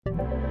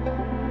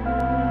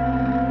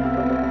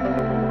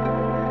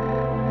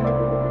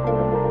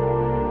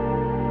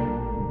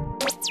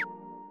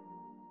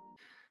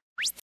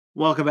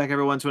Welcome back,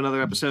 everyone, to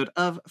another episode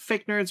of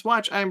Fake Nerds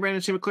Watch. I'm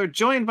Brandon T. McClure,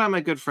 joined by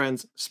my good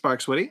friends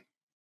Sparks Whitty.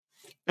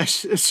 As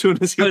soon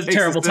as he that was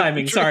terrible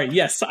timing. Sorry.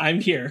 Yes, I'm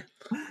here.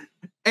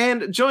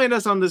 And join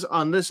us on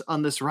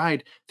this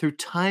ride through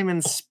time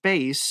and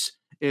space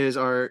is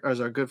our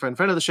good friend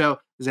of the show,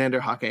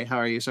 Xander Hake. How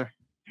are you, sir?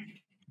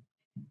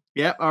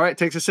 Yeah, all right.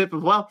 Takes a sip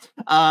as well.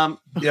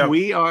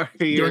 We are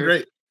here. Doing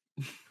great.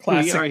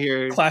 Classic, we are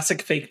here.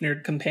 Classic fake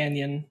nerd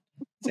companion,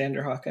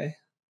 Xander Hake.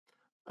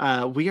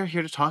 We are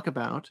here to talk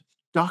about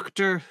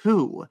Doctor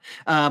Who.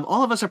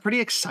 All of us are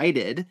pretty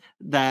excited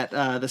that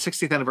the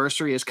 60th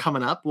anniversary is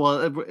coming up.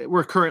 Well,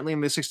 we're currently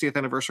in the 60th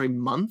anniversary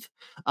month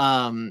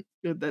at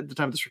the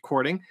time of this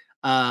recording.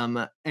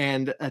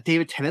 And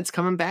David Tennant's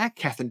coming back,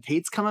 Catherine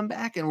Tate's coming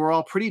back, and we're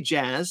all pretty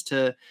jazzed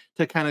to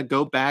kind of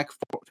go back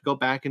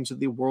into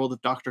the world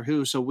of Doctor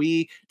Who. So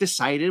we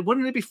decided,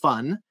 wouldn't it be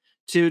fun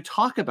to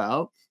talk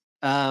about?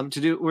 We're going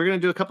to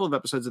do a couple of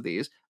episodes of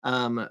these.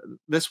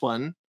 This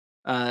one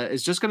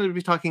is just going to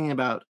be talking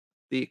about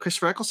the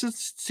Christopher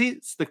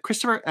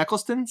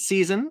Eccleston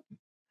season,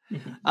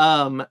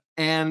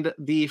 and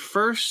the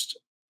first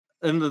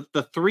and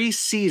the three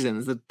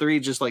seasons, the three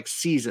just like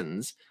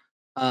seasons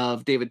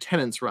of David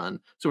Tennant's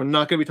run. So we're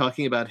not going to be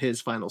talking about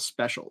his final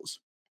specials,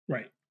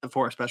 right? The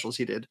 4 specials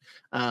he did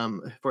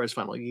for his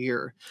final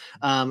year.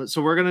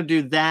 So we're going to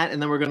do that,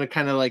 and then we're going to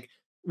kind of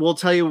we'll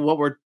tell you what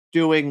we're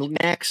doing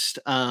next.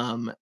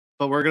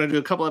 But we're going to do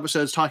a couple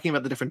episodes talking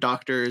about the different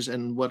doctors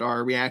and what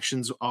our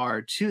reactions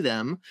are to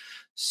them.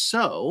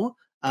 So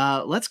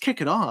let's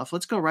kick it off.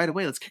 Let's go right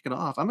away. Let's kick it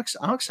off. I'm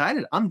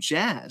excited. I'm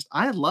jazzed.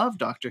 I love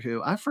Doctor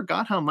Who. I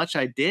forgot how much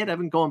I did. I've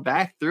been going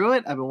back through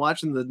it. I've been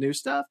watching the new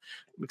stuff.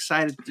 I'm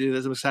excited to do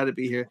this. I'm excited to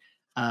be here.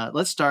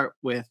 Let's start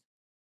with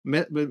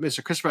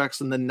Mr. Christopher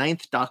Eccleston, the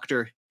 9th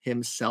Doctor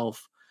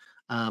himself.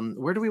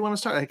 Where do we want to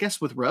start? I guess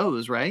with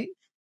Rose, right?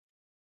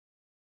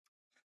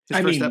 His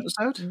first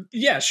episode?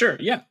 Yeah, sure.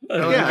 Yeah.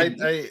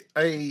 I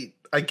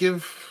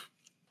give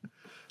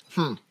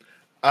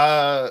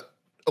a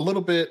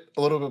little bit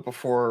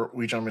before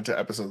we jump into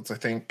episodes. I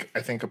think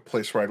a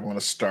place where I'd want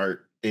to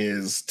start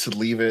is to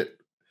leave it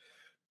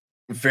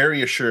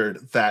very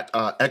assured that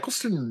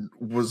Eccleston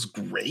was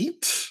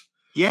great.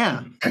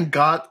 Yeah. And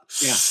got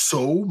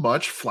so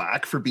much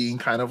flack for being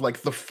kind of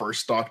like the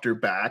first Doctor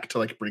back to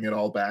like bring it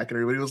all back. And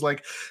everybody was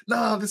like,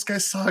 no, this guy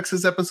sucks.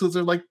 His episodes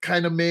are like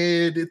kind of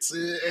mid. It's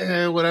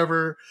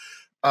whatever.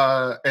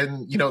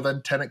 And,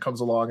 then Tennant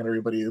comes along and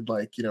everybody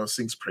like,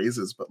 sings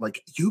praises. But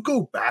like you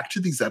go back to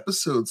these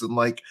episodes and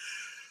like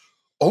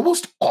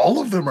almost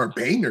all of them are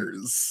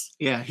bangers.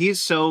 Yeah,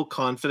 he's so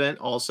confident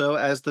also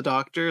as the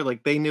Doctor.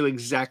 Like they knew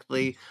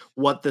exactly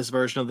what this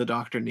version of the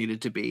Doctor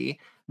needed to be,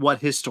 what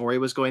his story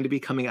was going to be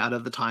coming out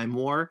of the Time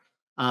War.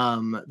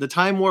 The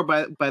Time War,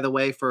 by the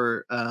way,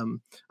 for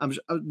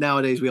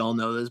nowadays we all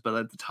know this, but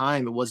at the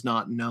time it was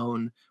not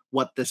known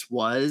what this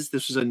was.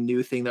 This was a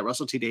new thing that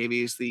Russell T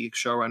Davies, the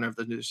showrunner of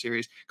the new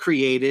series,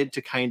 created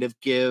to kind of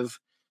do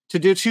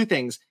two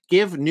things: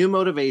 give new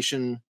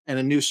motivation and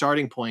a new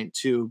starting point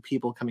to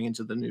people coming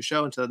into the new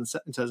show in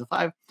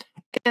 2005,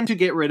 and to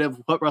get rid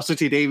of what Russell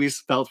T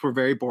Davies felt were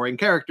very boring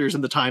characters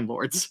in the Time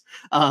Lords.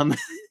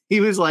 He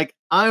was like,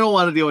 I don't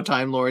want to deal with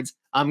Time Lords.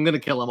 I'm going to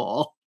kill them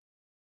all.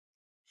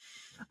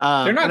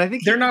 They're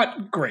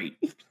not great.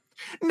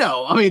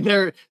 No, I mean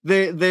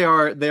they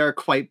are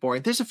quite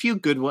boring. There's a few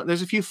good ones.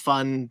 There's a few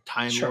fun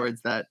Time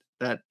Lords that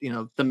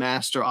the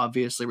Master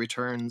obviously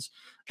returns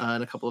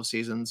in a couple of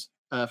seasons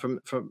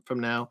from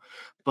now,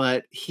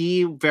 but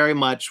he very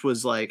much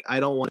was like,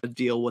 I don't want to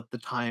deal with the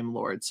Time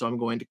Lords, so I'm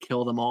going to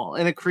kill them all.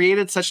 And it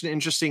created such an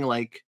interesting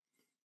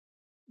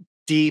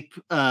deep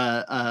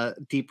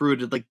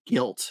rooted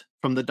guilt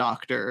from the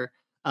Doctor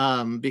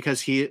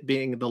because he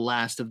being the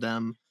last of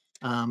them.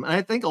 And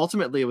I think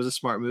ultimately it was a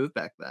smart move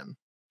back then.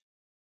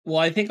 Well,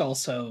 I think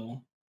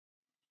also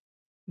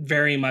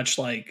very much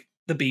like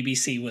the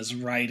BBC was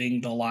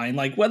writing the line,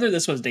 like whether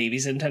this was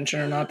Davies' intention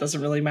or not doesn't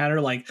really matter.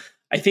 Like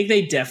I think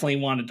they definitely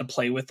wanted to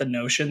play with the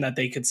notion that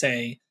they could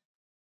say,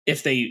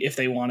 if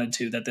they wanted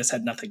to, that this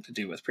had nothing to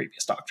do with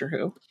previous Doctor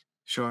Who.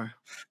 Sure.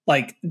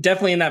 Like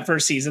definitely in that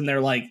first season,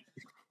 they're like,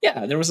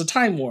 yeah, there was a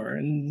Time War,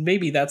 and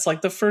maybe that's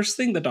like the first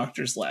thing the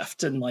Doctor's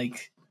left. And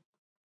like,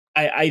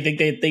 I think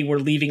they were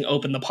leaving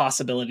open the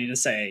possibility to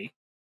say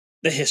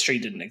the history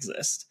didn't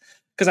exist.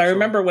 Because I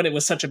remember when it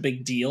was such a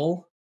big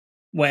deal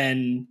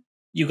when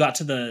you got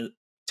to the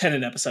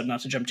Tennant episode,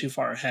 not to jump too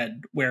far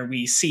ahead, where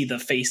we see the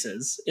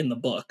faces in the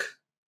book.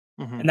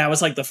 Mm-hmm. And that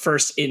was like the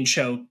first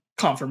in-show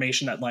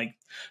confirmation that like,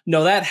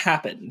 no, that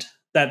happened.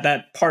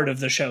 That part of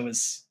the show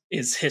is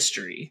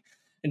history.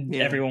 And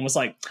everyone was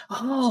like,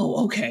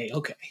 oh, okay.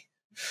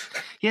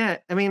 Yeah,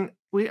 I mean,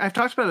 I've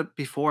talked about it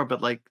before,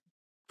 but like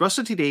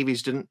Russell T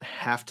Davies didn't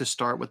have to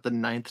start with the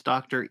 9th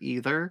Doctor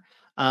either.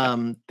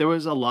 There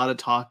was a lot of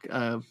talk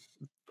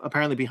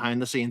apparently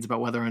behind the scenes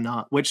about whether or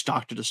not which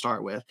doctor to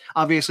start with.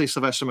 Obviously,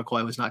 Sylvester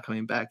McCoy was not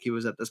coming back. He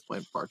was at this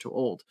point far too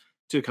old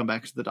to come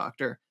back to the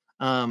Doctor.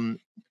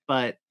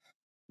 But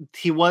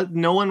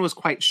no one was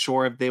quite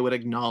sure if they would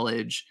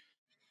acknowledge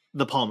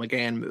the Paul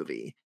McGann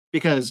movie,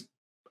 because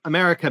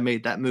America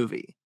made that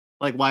movie.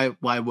 Like,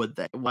 why would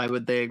they? Why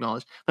would they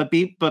acknowledge? But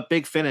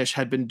Big Finish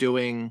had been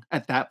doing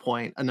at that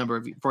point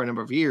for a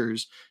number of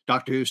years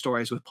Doctor Who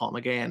stories with Paul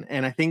McGann,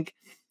 and I think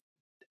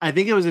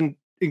it was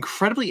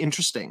incredibly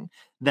interesting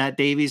that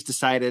Davies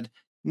decided,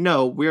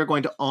 no, we are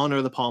going to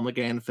honor the Paul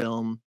McGann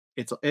film.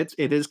 It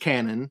is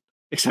canon,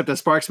 except as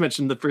Sparks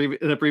mentioned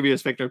in the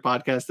previous Victor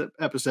podcast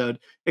episode,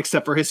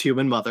 except for his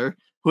human mother,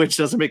 which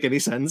doesn't make any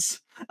sense.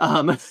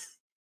 Paul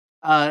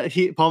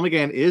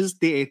McGann is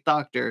the 8th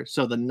Doctor,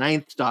 so the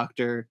 9th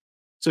Doctor.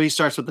 So he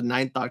starts with the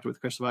 9th Doctor with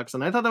Christopher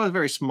Eccleston. I thought that was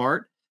very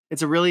smart.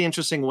 It's a really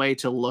interesting way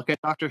to look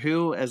at Doctor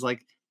Who, as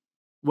like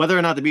whether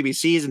or not the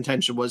BBC's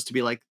intention was to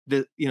be like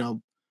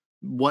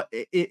what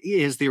it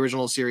is the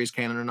original series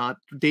canon or not.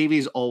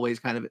 Davies' always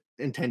kind of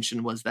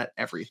intention was that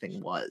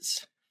everything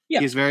was.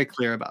 Yeah. He's very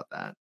clear about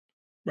that.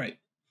 Right.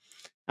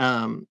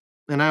 And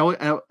I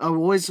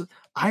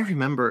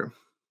remember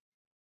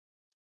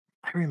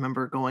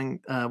going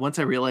once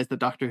I realized that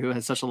Doctor Who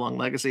has such a long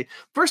legacy.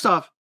 First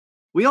off,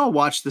 we all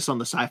watched this on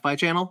the Sci-Fi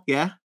Channel,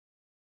 yeah?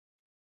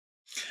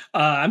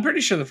 I'm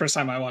pretty sure the first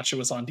time I watched it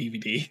was on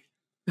DVD.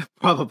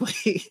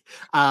 Probably.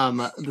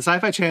 The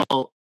Sci-Fi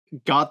Channel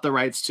got the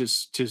rights to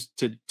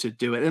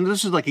do it, and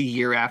this was like a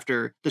year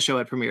after the show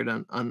had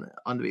premiered on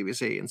the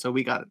BBC, and so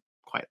we got it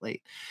quite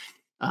late.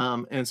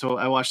 And so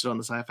I watched it on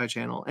the Sci-Fi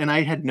Channel, and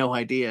I had no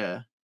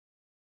idea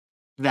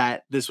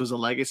that this was a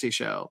legacy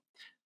show.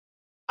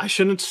 I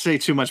shouldn't say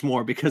too much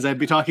more because I'd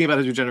be talking about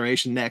A New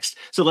Generation next.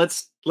 So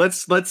let's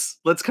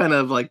kind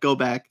of like go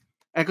back.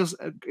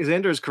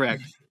 Xander is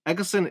correct.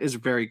 Eccleston is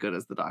very good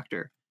as the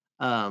Doctor.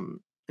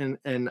 And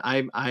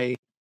I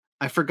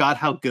forgot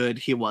how good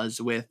he was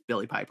with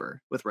Billie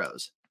Piper, with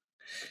Rose.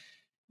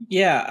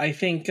 Yeah, I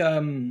think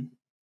Eccleston,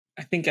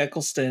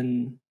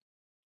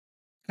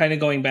 kind of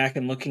going back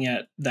and looking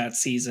at that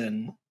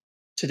season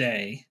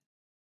today,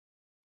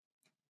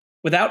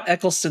 without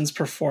Eccleston's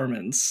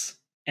performance,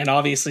 and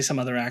obviously some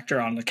other actor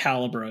on the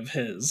caliber of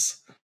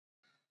his,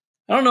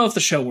 I don't know if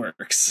the show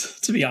works,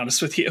 to be honest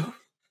with you.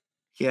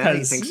 Yeah,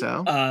 you think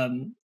so?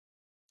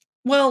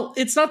 Well,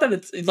 it's not that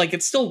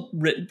it's still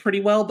written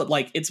pretty well, but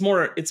like it's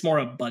more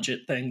a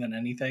budget thing than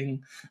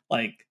anything.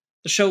 Like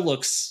the show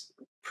looks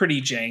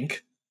pretty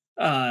jank.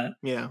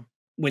 Yeah.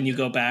 When you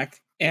go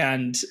back,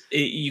 and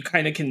you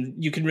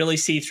can really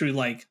see through,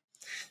 like,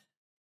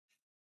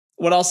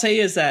 what I'll say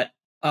is that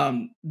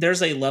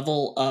there's a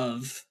level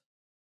of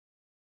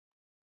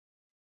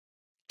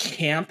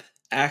camp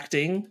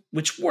acting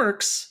which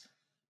works,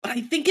 but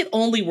I think it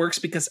only works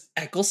because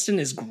Eccleston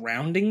is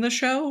grounding the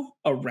show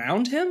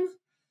around him.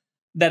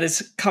 That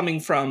is coming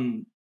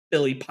from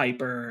Billie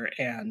Piper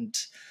and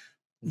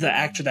the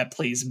actor that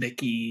plays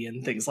Mickey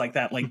and things like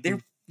that. Like, they're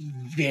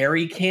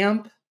very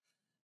camp,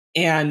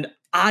 and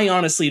I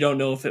honestly don't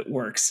know if it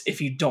works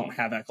if you don't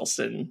have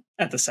Eccleston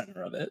at the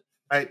center of it.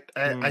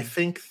 I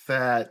think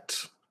that,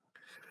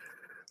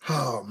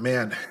 oh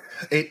man,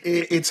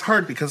 it's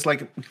hard because,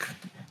 like,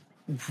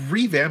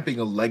 revamping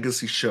a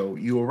legacy show,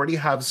 you already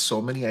have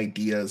so many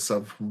ideas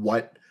of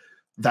what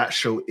that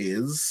show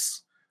is,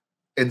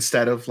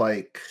 instead of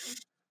like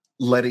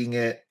letting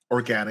it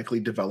organically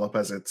develop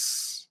as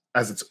its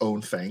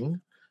own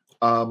thing,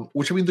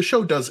 which, I mean, the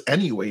show does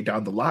anyway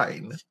down the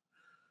line.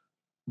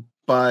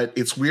 But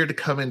it's weird to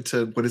come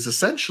into what is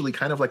essentially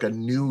kind of like a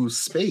new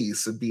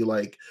space and be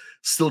like,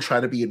 still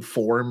try to be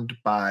informed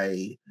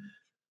by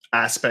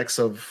aspects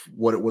of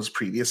what it was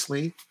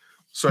previously.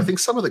 So I think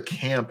some of the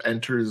camp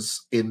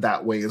enters in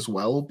that way as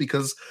well,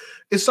 because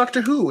it's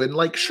Doctor Who, and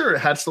like, sure, it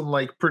had some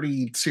like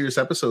pretty serious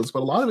episodes,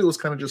 but a lot of it was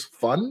kind of just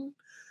fun.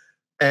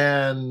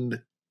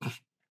 And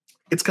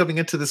it's coming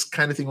into this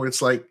kind of thing where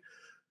it's like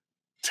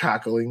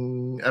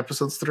tackling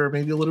episodes that are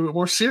maybe a little bit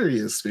more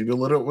serious, maybe a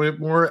little bit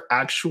more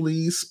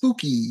actually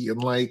spooky,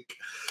 and like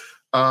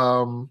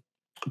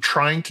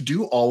trying to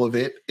do all of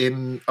it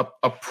in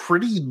a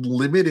pretty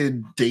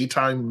limited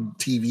daytime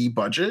TV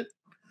budget.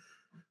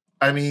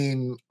 I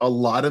mean, a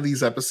lot of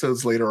these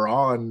episodes later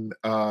on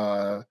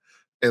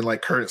in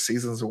like current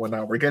seasons and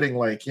whatnot, we're getting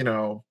like, you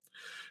know,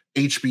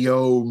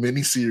 HBO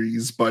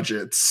miniseries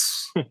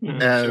budgets.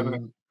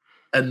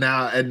 And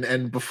now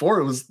and before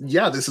it was,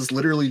 yeah, this is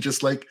literally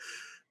just like,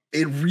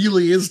 it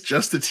really is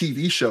just a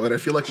TV show. And I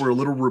feel like we're a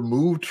little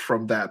removed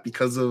from that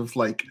because of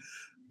like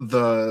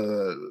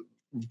the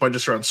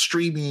budgets around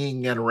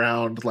streaming and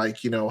around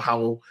like, you know,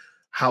 how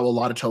a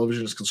lot of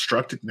television is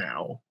constructed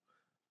now,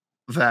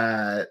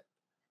 that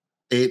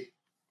it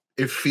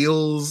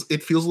feels a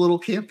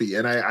little campy.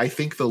 And I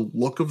think the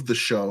look of the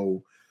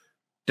show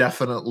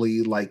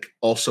definitely like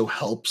also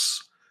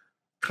helps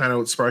kind of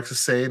what Sparks is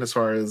saying as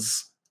far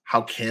as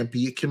how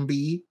campy it can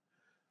be.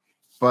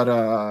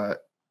 But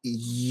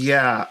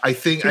Yeah, I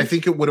think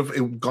it would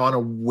have gone a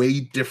way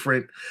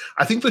different.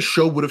 I think the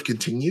show would have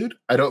continued.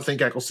 I don't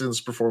think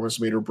Eccleston's performance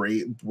made or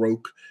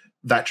broke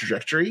that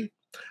trajectory.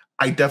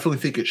 I definitely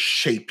think it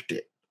shaped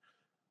it.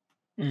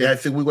 And I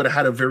think we would have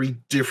had a very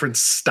different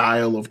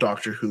style of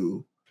Doctor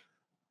Who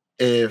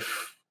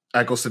if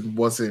Eccleston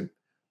wasn't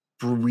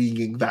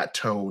bringing that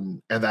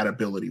tone and that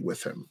ability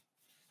with him.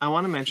 I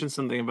want to mention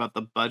something about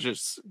the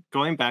budgets.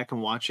 Going back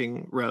and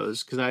watching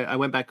Rose, because I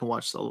went back and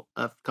watched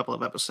a couple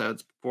of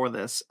episodes before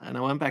this, and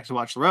I went back to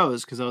watch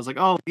Rose because I was like,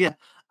 oh yeah,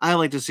 I'd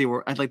like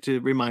to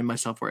remind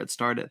myself where it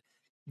started.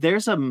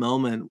 There's a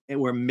moment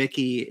where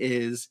Mickey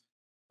is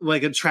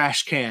like a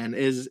trash can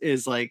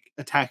is like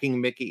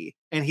attacking Mickey,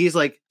 and he's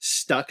like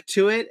stuck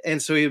to it,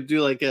 and so he'd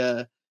do like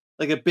a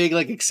big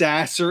like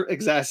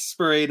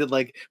exasperated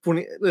like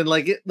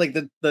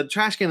the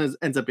trash can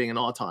ends up being an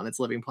auton. It's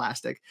living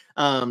plastic,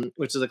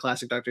 which is a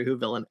classic Doctor Who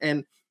villain,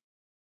 and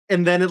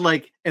then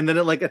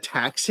it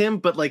attacks him,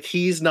 but like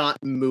he's not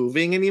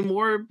moving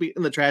anymore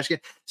in the trash can.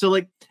 So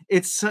like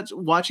it's such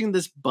watching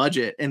this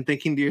budget and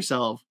thinking to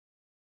yourself,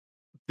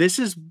 this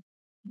is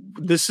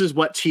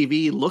what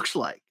TV looks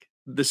like.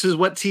 This is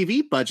what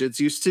TV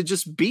budgets used to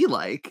just be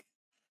like.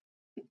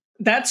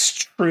 That's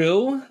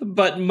true,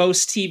 but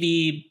most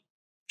TV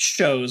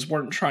shows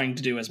weren't trying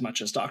to do as much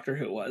as Doctor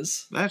Who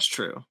was. That's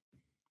true.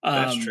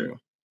 That's true.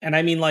 And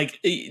I mean, like,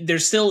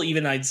 there's still,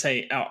 even I'd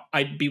say,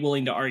 I'd be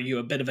willing to argue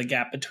a bit of a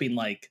gap between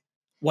like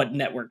what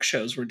network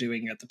shows were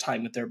doing at the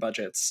time with their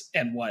budgets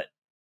and what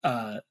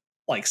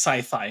like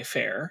Sci-Fi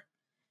Fair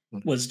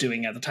was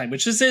doing at the time,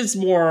 which is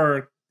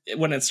more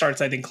when it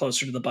starts, I think,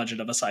 closer to the budget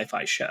of a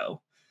sci-fi show.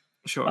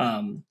 Sure.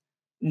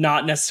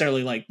 Not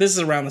necessarily like this is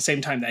around the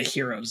same time that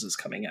Heroes is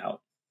coming out.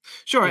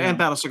 Sure, and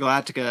Battlestar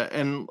Galactica,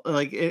 and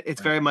like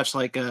it's very much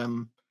like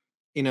the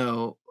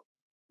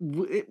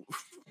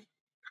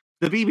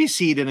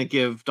BBC didn't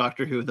give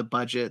Doctor Who the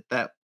budget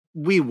that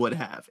we would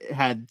have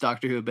had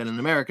Doctor Who been an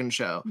American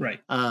show. Right.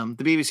 The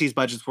BBC's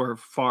budgets were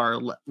far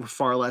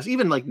less.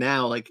 Even like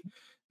now, like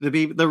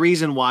the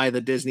reason why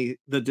the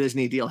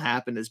Disney deal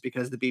happened is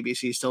because the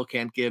BBC still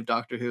can't give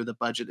Doctor Who the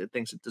budget it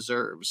thinks it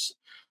deserves.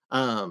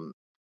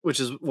 Which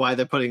is why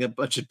they're putting a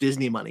bunch of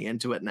Disney money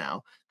into it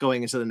now,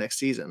 going into the next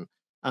season.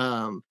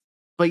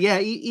 But yeah,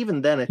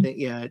 even then, I think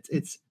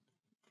it's.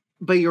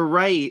 But you're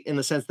right in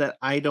the sense that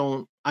I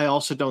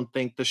also don't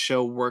think the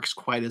show works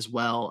quite as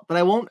well. But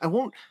I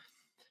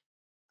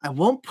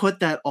won't put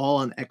that all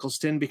on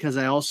Eccleston, because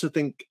I also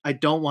think I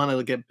don't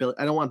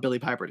want Billie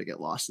Piper to get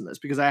lost in this,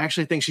 because I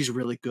actually think she's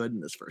really good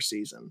in this first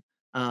season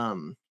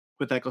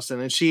with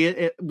Eccleston,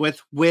 and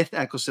with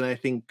Eccleston, I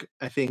think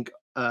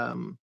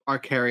are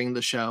carrying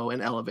the show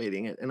and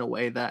elevating it in a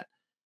way that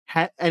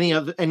any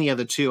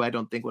other two I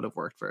don't think would have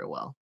worked very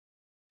well.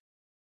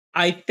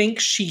 I think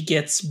she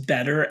gets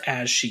better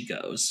as she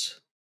goes.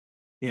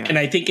 Yeah. And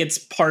I think it's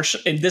partial,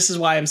 and this is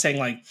why I'm saying,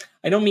 like,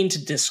 I don't mean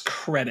to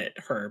discredit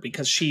her,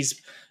 because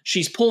she's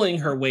pulling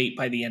her weight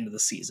by the end of the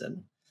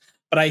season.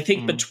 But I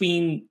think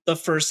between the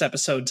first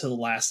episode to the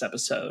last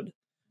episode,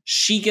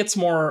 she gets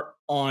more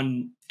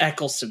on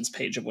Eccleston's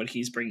page of what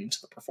he's bringing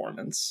to the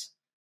performance,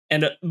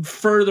 and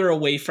further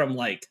away from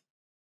like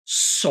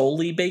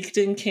solely baked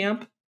in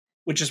camp,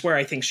 which is where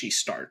I think she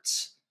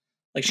starts.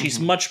 Like she's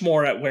much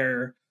more at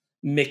where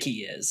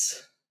Mickey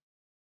is.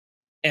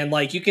 And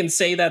like you can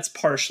say that's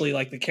partially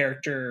like the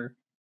character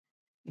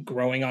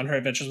growing on her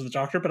adventures with the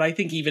Doctor, but I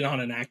think even on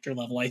an actor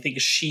level, I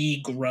think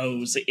she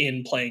grows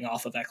in playing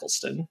off of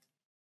Eccleston,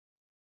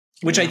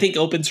 which I think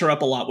opens her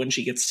up a lot when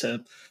she gets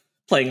to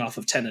playing off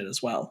of Tennant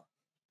as well.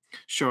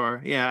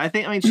 Sure. Yeah. I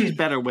mean, she's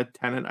better with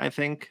Tennant, I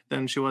think,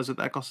 than she was with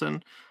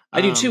Eccleston.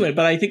 I do too,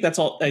 but I think that's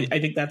all. I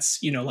think that's,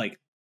 like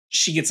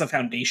she gets a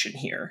foundation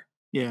here.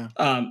 Yeah.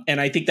 And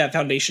I think that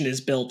foundation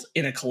is built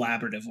in a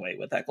collaborative way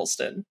with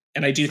Eccleston.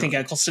 And I do think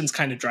Eccleston's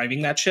kind of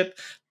driving that ship,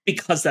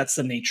 because that's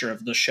the nature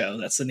of the show.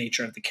 That's the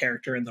nature of the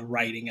character and the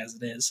writing as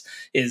it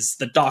is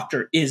the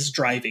Doctor is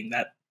driving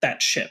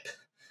that ship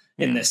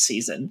in this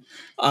season.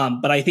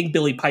 But I think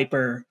Billie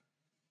Piper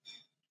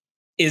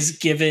is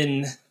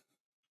given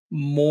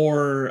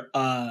more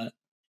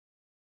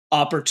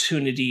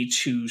opportunity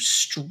to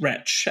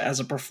stretch as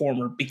a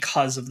performer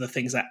because of the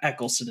things that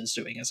Eccleston is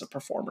doing as a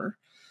performer.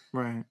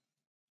 Right.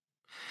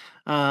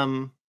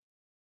 I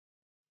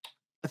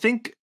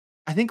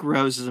think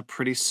Rose is a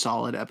pretty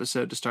solid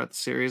episode to start the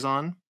series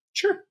on.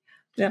 Sure.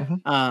 Yeah.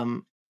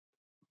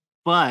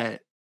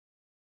 But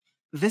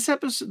this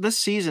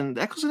season,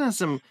 Eccleston has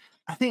some.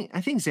 I think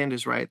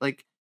Xander's right.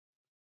 Like,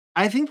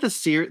 I think the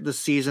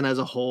season as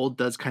a whole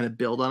does kind of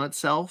build on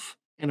itself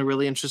in a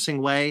really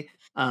interesting way.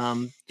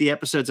 The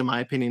episodes, in my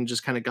opinion,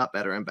 just kind of got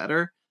better and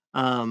better.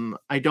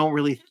 I don't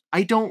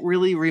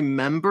really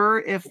remember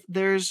if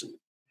there's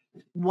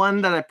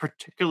one that I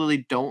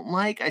particularly don't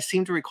like. I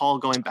seem to recall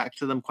going back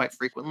to them quite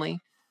frequently.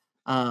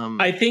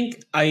 I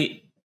think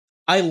I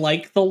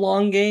like The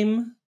Long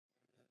Game,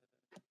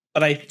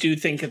 but I do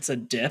think it's a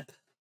dip.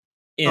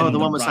 The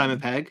one with Simon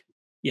Pegg?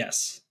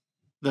 Yes.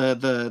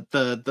 The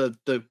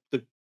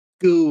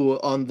goo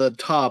on the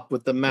top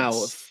with the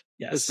mouth.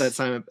 It's Yes. that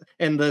Simon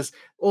and this.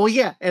 Oh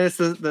yeah, and it's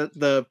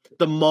the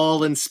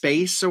mall in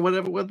space or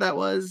whatever what that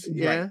was.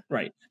 Yeah,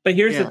 Right. But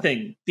here's Yeah. the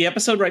thing: the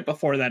episode right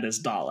before that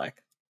is Dalek.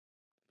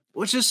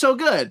 which is so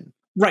good.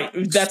 Right.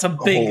 That's a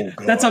big.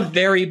 So That's a good.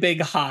 very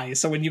big high.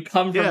 So when you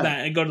come from Yeah.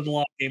 that and go to the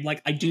long game,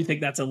 like I do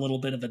think that's a little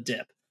bit of a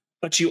dip.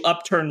 But you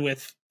upturn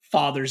with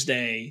Father's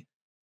Day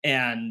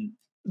and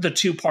the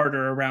two-parter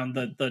around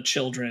the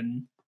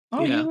children.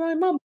 Oh, Yeah. you my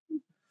mom.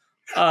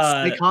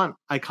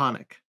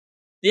 Iconic.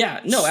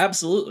 Yeah. No.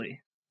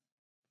 Absolutely.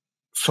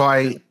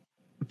 So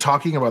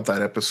talking about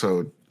that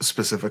episode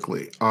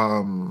specifically,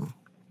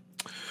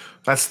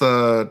 that's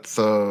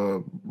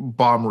the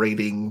bomb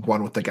rating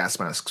one with the gas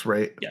masks,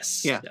 right?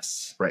 Yes. Yeah.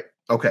 Yes. Right.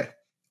 Okay.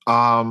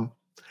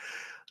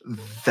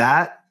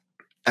 That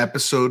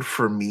episode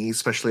for me,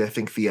 especially I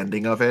think the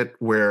ending of it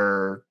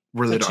where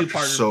The the doctor's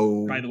two-parter,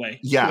 so by the way.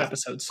 yeah. 2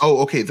 episodes.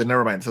 Oh, okay. Then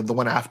never mind. The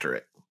one after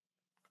it.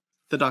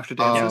 The Doctor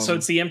Um, Dance. Yeah, so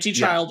it's the empty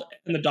yeah. child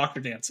and the doctor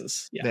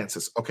dances. Yeah.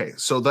 Dances. Okay.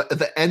 So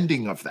the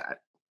ending of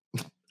that.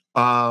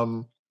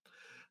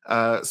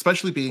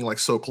 Especially being like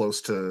so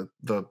close to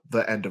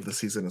the end of the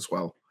season as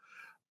well.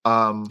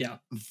 Yeah.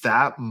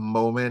 That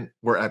moment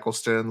where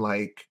Eccleston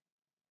like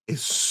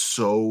is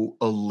so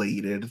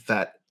elated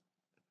that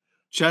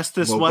Just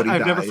this nobody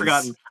one. I've never dies.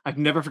 forgotten. I've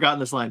never forgotten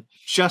this line.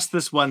 Just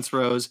this once,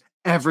 Rose.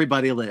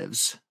 Everybody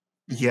lives.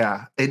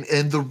 Yeah, and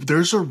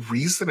there's a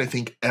reason I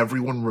think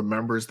everyone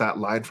remembers that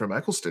line from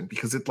Eccleston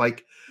because it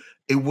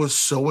was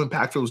so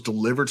impactful. It was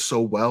delivered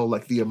so well.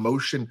 Like the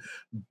emotion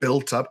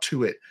built up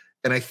to it,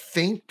 and I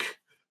think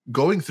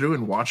going through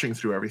and watching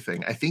through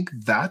everything, I think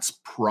that's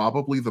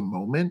probably the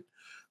moment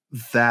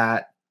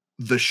that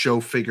the show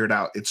figured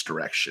out its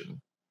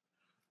direction.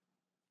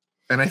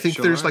 And I think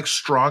there's Sure. like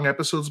strong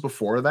episodes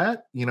before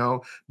that. You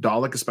know,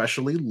 Dalek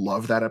especially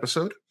love that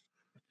episode.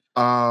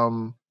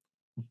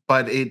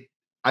 But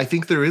I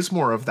think there is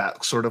more of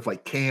that sort of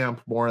like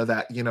camp, more of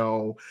that, you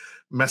know,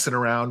 messing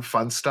around,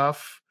 fun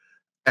stuff.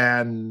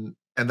 And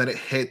then it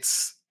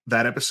hits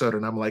that episode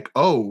and I'm like,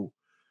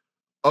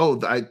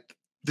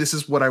 this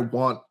is what I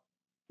want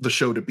the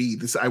show to be.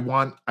 I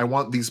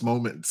want these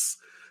moments.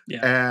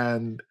 Yeah.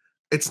 And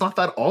it's not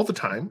that all the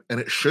time, and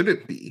it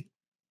shouldn't be.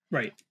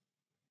 Right.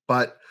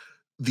 But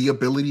the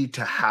ability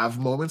to have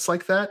moments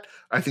like that,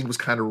 I think was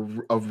kind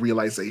of a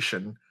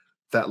realization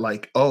that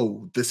like,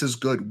 oh, this is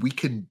good. We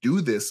can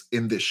do this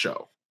in this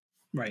show.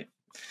 Right.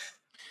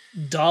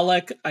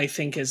 Dalek, I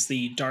think, is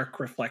the dark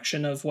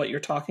reflection of what you're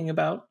talking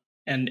about.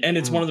 And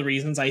it's one of the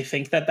reasons I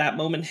think that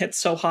moment hits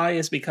so high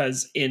is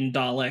because in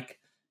Dalek,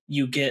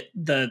 you get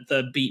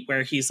the beat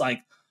where he's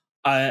like,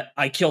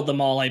 I killed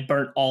them all. I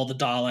burnt all the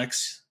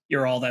Daleks.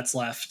 You're all that's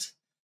left.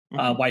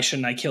 Why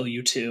shouldn't I kill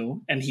you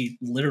too? And he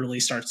literally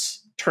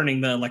starts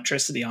turning the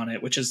electricity on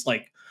it, which is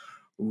like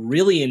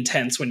really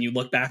intense when you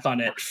look back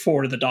on it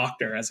for the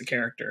Doctor as a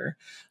character.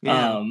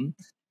 Yeah.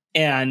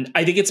 And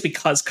I think it's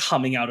because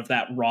coming out of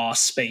that raw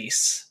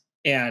space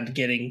and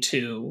getting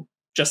to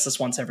just this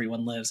once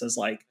everyone lives as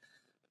like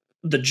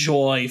the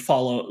joy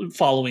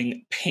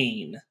following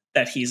pain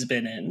that he's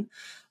been in.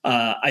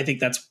 I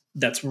think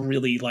that's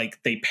really like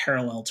they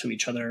parallel to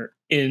each other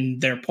in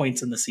their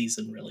points in the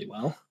season really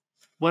well.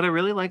 What I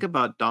really like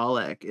about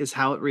Dalek is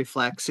how it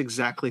reflects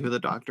exactly who the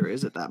Doctor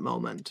is at that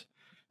moment.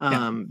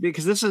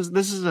 Because this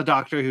is a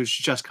Doctor who's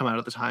just come out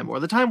of the Time War.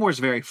 The Time War is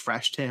very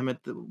fresh to him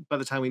by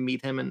the time we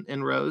meet him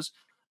in Rose,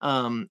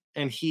 and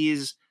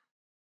he's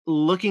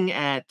looking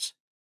at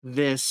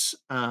this,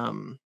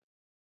 and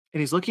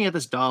he's looking at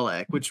this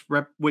Dalek,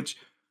 which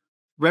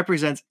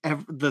represents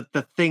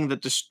the thing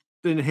that just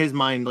in his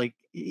mind,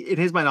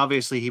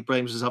 obviously he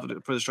blames himself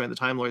for destroying the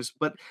Time Lords,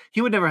 but he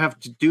would never have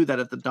to do that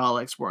if the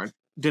Daleks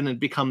didn't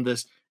become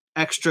this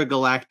extra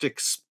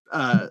galactic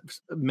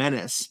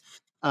menace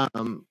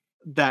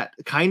that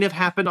kind of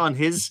happened on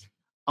his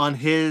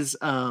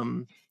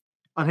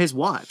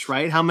watch,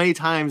 right? How many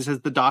times has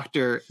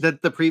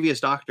the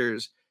previous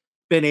Doctors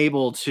been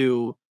able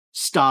to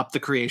stop the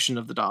creation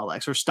of the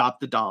Daleks or stop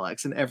the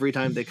Daleks, and every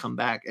time they come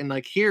back, and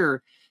like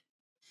here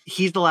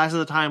he's the last of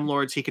the Time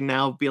Lords. He can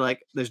now be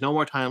like, there's no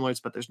more Time Lords,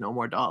 but there's no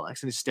more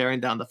Daleks, and he's staring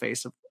down the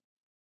face of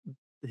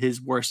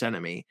his worst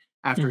enemy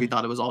after he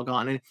thought it was all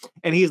gone,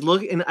 and he's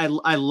looking, and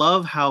I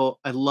love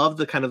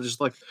the kind of just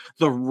like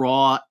the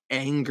raw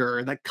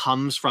anger that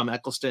comes from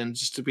Eccleston,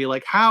 just to be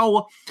like,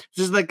 how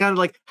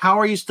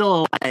are you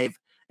still alive?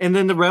 And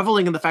then the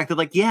reveling in the fact that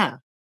like, yeah,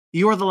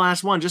 you're the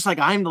last one, just like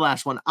I'm the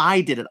last one.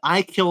 I did it.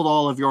 I killed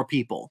all of your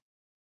people.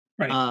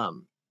 Right.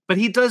 But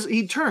he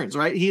turns,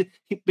 right?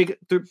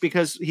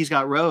 Because he's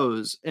got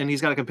Rose and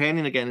he's got a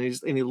companion again,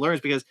 and he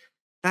learns, because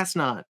that's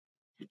not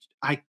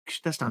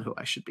who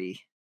I should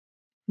be.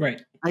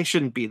 Right. I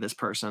shouldn't be this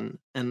person.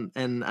 And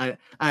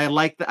I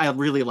like that. I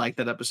really like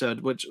that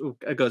episode, which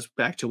goes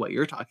back to what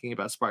you're talking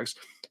about, Sparks,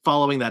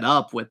 following that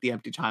up with the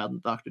empty child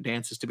and Dr.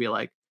 Dances, to be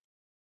like,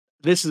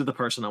 this is the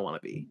person I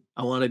want to be.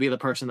 I want to be the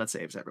person that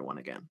saves everyone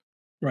again.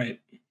 Right.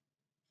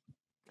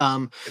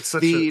 It's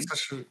such a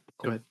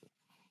go ahead.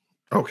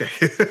 Okay.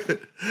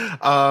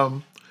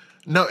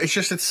 No,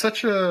 it's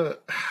such a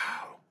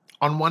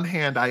on one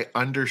hand, I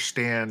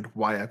understand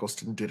why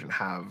Eccleston didn't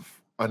have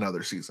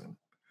another season.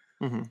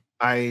 Mm-hmm.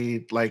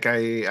 I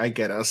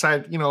get it.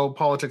 Aside,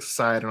 politics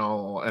aside and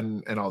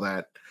all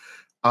that.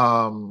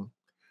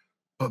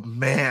 But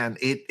man,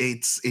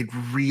 it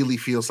really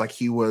feels like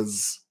he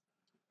was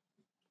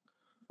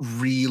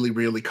really,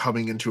 really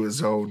coming into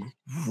his own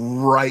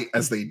right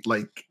as they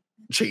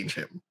change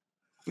him.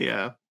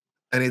 Yeah.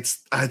 And it's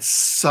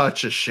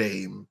such a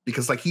shame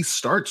because he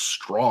starts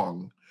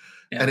strong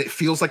and it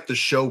feels like the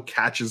show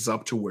catches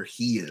up to where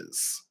he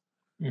is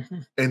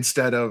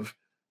instead of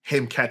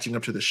him catching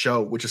up to the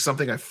show, which is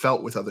something I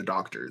felt with other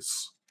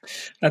doctors.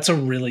 That's a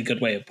really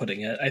good way of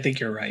putting it. I think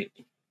you're right.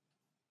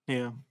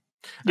 Yeah.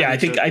 Yeah, I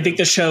think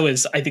the show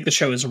is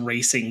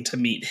racing to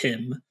meet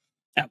him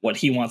at what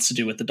he wants to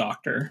do with the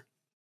Doctor,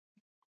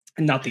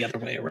 and not the other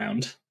way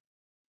around.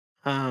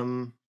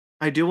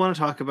 I do want to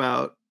talk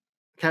about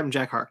Captain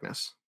Jack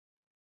Harkness.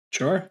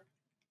 Sure.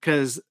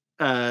 Because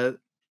the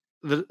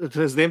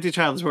Empty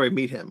Child is where we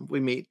meet him. We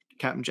meet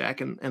Captain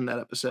Jack in that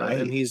episode, right.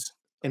 and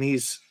he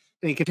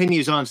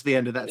continues on to the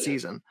end of that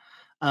season.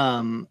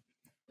 Sorry,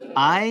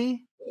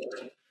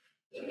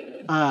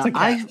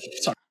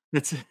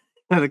 it's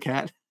not a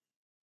cat.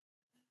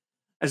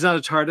 It's not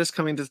a TARDIS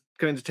coming to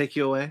take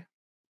you away.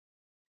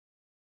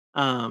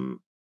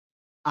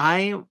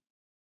 I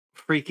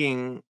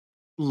freaking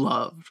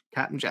loved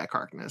Captain Jack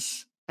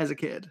Harkness as a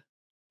kid.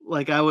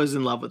 I was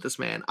in love with this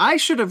man. I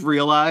should have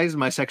realized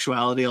my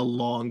sexuality a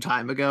long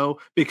time ago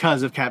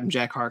because of Captain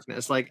Jack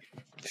Harkness.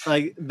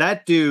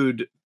 That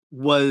dude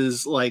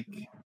was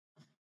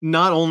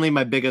not only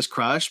my biggest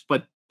crush,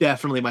 but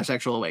definitely my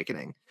sexual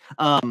awakening.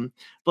 That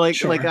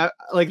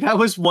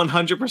was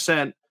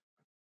 100%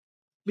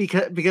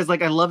 because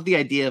I love the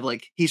idea of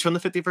he's from the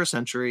 51st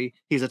century.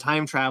 He's a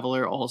time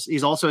traveler.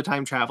 He's also a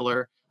time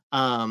traveler.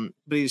 But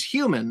he's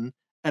human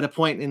at a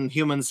point in the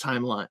human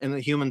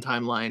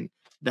timeline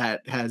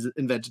that has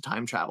invented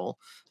time travel.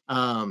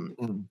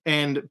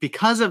 And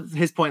because of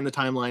his point in the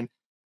timeline,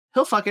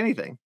 he'll fuck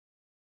anything.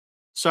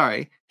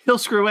 Sorry, he'll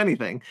screw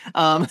anything.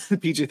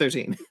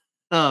 PG-13.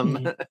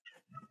 And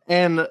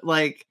there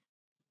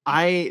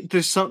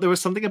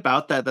was something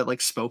about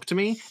that spoke to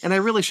me, and I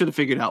really should have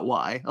figured out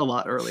why a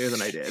lot earlier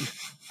than I did.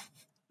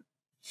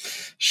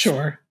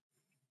 Sure.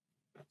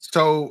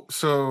 So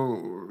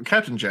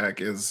Captain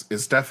Jack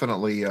is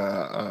definitely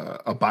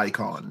a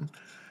bicon.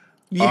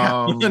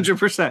 Yeah,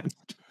 100%.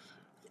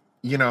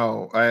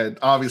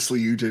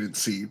 Obviously you didn't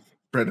see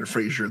Brendan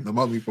Fraser in The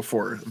Mummy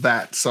before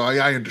that, so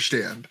I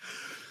understand.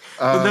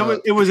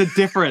 It was a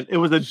different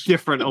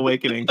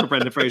awakening for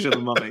Brendan Fraser in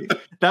The Mummy.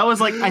 That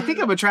was I think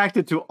I'm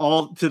attracted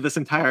to this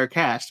entire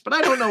cast, but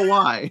I don't know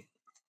why.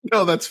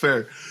 No, that's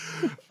fair.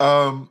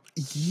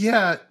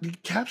 Yeah,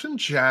 Captain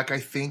Jack, I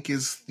think,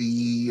 is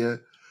the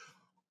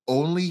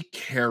only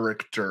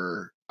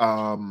character,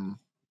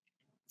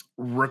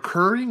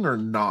 recurring or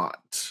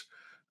not,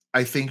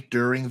 I think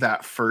during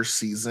that first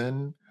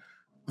season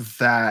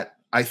that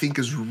I think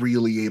is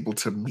really able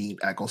to meet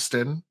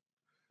Eccleston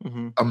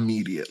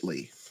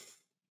immediately.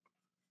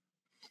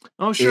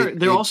 Oh, sure.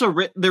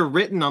 They're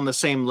written on the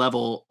same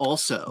level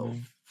also.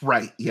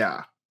 Right.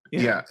 Yeah.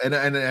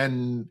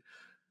 And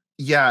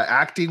yeah,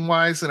 acting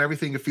wise and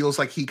everything, it feels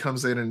like he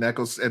comes in and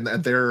echoes and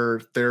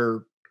they're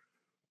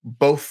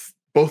both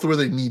where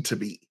they need to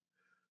be.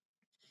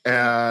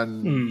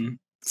 And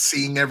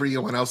seeing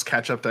everyone else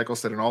catch up to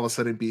Eccleston and all of a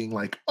sudden being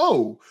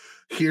oh,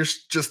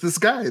 here's just this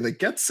guy that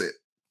gets it.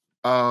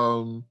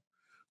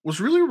 Was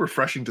really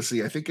refreshing to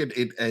see. I think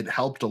it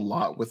helped a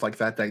lot with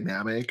that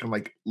dynamic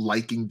and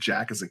liking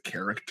Jack as a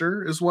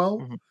character as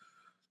well.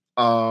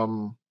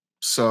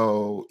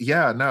 So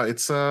yeah, no, it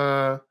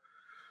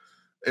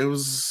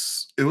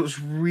was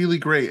really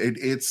great.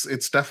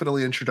 It's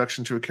definitely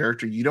introduction to a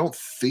character you don't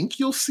think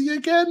you'll see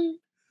again.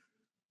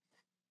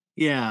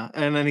 Yeah,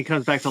 and then he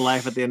comes back to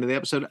life at the end of the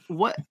episode.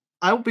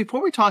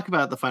 Before we talk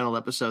about the final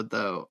episode,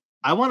 though,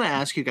 I want to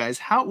ask you guys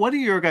what are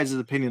your guys'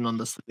 opinion on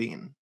the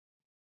Slitheen?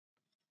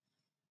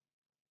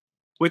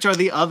 Which are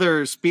the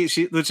other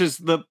species? Which is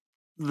the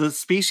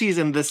species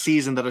in this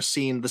season that are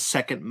seen the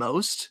second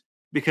most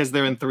because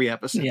they're in 3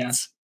 episodes. Yeah.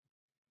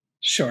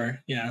 Sure.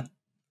 Yeah.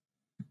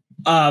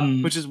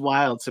 Which is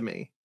wild to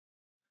me.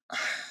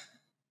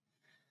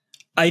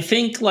 I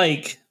think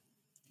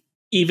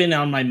even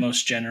on my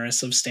most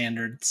generous of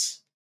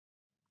standards,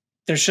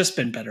 there's just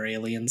been better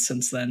aliens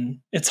since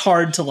then. It's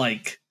hard to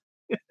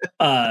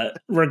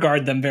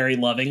regard them very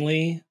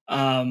lovingly.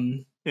 Yeah.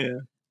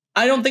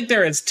 I don't think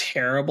they're as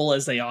terrible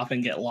as they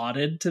often get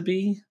lauded to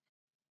be,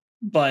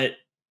 but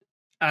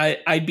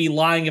I'd be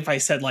lying if I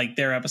said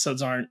their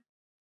episodes aren't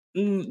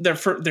their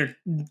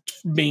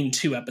main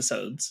 2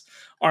 episodes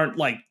aren't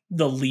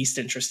the least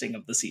interesting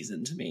of the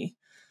season to me.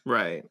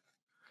 Right.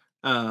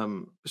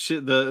 The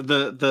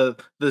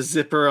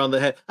zipper on the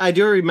head. I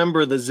do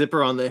remember the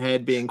zipper on the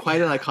head being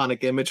quite an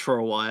iconic image for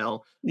a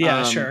while.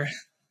 Yeah, sure.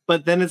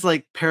 But then it's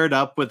paired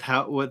up with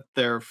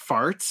their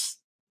farts.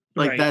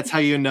 Right. That's how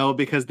you know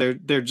because they're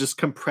just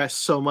compressed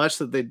so much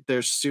that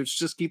their suits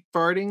just keep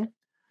farting.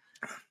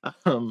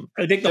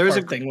 I think the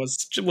fart thing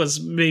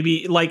was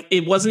maybe like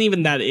it wasn't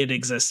even that it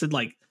existed.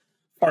 Like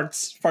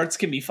farts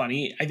can be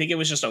funny. I think it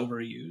was just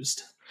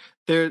overused.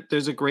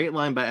 There's a great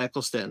line by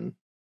Eccleston.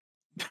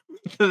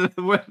 Do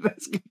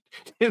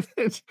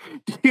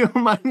you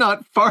mind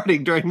not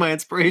farting during my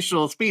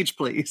inspirational speech,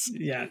 please?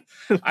 Yeah,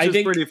 I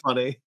think pretty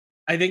funny.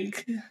 I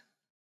think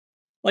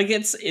like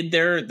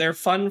they're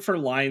fun for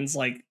lines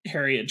like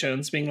Harriet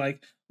Jones being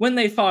like, when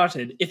they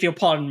farted, if you'll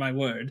pardon my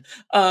word,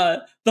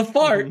 the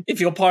fart, if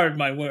you'll pardon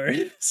my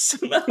word,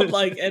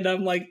 like, and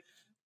I'm like,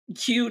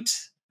 cute.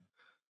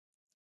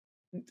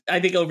 I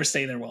think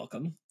overstay their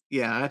welcome.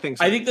 Yeah, I think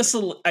so. I think the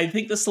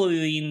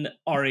Slitheen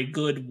are a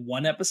good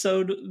 1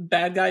 episode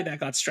bad guy that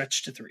got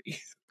stretched to 3.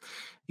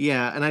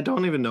 Yeah, and I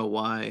don't even know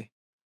why.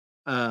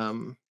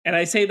 And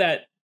I say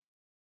that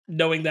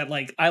knowing that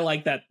like I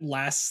like that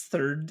last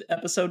 3rd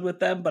episode with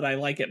them, but I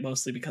like it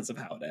mostly because of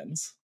how it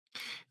ends.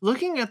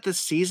 Looking at this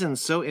season,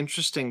 so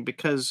interesting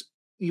because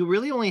you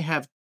really only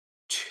have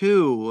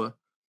 2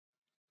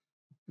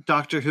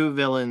 Doctor Who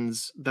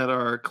villains that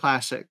are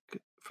classic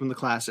from the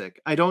classic.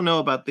 I don't know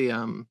about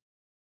the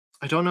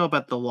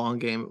long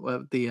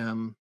game,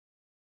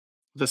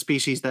 the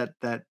species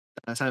that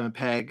Simon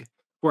Pegg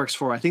works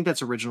for. I think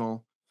that's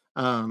original.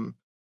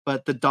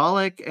 But the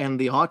Dalek and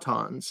the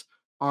Autons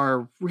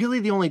are really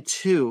the only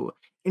 2,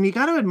 and you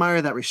got to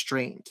admire that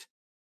restraint.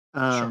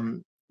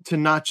 To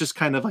not just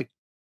kind of like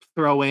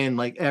throw in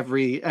like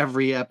every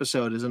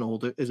episode is an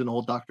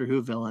old Doctor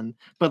Who villain,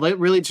 but like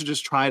really to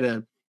just try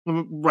to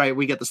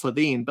we get the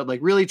Slitheen, but like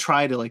really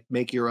try to like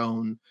make your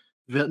own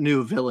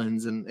new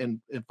villains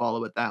and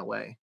follow it that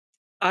way.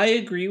 I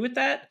agree with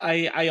that.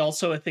 I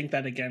also think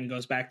that again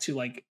goes back to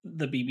like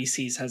the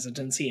BBC's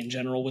hesitancy in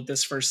general with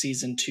this first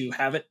season to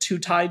have it too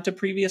tied to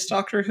previous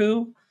Doctor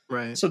Who.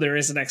 Right. So there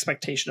is an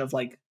expectation of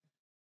like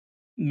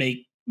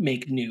make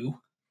new,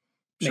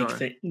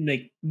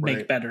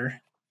 make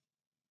better.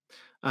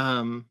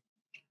 Now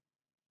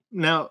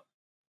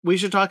we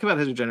should talk about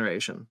his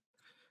regeneration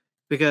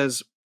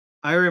because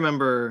I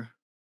remember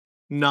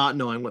not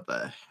knowing what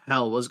the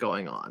hell was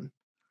going on.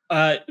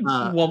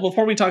 Well,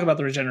 before we talk about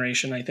the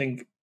regeneration, I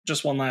think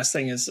just one last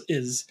thing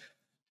is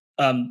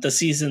the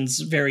season's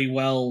very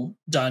well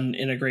done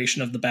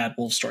integration of the Bad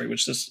Wolf story,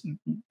 which this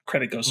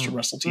credit goes to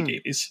Russell T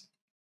Davies.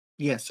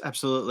 Yes,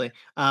 absolutely.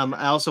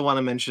 I also want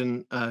to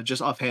mention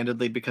just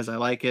offhandedly because I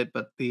like it,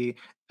 but the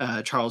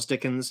Charles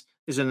Dickens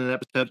is in an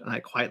episode, and I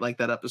quite like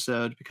that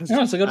episode because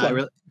it's a good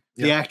one.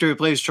 The actor who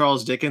plays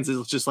Charles Dickens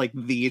is just like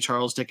the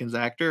Charles Dickens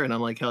actor, and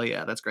I'm like, hell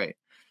yeah, that's great.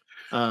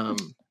 Wow,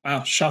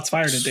 shots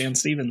fired at Dan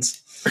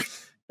Stevens.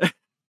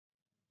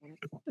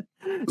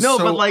 No,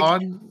 so but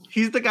like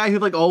he's the guy who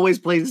like always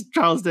plays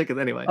Charles Dickens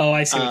anyway. Oh,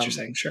 I see what you're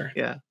saying. Sure.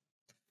 Yeah.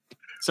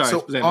 Sorry.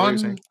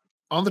 So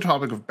on the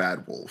topic of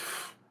Bad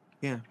Wolf.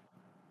 Yeah.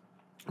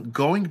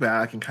 Going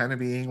back and kind of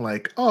being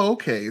like, oh,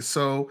 okay,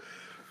 so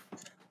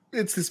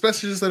it's these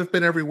messages that have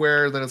been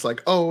everywhere. Then it's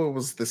like, oh, it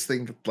was this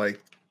thing that,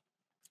 like,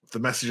 the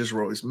messages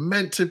were always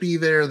meant to be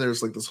there.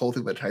 There's like this whole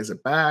thing that ties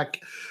it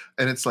back.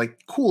 And it's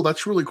like, cool,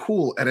 that's really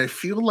cool. And I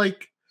feel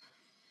like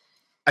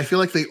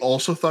they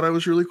also thought I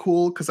was really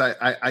cool because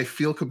I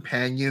feel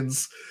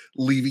companions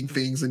leaving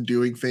things and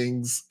doing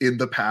things in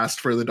the past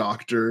for the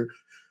Doctor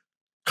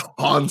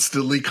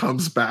constantly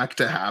comes back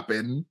to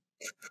happen.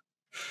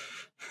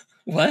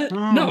 What?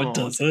 No, it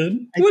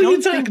doesn't. What are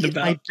you talking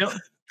about? I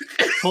don't.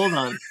 Hold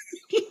on.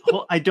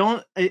 Well, I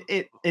don't.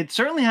 It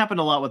certainly happened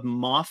a lot with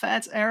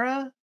Moffat's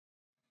era.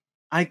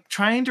 I'm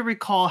trying to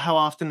recall how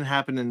often it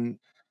happened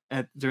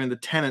during the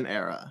Tennant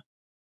era.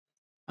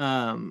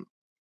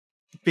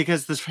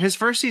 Because his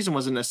first season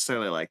wasn't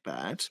necessarily like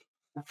that.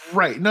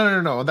 Right.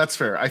 No. That's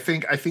fair. I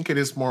think it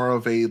is more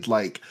of a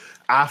like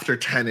after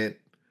Tennant,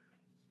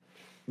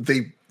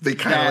 they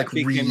kind of like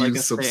reuse like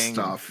some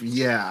stuff.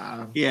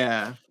 Yeah.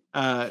 Yeah.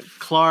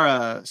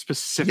 Clara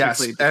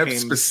specifically.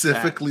 Yes,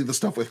 specifically the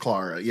stuff with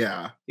Clara.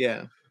 Yeah.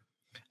 Yeah.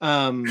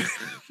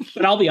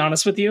 But I'll be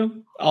honest with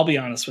you.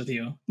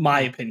 My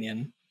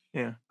opinion.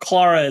 Yeah.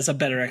 Clara is a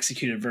better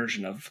executed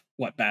version of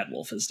what Bad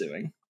Wolf is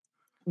doing.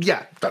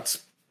 Yeah,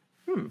 that's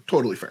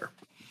totally fair.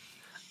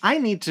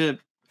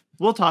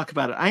 We'll talk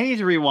about it. I need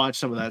to rewatch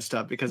some of that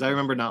stuff because I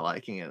remember not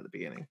liking it at the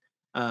beginning.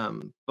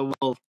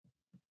 But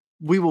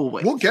we will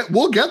wait. We'll get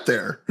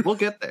there. We'll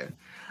get there.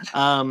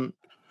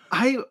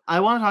 I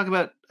want to talk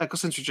about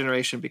Eccleston's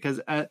regeneration because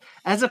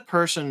as a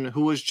person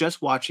who was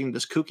just watching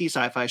this kooky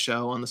sci-fi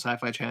show on the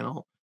Sci-Fi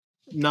Channel,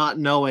 not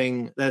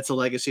knowing that it's a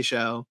legacy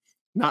show,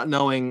 not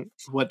knowing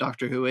what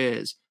Doctor Who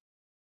is,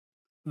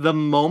 the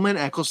moment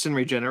Eccleston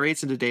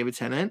regenerates into David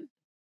Tennant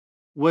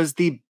was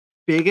the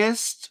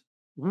biggest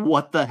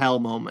what the hell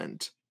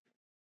moment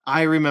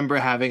I remember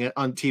having it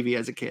on TV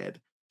as a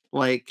kid.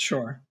 Like,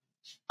 sure.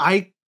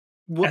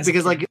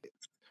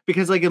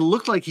 Because it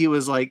looked like he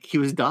was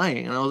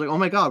dying, and I was like, oh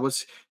my god,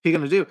 what's he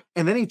gonna do?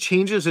 And then he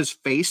changes his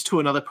face to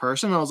another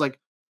person, and I was like,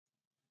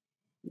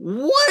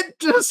 what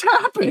just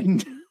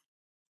happened?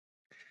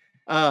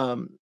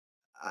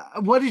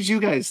 What did you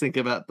guys think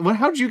about?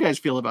 How did you guys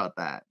feel about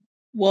that?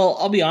 Well,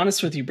 I'll be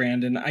honest with you,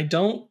 Brandon. I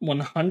don't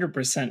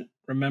 100%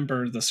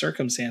 remember the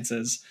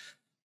circumstances,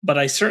 but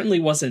I certainly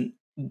wasn't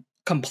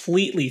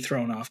completely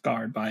thrown off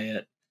guard by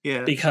it.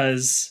 Yeah.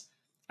 Because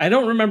I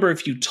don't remember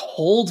if you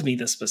told me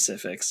the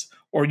specifics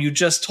or you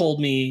just told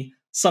me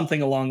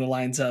something along the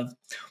lines of,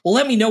 well,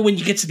 let me know when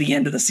you get to the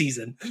end of the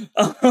season.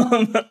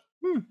 But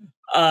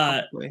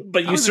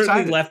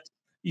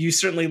you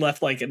certainly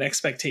left like an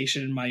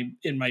expectation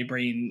in my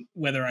brain,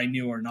 whether I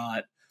knew or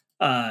not,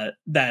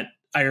 that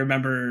I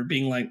remember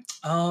being like,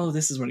 oh,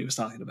 this is what he was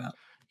talking about.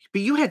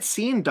 But you had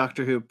seen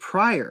Doctor Who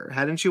prior.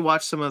 Hadn't you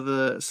watched some of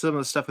the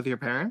stuff with your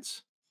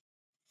parents?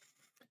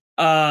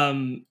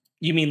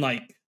 You mean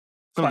like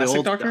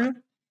classic Doctor Who?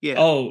 Yeah.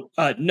 Oh,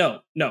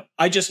 no.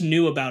 I just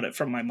knew about it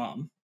from my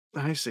mom.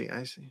 I see.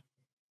 I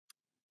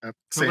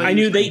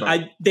knew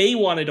they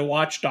wanted to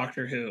watch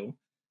Doctor Who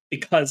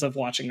because of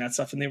watching that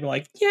stuff, and they were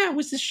like, "Yeah, it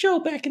was the show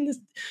back in the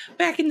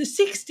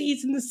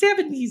 60s and the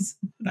 70s."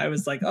 And I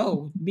was like,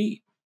 "Oh,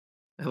 neat."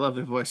 I love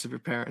the voice of your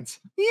parents.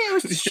 Yeah, it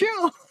was the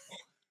show.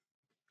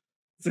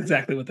 It's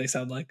exactly what they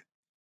sound like.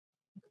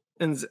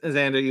 And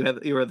Xander,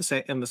 you were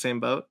in the same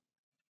boat.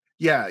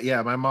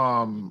 Yeah. My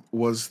mom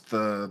was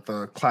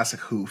the classic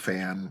Who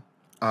fan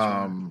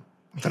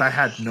that I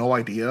had no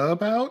idea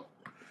about.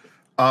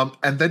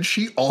 And then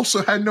she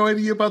also had no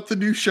idea about the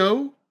new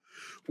show.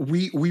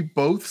 We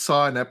both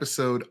saw an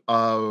episode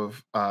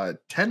of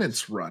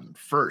Tennant's run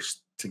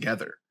first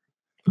together.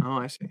 Oh,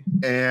 I see.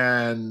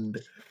 And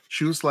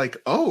she was like,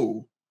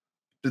 "Oh,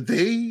 did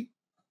they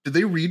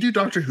redo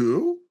Doctor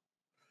Who?"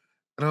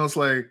 And I was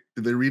like,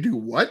 "Did they redo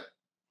what?"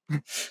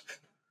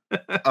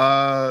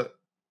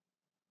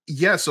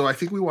 Yeah, so I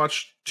think we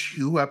watched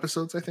 2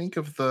 episodes, I think,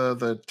 of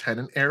the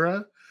Tennant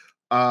era.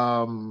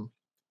 And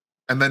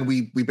then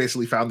we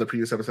basically found the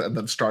previous episode and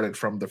then started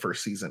from the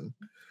first season.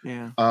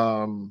 Yeah.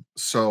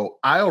 So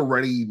I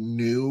already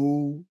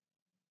knew,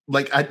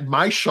 like,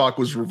 my shock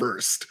was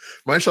reversed.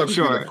 My shock was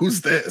like,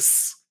 who's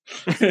this?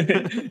 Yeah,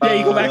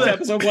 you go back to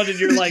episode 1 and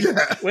you're like,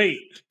 wait,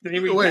 did they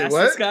recast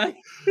this guy?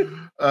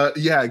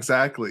 Yeah,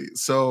 exactly.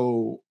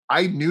 So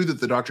I knew that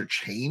the Doctor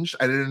changed.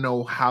 I didn't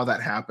know how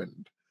that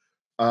happened.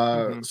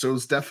 So it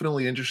was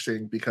definitely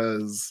interesting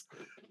because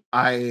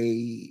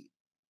it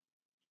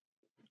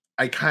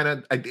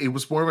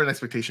was more of an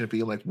expectation of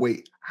being like,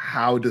 wait,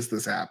 how does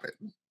this happen?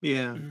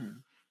 Yeah.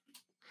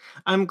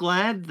 I'm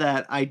glad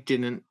that I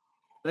didn't,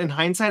 in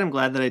hindsight, I'm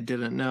glad that I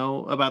didn't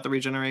know about the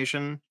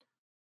regeneration.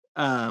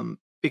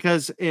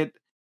 Because it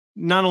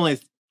not only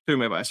threw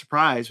me by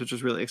surprise, which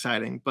was really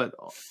exciting, but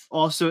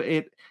also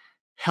it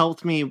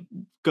helped me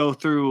go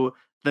through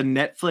the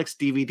Netflix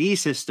DVD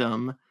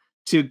system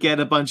to get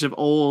a bunch of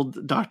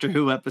old Doctor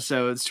Who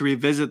episodes to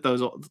revisit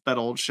that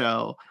old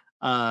show,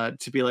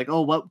 to be like,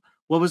 oh, what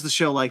was the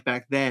show like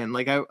back then?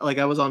 Like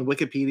I was on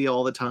Wikipedia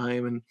all the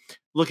time and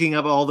looking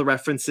up all the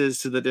references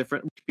to the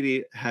different.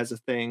 Wikipedia has a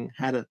thing,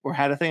 had a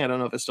thing. I don't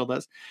know if it still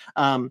does.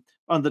 On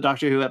the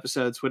Doctor Who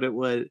episodes, when it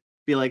would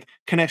be like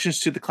connections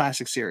to the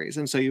classic series,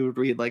 and so you would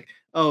read like,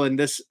 oh, and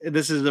this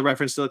is the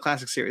reference to the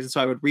classic series, and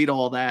so I would read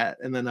all that,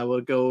 and then I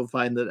would go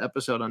find the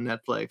episode on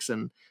Netflix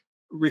and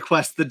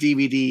request the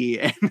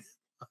DVD and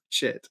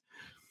shit.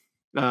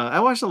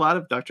 I watched a lot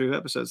of Doctor Who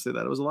episodes through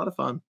that. It was a lot of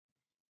fun.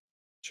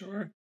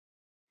 Sure.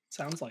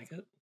 Sounds like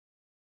it.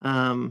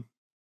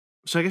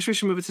 So I guess we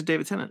should move it to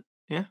David Tennant.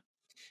 Yeah.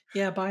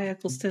 Yeah, bye,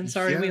 Eccleston.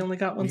 Sorry, we only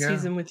got one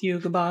season with you.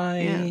 Goodbye.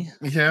 Yeah.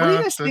 What do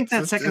you guys think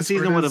that second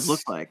season would have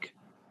looked like?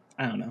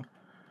 I don't know.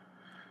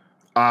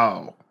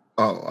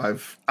 I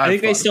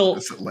think they still.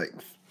 This at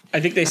length. I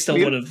think they still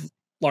would have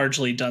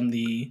largely done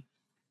the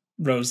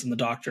Rose and the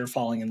Doctor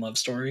falling in love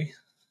story.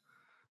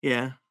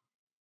 Yeah.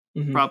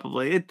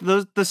 Probably.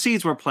 The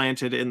seeds were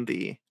planted in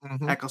the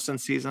Eccleston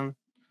season.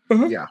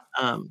 Yeah.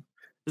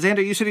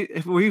 Xander, you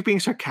said, were you being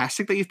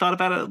sarcastic that you thought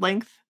about it at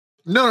length?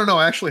 No.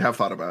 I actually have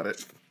thought about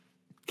it.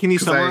 Can you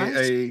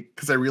summarize?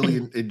 Because I really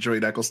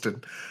enjoyed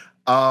Eccleston.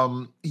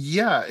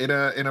 Yeah,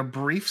 in a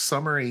brief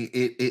summary,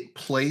 it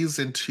plays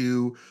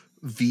into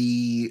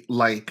the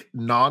like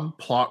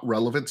non-plot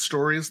relevant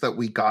stories that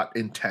we got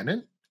in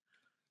Tennant.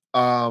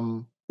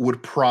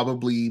 Would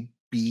probably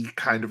be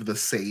kind of the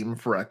same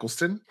for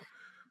Eccleston.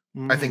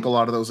 I think a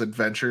lot of those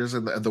adventures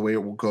and the way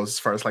it goes as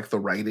far as like the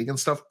writing and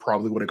stuff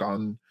probably would have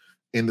gone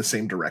in the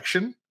same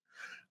direction.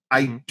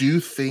 I do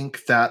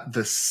think that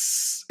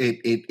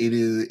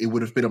it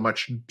would have been a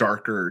much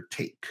darker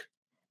take.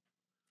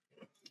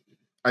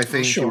 I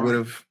think it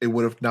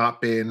would have not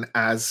been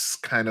as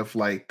kind of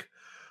like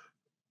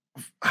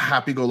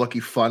happy-go-lucky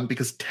fun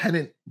because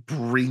Tennant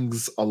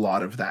brings a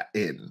lot of that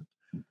in.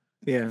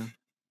 Yeah.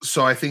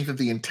 So I think that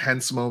the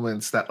intense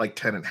moments that like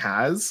Tennant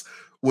has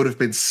would have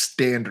been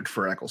standard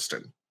for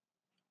Eccleston.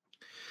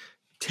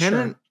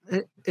 Tennant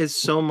is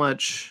so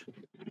much.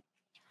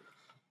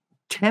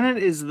 Tennant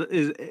is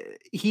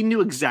he knew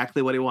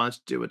exactly what he wanted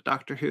to do with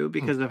Doctor Who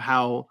because of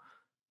how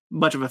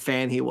much of a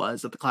fan he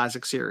was of the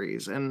classic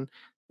series, and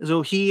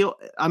so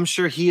I'm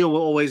sure he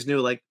always knew,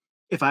 like,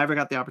 if I ever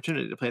got the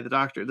opportunity to play the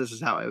Doctor, this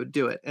is how I would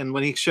do it. And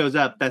when he shows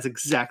up, that's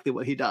exactly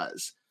what he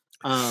does.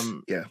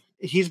 Yeah.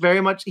 he's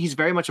very much,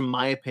 in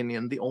my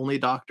opinion, the only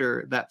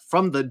Doctor that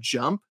from the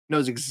jump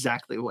knows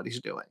exactly what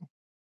he's doing.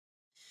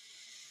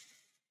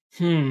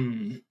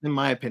 In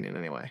my opinion,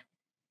 anyway.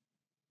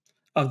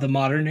 Of the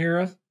modern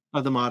era?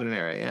 Of the modern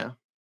era, yeah.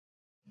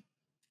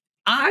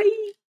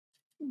 I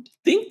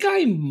think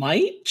I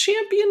might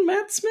champion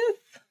Matt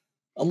Smith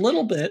a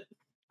little bit.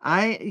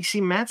 You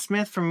see, Matt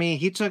Smith for me,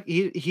 he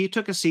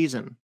took a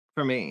season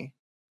for me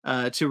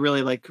to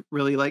really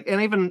like,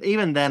 and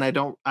even then,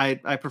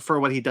 I prefer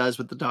what he does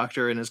with the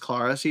Doctor in his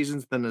Clara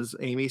seasons than his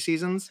Amy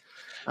seasons.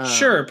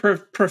 Sure,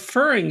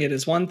 preferring it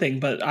is one thing,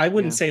 but I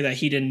wouldn't say that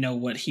he didn't know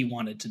what he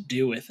wanted to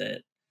do with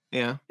it.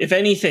 Yeah. If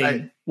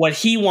anything, what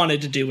he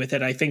wanted to do with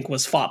it, I think,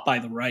 was fought by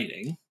the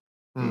writing.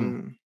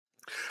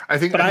 I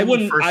think, but I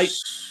wouldn't.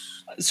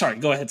 Sorry,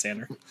 go ahead,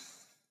 Xander.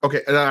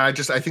 Okay, and I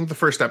think the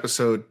first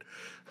episode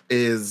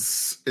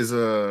is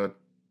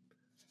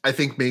I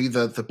think maybe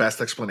the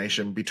best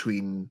explanation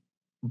between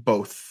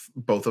both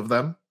of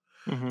them.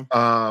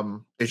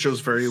 It shows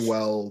very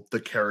well the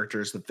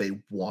characters that they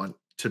want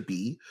to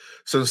be.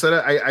 So instead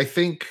of, I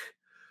think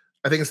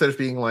instead of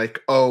being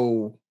like,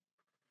 oh,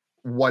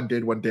 one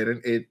did, one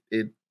didn't,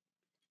 it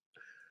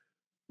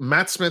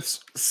Matt Smith's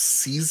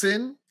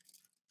season,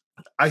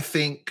 I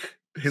think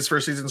his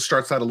first season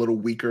starts out a little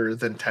weaker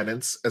than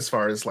Tennant's as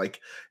far as like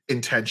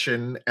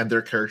intention and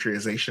their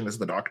characterization as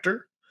the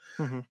Doctor.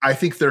 I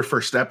think their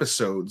first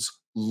episodes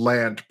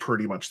land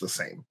pretty much the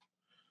same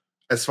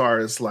as far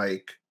as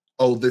like,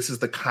 oh, this is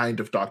the kind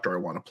of Doctor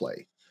I want to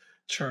play.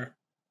 Sure.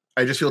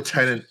 I just feel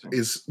Tennant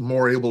is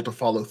more able to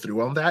follow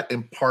through on that,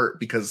 in part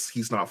because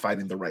he's not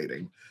fighting the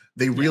writing.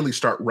 They really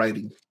start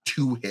writing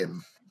to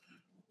him.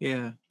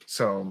 Yeah.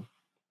 So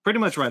pretty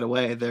much right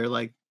away, they're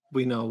like,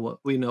 we know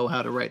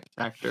how to write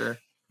the actor.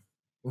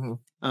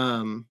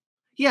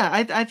 Yeah,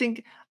 I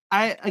think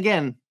I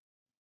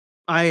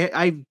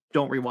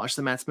don't rewatch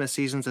the Matt Smith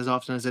seasons as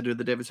often as I do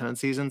the David Tennant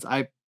seasons.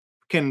 I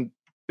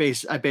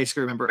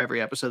basically remember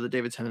every episode that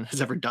David Tennant has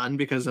ever done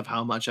because of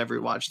how much I've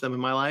rewatched them in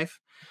my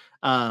life.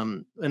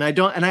 And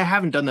I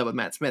haven't done that with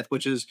Matt Smith,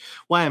 which is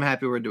why I'm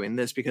happy we're doing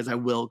this, because I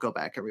will go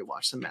back and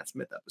rewatch some Matt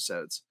Smith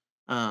episodes.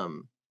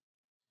 So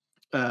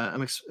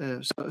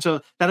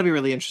that'll be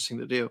really interesting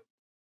to do.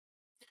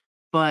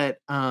 But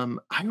I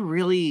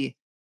really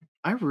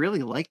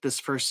like this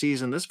first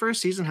season. This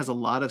first season has a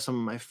lot of some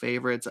of my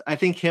favorites. I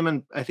think him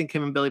and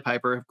Billie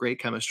Piper have great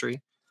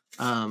chemistry.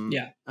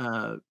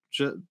 I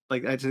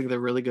think they're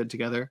really good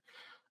together.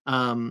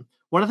 One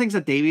of the things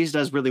that Davies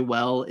does really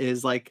well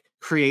is like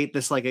create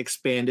this like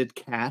expanded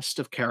cast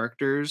of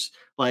characters,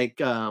 like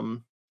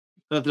that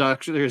the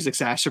Doctor is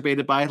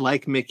exacerbated by,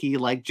 like Mickey,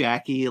 like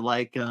Jackie,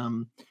 like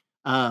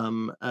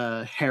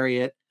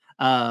Harriet.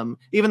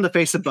 Even the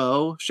face of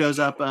Bo shows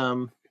up.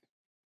 No,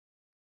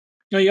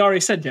 you already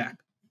said Jack.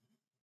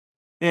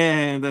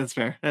 And that's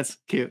fair. That's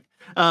cute.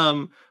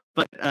 And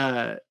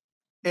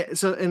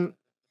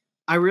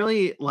I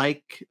really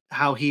like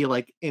how he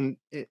like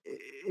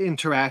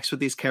interacts with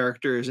these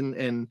characters,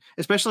 and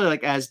especially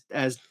like as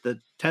the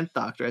 10th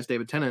Doctor, as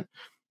David Tennant,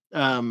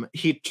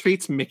 he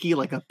treats Mickey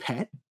like a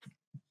pet.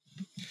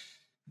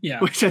 Yeah,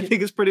 which I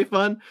think is pretty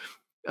fun.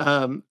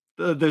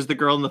 There's the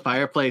girl in the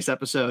fireplace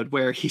episode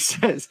where he's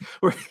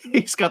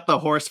got the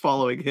horse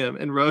following him,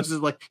 and Rose is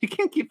like, "You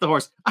can't keep the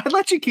horse. I'd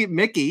let you keep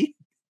Mickey."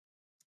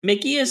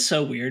 Mickey is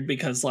so weird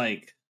because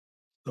like,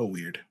 so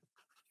weird.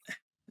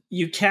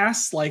 You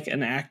cast like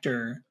an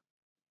actor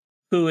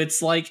who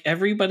it's like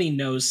everybody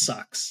knows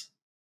sucks,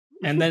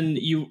 and then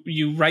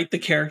you write the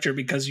character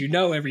because you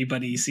know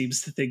everybody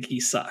seems to think he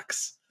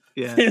sucks.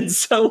 Yeah, and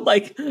so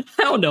like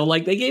I don't know,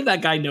 like they gave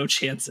that guy no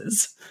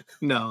chances.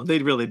 No, they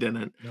really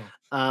didn't.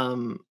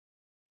 No.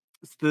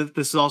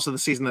 This is also the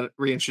season that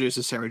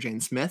reintroduces Sarah Jane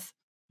Smith.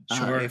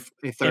 Sure,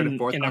 a third and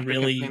fourth in a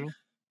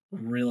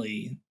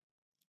really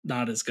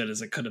not as good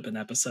as it could have been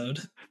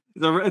episode.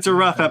 It's a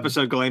rough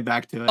episode going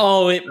back to it.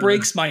 Oh, it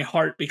breaks my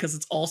heart because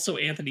it's also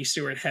Anthony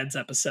Stewart Head's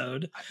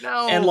episode.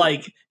 No, and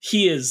like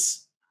he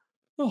is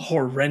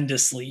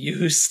horrendously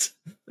used.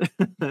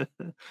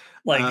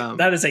 Like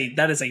that is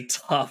a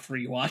tough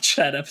rewatch,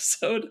 that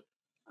epistive.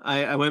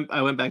 I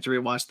went back to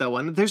rewatch that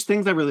one. There's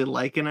things I really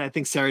like in it. I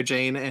think Sarah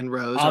Jane and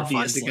Rose are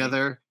fun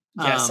together.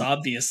 Yes,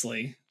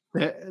 obviously.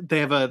 They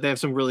have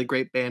some really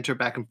great banter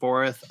back and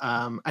forth.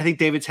 I think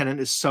David Tennant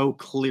is so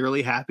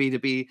clearly happy to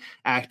be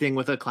acting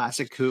with a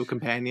classic Who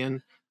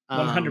companion.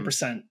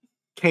 100%.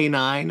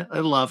 K9. I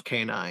love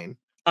K9.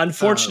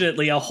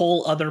 Unfortunately, a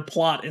whole other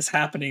plot is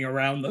happening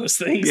around those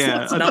things.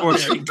 Yeah, so it's not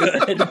very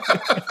good.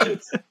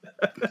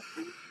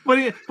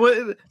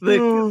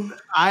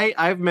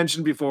 I've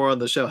mentioned before on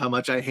the show how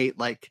much I hate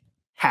like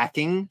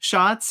hacking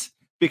shots,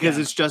 because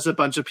it's just a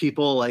bunch of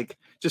people like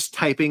just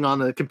typing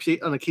on a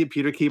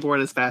computer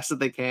keyboard as fast as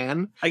they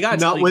can. I got to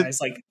tell you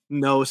guys, like,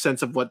 no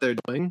sense of what they're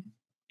doing.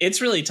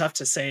 It's really tough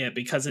to say it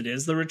because it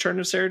is the return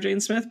of Sarah Jane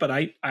Smith, but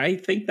I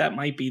think that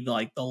might be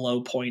like the low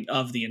point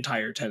of the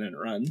entire Tennant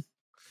run.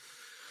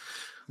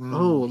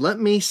 Oh, let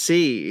me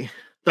see.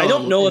 I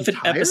don't know if an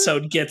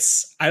episode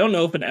gets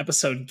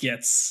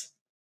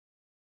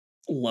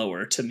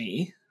lower to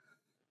me.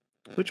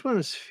 Which one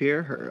is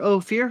Fear Her? Oh,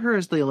 Fear Her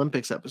is the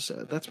Olympics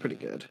episode. That's pretty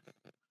good.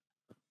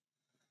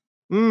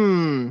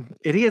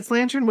 Idiot's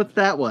Lantern? What's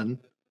that one?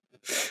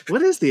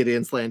 What is the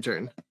Idiot's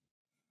Lantern?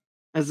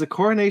 As the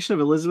coronation of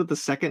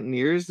Elizabeth II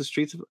nears the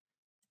streets of...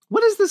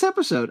 What is this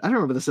episode? I don't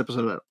remember this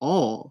episode at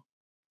all.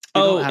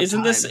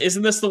 Isn't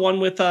this the one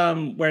with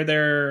where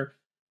they're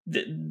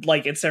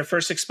like it's their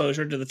first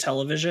exposure to the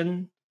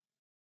television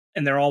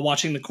and they're all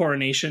watching the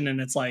coronation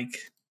and it's like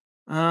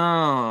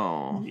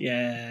vaguely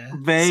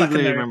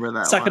remember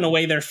that sucking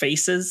away their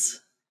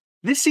faces.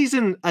 This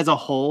season as a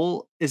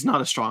whole is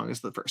not as strong as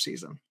the first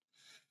season.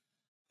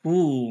 I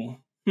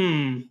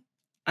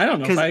don't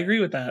know if I agree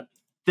with that.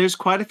 There's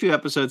quite a few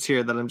episodes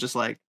here that I'm just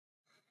like,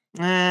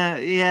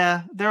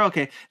 yeah, they're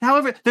okay.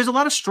 However, there's a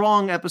lot of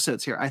strong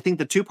episodes here. I think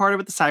the 2-parter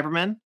with the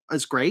Cybermen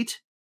is great.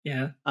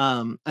 Yeah.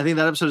 I think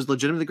that episode is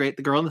legitimately great.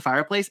 The Girl in the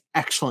Fireplace,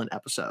 excellent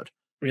episode.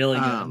 Really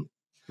good.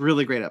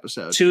 Really great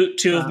episode.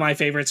 Two of my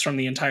favorites from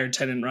the entire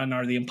Tennant run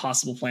are The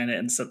Impossible Planet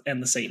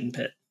and The Satan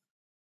Pit.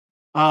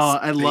 Oh,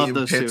 I love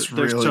those two.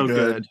 They're really so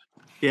good.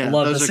 Yeah, I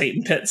love the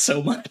Satan Pit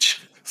so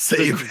much.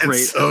 Satan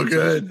Pit's so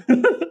good.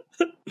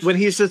 When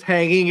he's just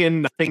hanging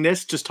in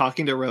nothingness, just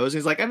talking to Rose,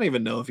 he's like, I don't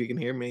even know if you can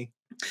hear me.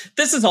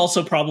 This is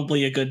also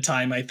probably a good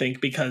time, I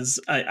think, because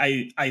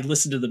I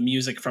listened to the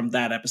music from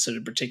that episode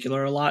in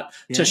particular a lot.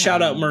 Yeah. To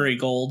shout out Murray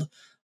Gold.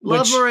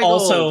 Love Murray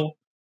Gold. Also,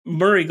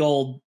 Murray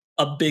Gold,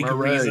 a big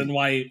reason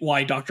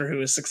why Doctor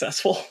Who is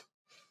successful.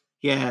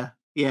 Yeah.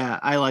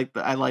 I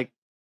like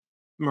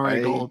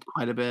Murray Gold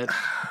quite a bit.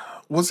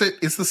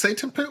 Is the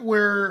Satan Pit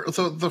where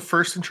the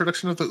first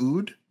introduction of the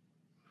Ood?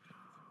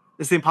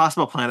 It's the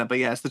Impossible Planet, but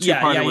yes, the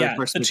 2-parter. Yeah.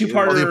 The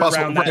 2-parter. The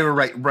Impossible.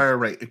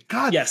 Right.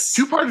 God, yes.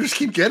 2-parters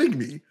keep getting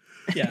me.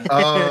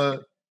 Yeah.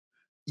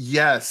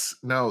 Yes.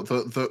 No.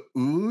 The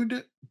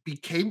Ood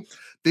became.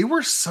 They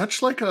were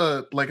such like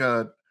a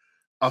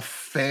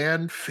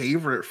fan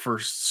favorite for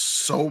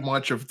so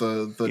much of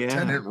the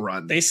Tennant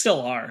run. They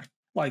still are.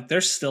 Like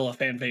they're still a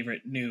fan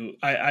favorite.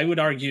 I would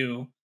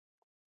argue.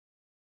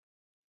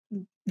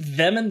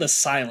 Them and the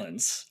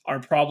Silence are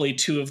probably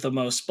 2 of the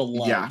most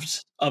beloved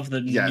of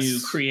the new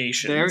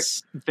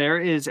creations. There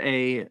is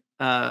a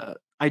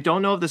I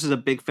don't know if this is a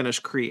Big Finish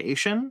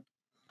creation,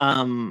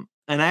 and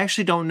I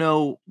actually don't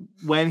know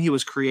when he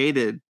was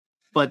created,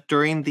 but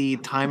during the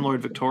Time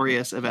Lord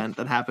Victorious event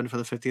that happened for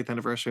the 50th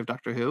anniversary of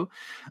Doctor Who,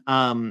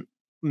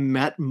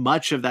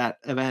 much of that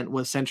event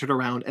was centered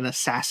around an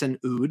assassin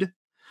Ood,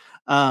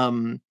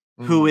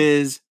 who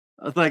is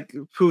like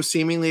who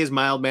seemingly is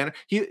mild mannered.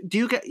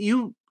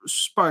 You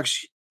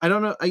Sparks, I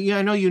don't know.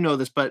 I know you know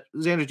this, but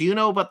Xander, do you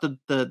know about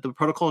the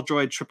protocol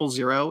droid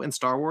 000 in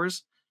Star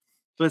Wars?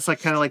 So it's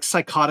like kind of like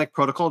psychotic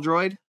protocol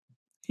droid.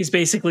 He's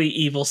basically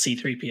evil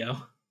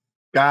C-3PO.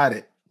 Got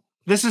it.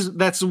 This is who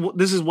it's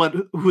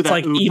that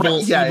like Ood. Evil.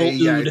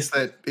 Ood. It's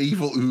that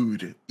evil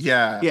Ood.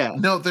 Yeah.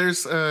 No,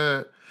 there's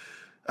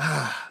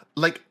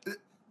like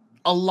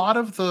a lot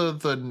of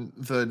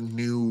the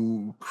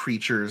new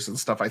creatures and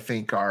stuff. I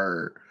think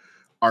are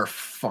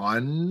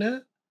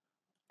fun.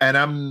 And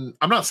I'm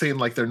not saying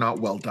like they're not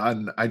well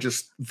done. I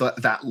just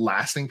that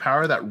lasting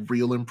power, that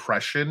real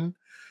impression,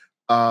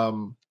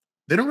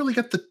 they don't really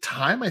get the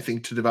time, I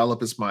think, to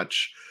develop as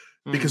much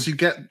because you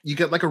get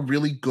like a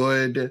really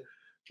good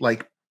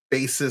like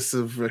basis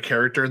of a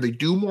character. They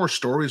do more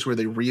stories where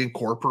they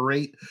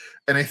reincorporate,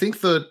 and I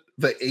think the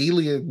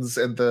aliens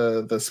and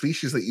the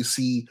species that you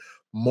see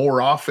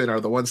more often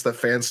are the ones that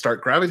fans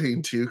start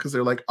gravitating to because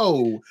they're like,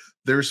 oh,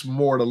 there's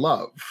more to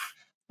love.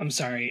 I'm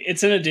sorry.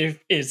 It's in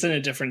a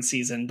different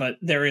season, but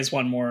there is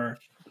one more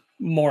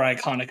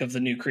iconic of the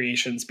new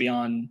creations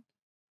beyond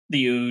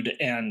the Ood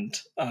and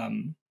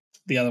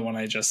the other one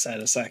I just said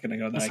a second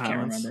ago that I can't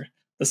remember.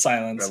 The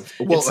Silence.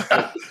 Well,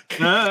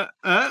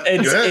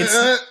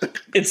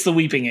 it's the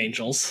Weeping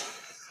Angels.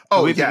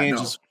 Oh, Weeping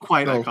Angels,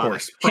 quite iconic. Of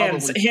course.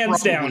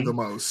 Hands down, the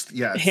most.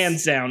 Yes,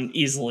 hands down,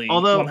 easily.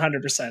 Although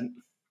 100%.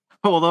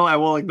 Although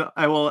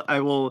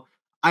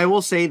I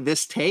will say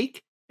this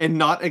take and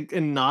not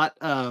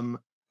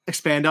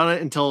expand on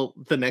it until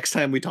the next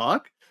time we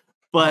talk,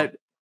 but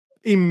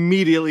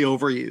immediately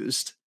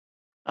overused,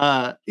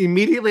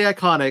 immediately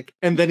iconic,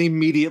 and then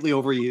immediately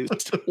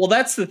overused. Well,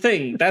 that's the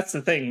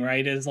thing,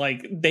 right? Is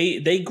like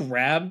they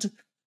grabbed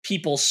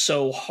people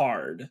so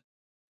hard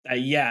that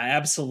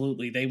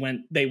absolutely they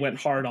went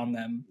hard on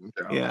them.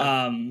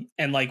 Yeah.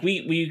 And like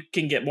we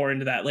can get more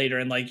into that later,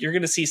 and like you're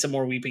gonna see some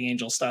more Weeping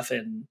Angel stuff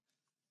in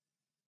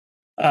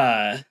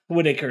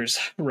Whittaker's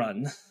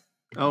run.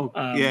 Oh,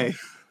 yay.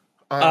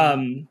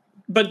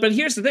 But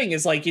here's the thing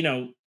is like, you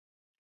know,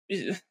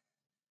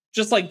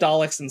 just like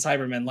Daleks and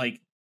Cybermen, like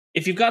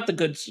if you've got the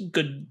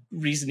good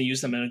reason to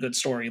use them in a good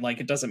story, like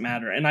it doesn't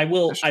matter. And I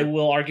will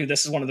argue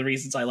this is one of the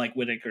reasons I like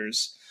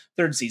Whittaker's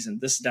 3rd season.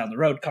 This is down the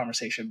road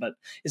conversation, but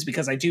is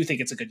because I do think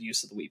it's a good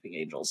use of the Weeping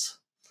Angels.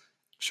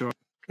 Sure.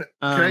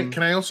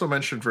 Can I also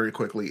mention very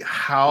quickly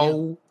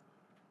how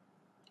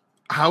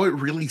it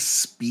really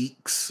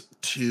speaks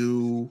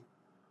to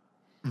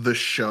the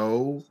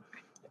show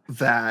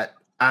that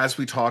as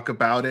we talk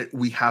about it,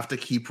 we have to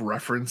keep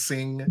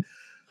referencing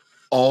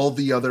all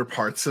the other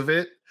parts of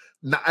it.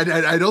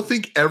 I don't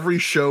think every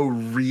show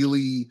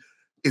really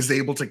is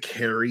able to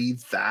carry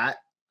that.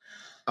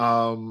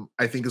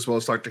 I think as well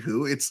as Doctor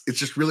Who, it's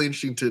just really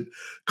interesting to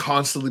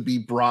constantly be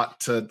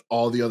brought to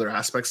all the other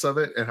aspects of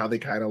it and how they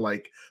kind of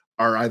like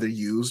are either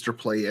used or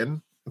play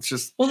in. It's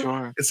just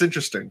it's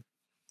interesting.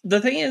 The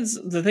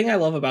thing I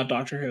love about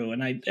Doctor Who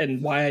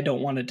and why I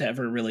don't want it to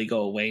ever really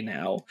go away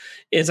now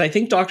is I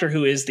think Doctor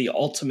Who is the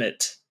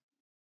ultimate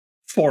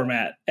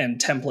format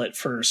and template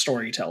for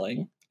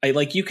storytelling.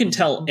 You can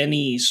tell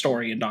any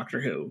story in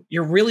Doctor Who.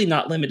 You're really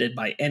not limited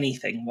by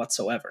anything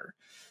whatsoever.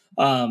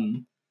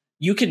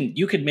 You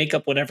can make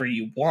up whatever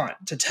you want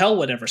to tell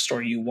whatever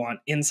story you want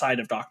inside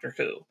of Doctor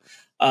Who.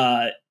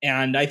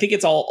 And I think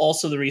it's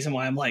also the reason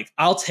why I'm like,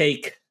 I'll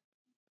take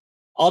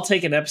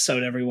an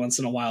episode every once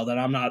in a while that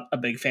I'm not a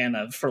big fan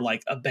of for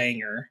like a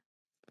banger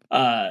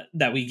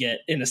that we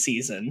get in a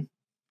season.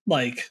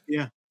 Like,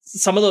 yeah,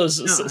 some of those.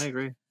 No, I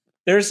agree.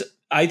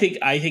 I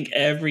think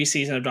every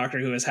season of Doctor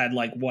Who has had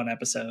like one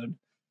episode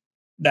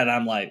that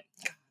I'm like,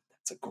 God,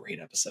 that's a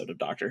great episode of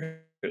Doctor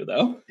Who,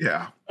 though.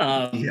 Yeah.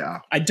 Yeah.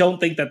 I don't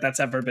think that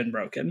that's ever been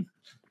broken.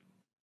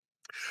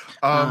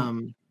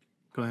 Go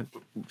ahead.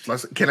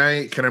 Can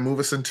I move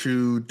us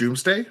into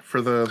Doomsday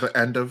for the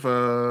end of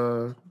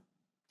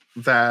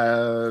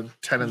that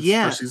Tennant's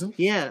first season?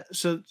 Yeah.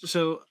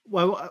 So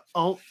well,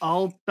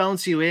 I'll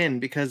bounce you in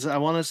because I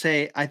want to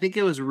say I think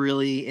it was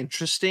really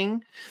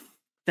interesting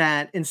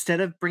that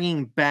instead of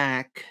bringing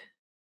back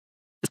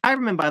the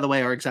Cybermen, by the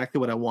way, are exactly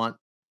what I want.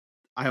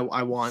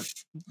 I want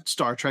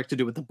Star Trek to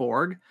do with the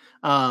Borg.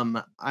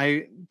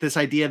 This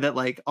idea that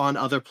like on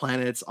other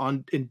planets,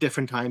 in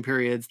different time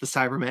periods, the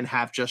Cybermen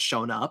have just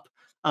shown up.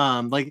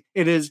 Like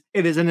it is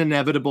an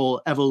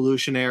inevitable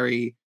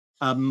evolutionary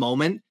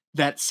moment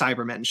that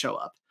Cybermen show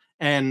up,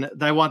 and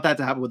I want that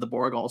to happen with the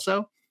Borg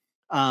also.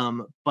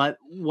 But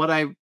what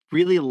I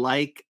really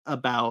like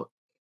about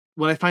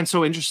what I find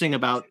so interesting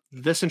about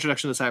this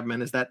introduction of the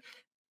Cybermen is that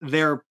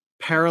they're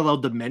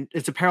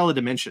it's a parallel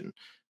dimension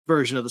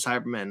version of the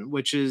Cybermen,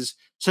 which is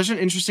such an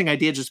interesting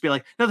idea. Just to be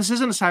like, no, this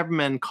isn't a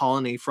Cybermen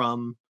colony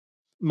from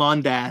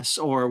Mondas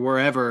or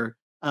wherever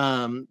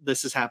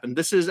this has happened.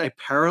 This is a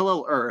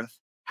parallel Earth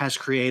has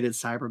created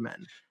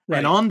Cybermen. Right.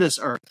 And on this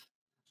Earth,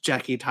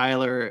 Jackie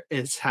Tyler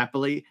is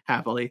happily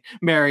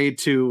married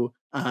to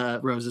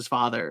Rose's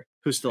father,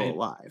 who's still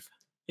alive.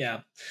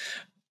 Yeah.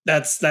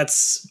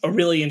 That's a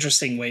really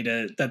interesting way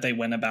that they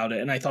went about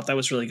it, and I thought that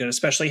was really good,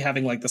 especially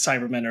having like the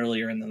Cybermen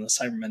earlier and then the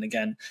Cybermen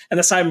again, and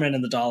the Cybermen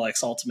and the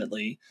Daleks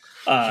ultimately.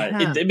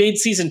 It made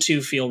season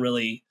 2 feel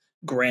really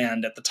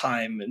grand at the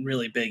time and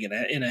really big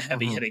in a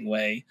heavy hitting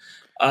way.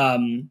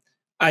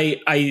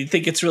 I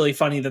think it's really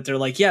funny that they're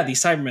like, yeah,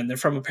 these Cybermen, they're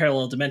from a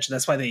parallel dimension.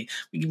 That's why we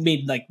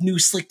made like new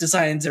slick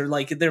designs.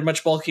 They're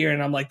much bulkier,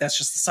 and I'm like, that's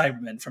just the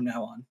Cybermen from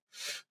now on.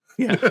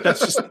 Yeah,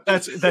 that's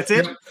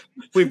it.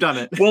 We've done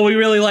it. Well, we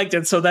really liked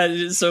it, so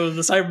the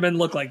Cybermen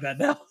look like that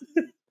now.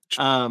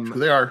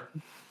 They are.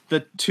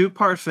 The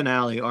 2-part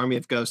finale, Army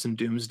of Ghosts and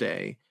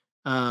Doomsday,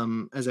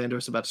 as Andrew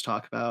was about to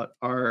talk about,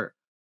 are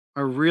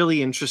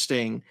really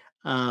interesting.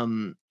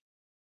 I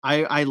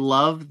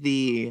love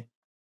the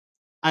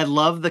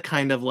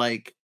kind of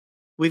like,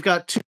 we've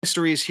got 2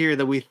 histories here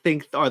that we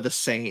think are the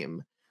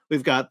same.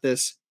 We've got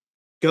this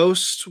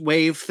ghost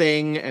wave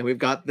thing, and we've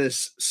got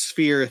this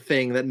sphere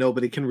thing that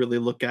nobody can really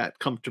look at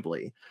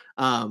comfortably.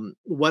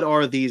 What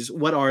are these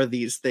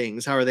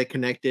things? How are they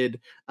connected?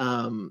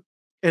 And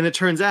it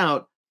turns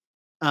out,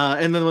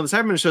 and then when the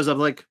Cyberman shows up,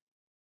 like,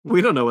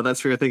 we don't know what that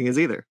sphere thing is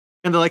either.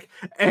 And they're like,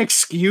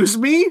 excuse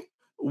me?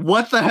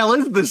 What the hell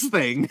is this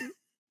thing?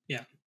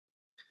 Yeah.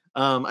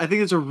 I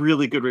think it's a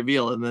really good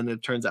reveal, and then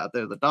it turns out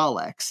they're the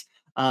Daleks,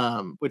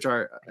 which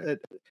are...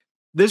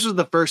 this was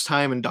the first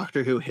time in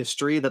Doctor Who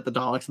history that the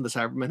Daleks and the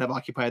Cybermen have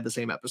occupied the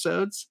same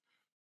episodes.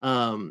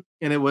 And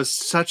it was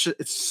such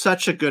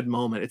a good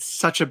moment. It's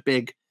such a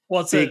big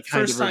kind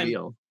of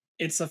reveal.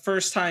 It's the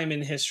first time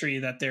in history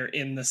that they're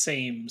in the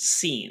same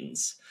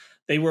scenes.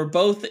 They were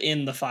both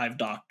in the 5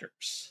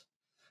 Doctors.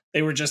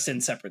 They were just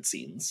in separate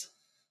scenes.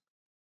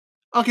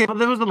 Okay, but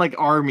there wasn't like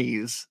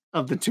armies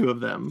of the 2 of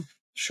them.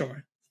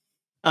 Sure.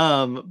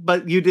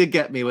 But you did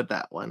get me with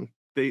that one.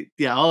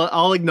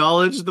 I'll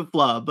acknowledge the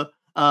flub.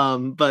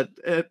 But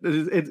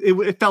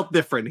it felt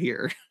different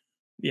here.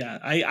 Yeah,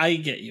 I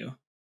get you.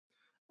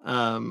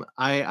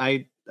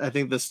 I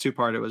think this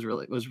 2-parter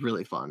was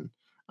really fun.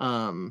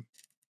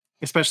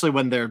 Especially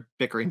when they're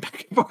bickering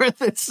back and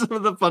forth. It's some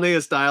of the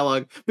funniest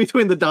dialogue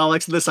between the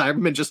Daleks and the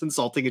Cybermen just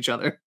insulting each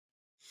other.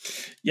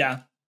 Yeah.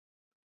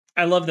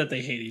 I love that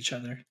they hate each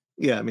other.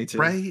 Yeah, me too.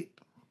 Right?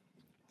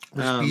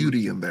 There's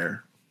beauty in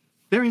there.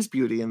 There is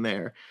beauty in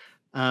there.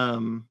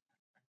 And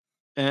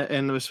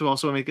this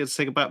also we have to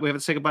say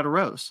goodbye to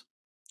Rose.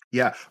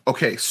 Yeah.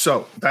 Okay.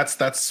 So that's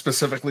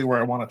specifically where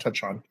I want to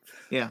touch on.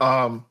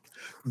 Yeah.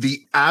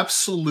 The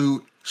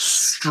absolute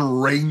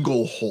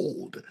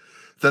stranglehold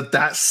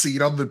that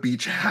scene on the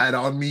beach had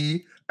on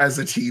me as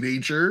a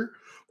teenager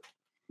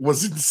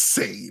was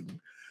insane.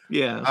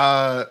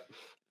 Yeah.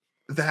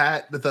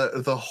 that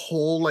the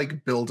whole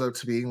like build up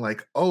to being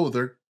like, oh,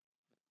 they're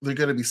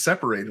gonna be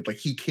separated. Like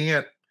he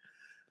can't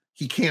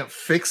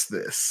fix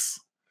this.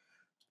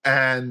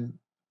 And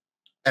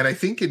I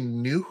think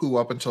in New Who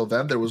up until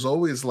then, there was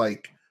always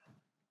like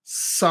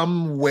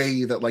some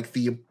way that like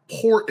the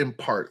important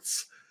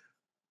parts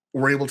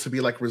were able to be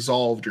like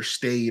resolved or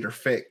stayed or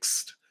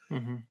fixed.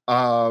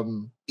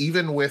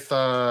 Even with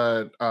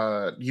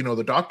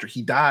the Doctor,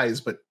 he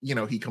dies, but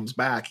he comes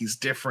back. He's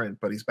different,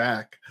 but he's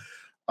back.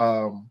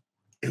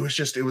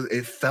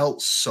 It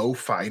felt so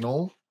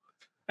final.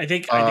 I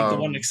think the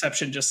one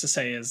exception, just to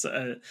say, is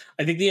I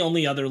think the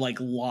only other like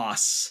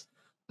loss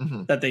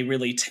that they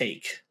really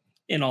take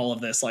in all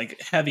of this,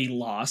 like heavy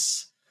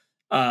loss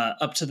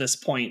up to this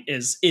point,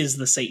 is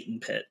the Satan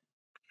Pit.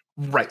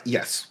 Right.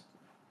 Yes.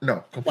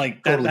 No.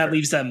 Like that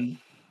leaves them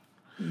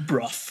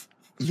rough.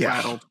 Yeah.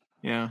 Rattled.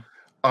 Yeah.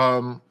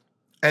 And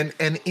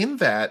in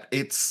that,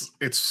 it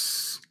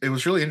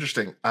was really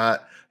interesting.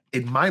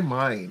 In my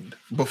mind,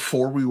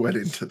 before we went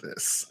into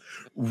this,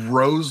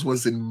 Rose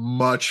was in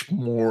much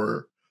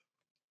more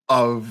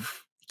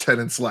of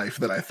Tennant's life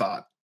than I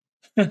thought.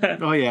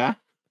 Oh yeah.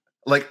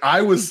 Like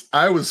I was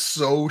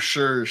so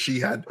sure she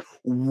had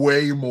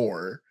way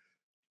more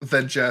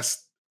than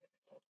just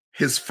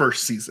his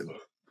first season.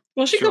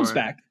 Well, she comes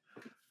back.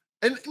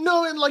 And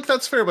like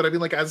that's fair, but I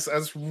mean like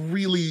as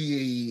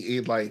really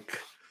a like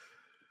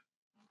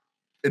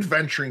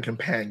adventuring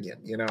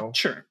companion,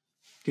 Sure.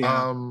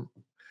 Yeah.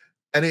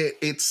 And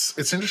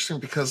it's interesting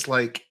because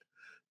like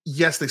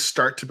yes, they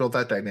start to build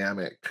that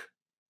dynamic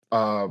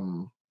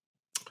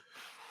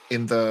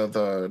in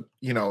the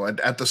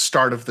at the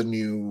start of the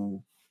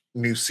new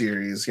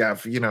series. You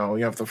have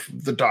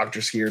the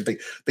Doctors here.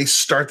 They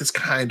start this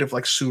kind of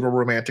like pseudo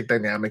romantic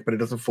dynamic, but it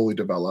doesn't fully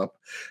develop.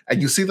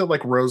 And you see that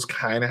like Rose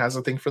kind of has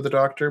a thing for the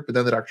Doctor, but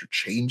then the Doctor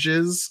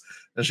changes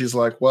and she's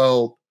like,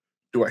 well,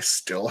 do I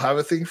still have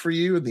a thing for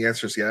you? And the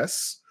answer is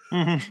yes.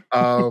 And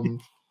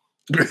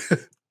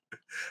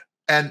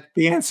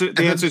the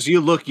answer is you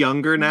look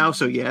younger now,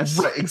 so yes.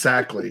 Right,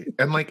 exactly.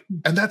 And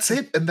that's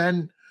it. And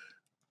then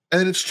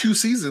it's 2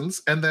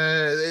 seasons, and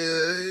then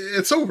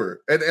it's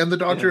over. And the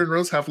Doctor and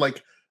Rose have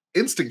like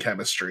instant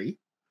chemistry.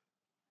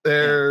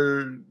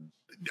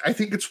 I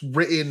think it's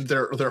written,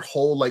 their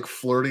whole like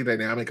flirty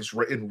dynamic is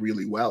written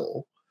really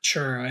well.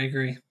 Sure, I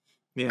agree.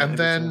 Yeah. And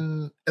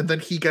then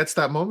he gets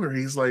that moment where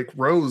he's like,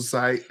 Rose,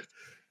 and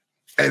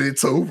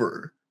it's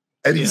over.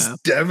 And he's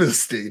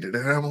devastated.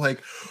 And I'm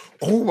like,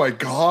 oh my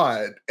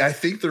God. I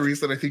think the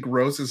reason I think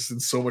Rose is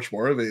in so much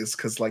more of it is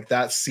because like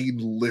that scene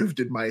lived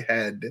in my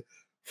head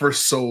for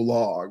so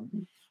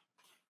long.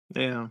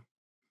 Yeah.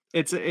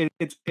 It's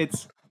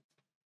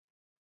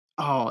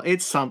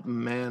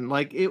something, man.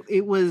 Like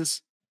it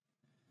was.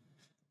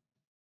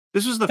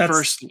 This was the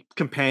first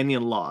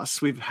companion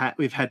loss we've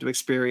had to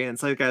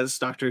experience, like as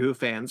Doctor Who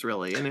fans,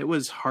 really, and it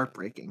was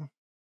heartbreaking.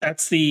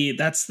 That's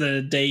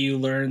the day you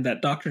learn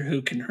that Doctor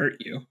Who can hurt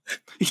you.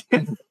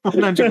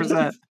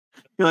 100%.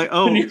 You're like,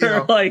 oh,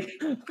 you're like,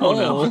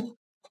 oh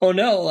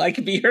no, I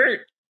could be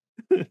hurt.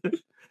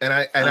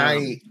 And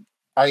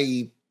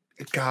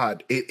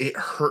God, it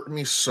hurt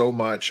me so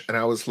much, and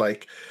I was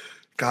like,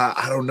 God,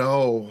 I don't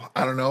know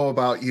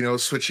about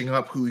switching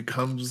up who he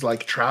comes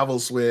like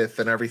travels with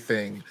and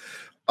everything.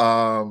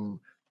 And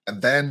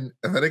then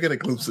I get a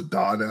glimpse of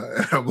Donna,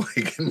 and I'm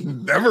like,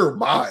 never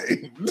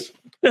mind.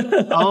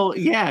 Oh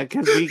yeah,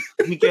 because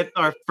we get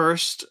our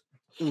first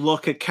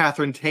look at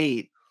Catherine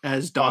Tate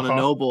as Donna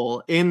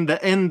Noble in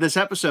this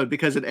episode,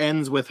 because it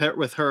ends with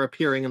her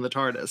appearing in the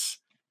TARDIS.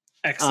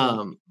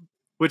 Excellent.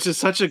 Which is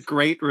such a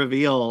great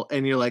reveal,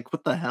 and you're like,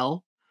 what the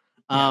hell?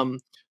 Yeah.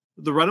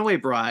 The Runaway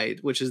Bride,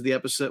 which is the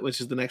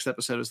next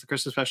episode, is the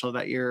Christmas special of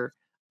that year,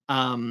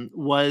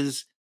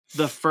 was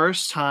the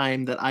first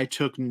time that I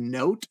took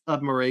note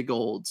of Murray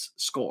Gold's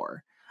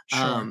score.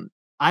 Sure.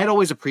 I'd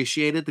always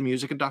appreciated the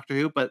music in Doctor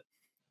Who, but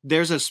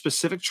there's a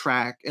specific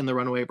track in The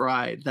Runaway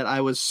Bride that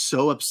I was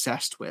so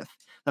obsessed with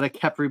that I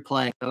kept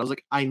replaying, that I was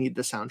like, I need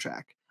the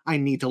soundtrack. I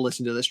need to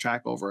listen to this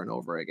track over and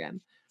over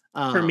again.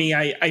 For me,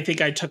 I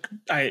think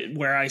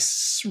where I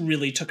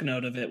really took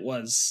note of it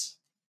was,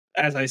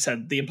 as I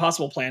said, The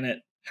Impossible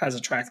Planet has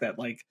a track that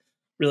like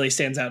really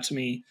stands out to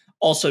me.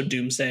 Also,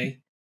 Doomsday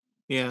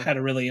had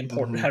a really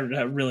important, had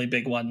a really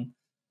big one.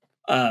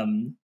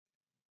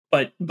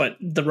 But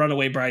The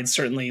Runaway Bride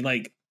certainly,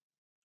 like,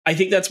 I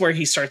think that's where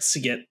he starts to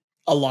get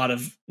a lot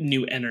of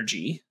new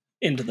energy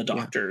into the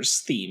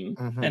Doctor's theme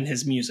and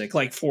his music,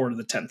 like for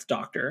the 10th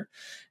Doctor.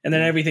 And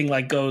then everything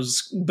like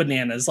goes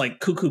bananas, like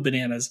cuckoo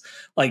bananas,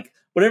 like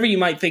whatever you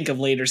might think of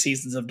later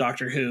seasons of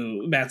Doctor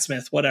Who, Matt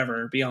Smith,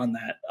 whatever beyond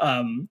that.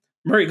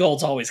 Murray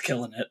Gold's always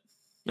killing it.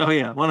 Oh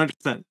yeah,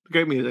 100%.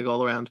 Great music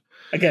all around.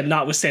 Again,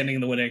 notwithstanding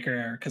the Whittaker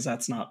era, because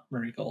that's not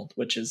Murray Gold,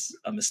 which is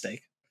a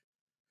mistake.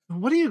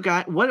 What do you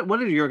got? What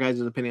are your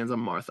guys' opinions on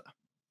Martha?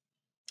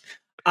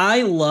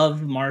 I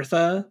love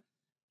Martha.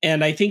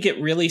 And I think it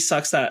really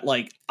sucks that,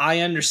 like,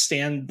 I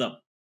understand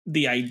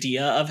the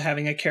idea of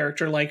having a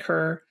character like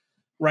her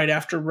right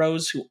after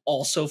Rose, who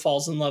also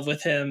falls in love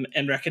with him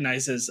and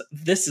recognizes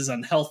this is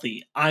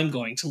unhealthy. I'm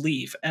going to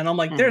leave. And I'm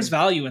like, there's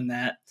value in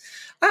that.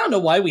 I don't know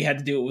why we had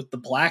to do it with the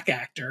black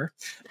actor,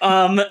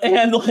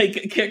 and like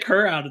kick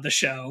her out of the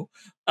show.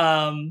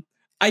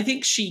 I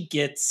think she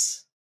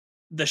gets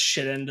the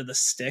shit end of the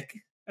stick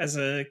as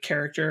a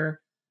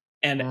character,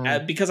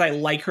 and because I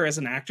like her as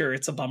an actor,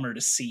 it's a bummer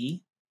to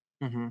see.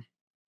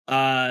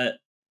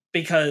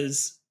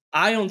 Because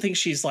I don't think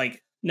she's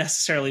like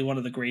necessarily one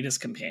of the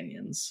greatest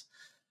companions,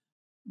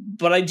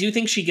 but I do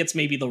think she gets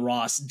maybe the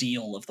Ross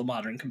deal of the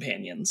modern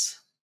companions.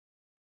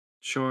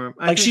 Sure,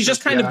 like she's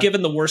just kind of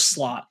given the worst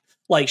slot.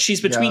 Like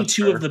she's between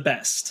two of the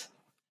best,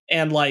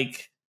 and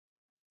like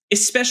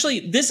especially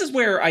this is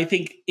where I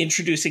think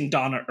introducing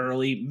Donna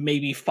early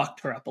maybe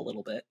fucked her up a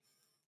little bit,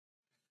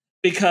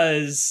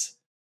 because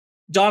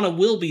Donna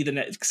will be the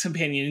next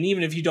companion. And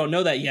even if you don't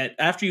know that yet,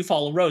 after you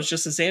follow Rose,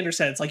 just as Xander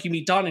said, it's like you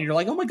meet Donna and you're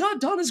like, oh my God,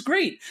 Donna's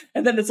great.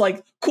 And then it's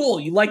like, cool,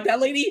 you like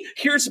that lady?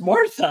 Here's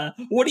Martha.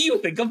 What do you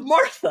think of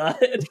Martha?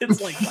 And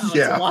it's like,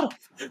 wow,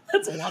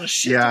 that's a lot of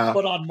shit to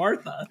put on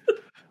Martha.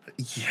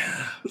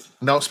 Yeah.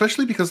 No,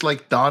 especially because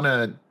like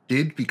Donna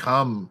did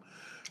become,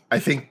 I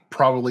think,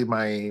 probably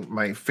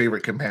my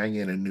favorite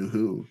companion in New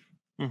Who.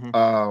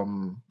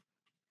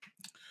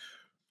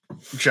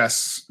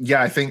 Jess,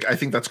 I think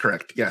that's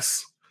correct.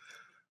 Yes.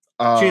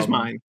 She's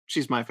mine.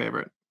 She's my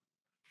favorite.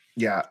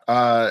 Yeah.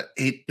 I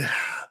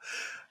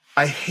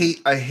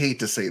hate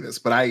to say this,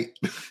 but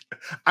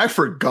I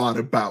forgot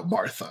about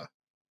Martha.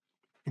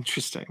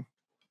 Interesting.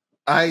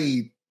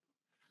 I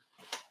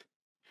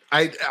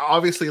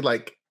obviously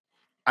like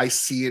I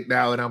see it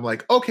now and I'm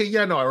like, okay,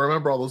 yeah, no, I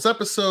remember all those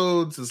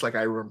episodes. It's like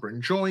I remember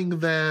enjoying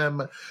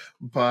them,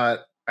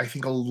 but I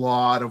think a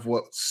lot of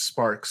what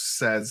Sparks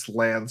says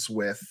lands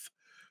with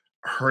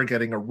her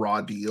getting a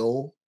raw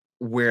deal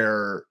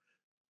where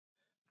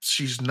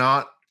she's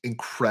not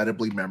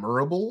incredibly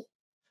memorable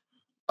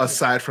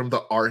aside from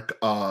the arc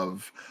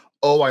of,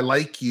 oh, I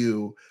like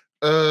you.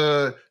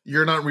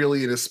 You're not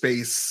really in a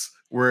space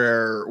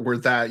where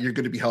that you're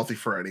going to be healthy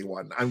for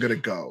anyone. I'm going to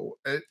go.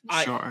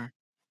 Sure.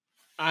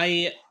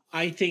 I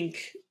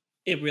think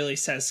it really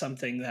says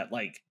something that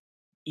like,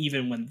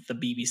 even when the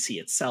BBC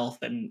itself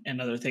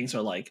and other things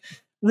are like,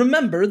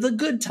 remember the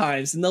good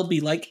times, and they'll be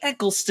like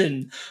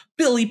Eccleston,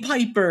 Billy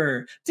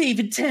Piper,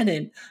 David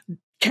Tennant,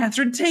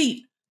 Catherine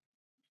Tate,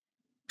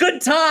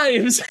 good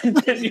times. And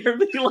then you're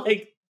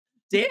like,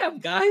 damn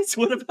guys,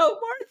 what about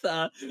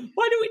Martha?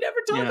 Why do we never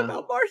talk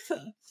about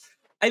Martha?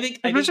 I think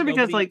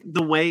because like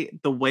the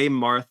way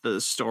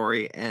Martha's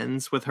story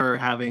ends with her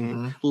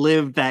having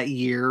lived that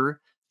year,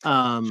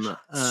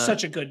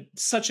 such a good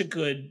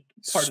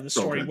part of the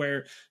story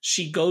where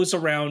she goes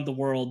around the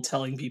world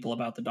telling people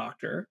about the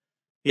Doctor.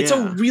 It's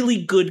a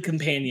really good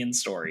companion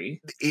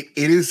story. It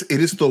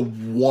is the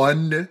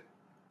one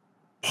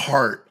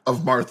part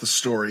of Martha's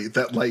story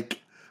that like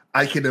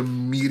I can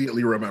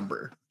immediately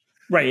remember.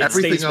 Right.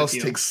 Everything else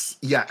takes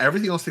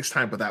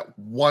time, but that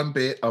one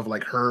bit of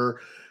like her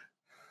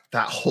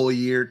that whole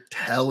year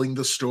telling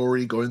the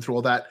story, going through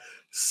all that,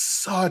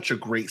 such a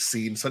great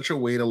scene, such a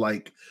way to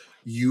like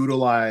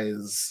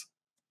utilize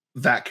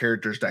that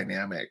character's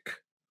dynamic.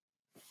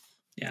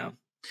 Yeah.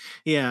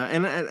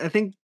 And I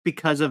think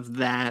because of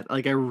that,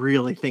 like I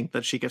really think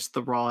that she gets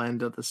the raw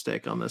end of the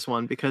stick on this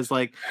one, because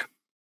like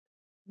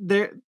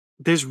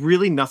there's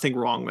really nothing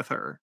wrong with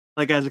her,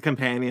 like as a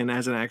companion,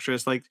 as an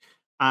actress. Like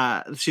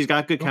she's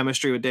got good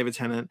chemistry with David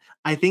Tennant.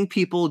 I think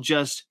people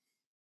just,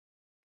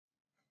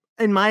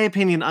 in my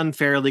opinion,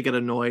 unfairly get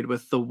annoyed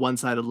with the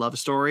one-sided love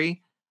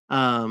story,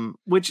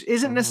 which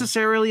isn't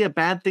necessarily a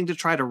bad thing to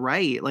try to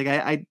write. Like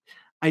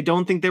I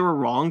don't think they were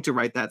wrong to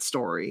write that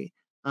story.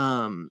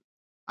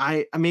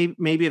 I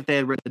maybe if they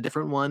had written a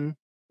different one,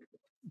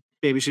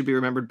 maybe she'd be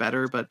remembered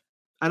better. But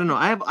I don't know.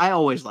 I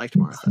always liked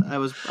Martha. I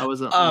was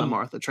on the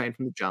Martha train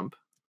from the jump.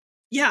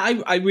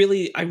 Yeah, I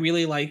really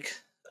like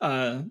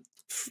Freema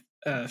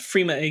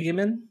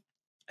Egeman.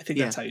 I think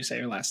that's how you say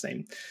her last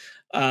name.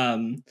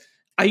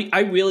 I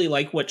really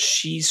like what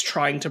she's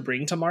trying to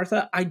bring to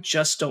Martha. I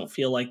just don't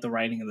feel like the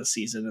writing of the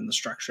season and the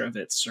structure of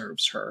it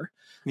serves her.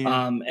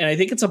 Yeah. And I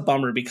think it's a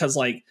bummer because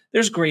like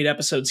there's great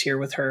episodes here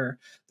with her.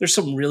 There's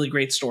some really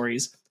great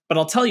stories, but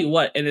I'll tell you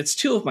what, and it's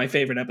two of my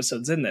favorite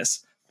episodes in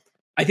this.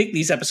 I think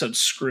these episodes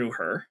screw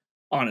her,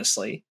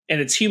 honestly. And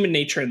it's Human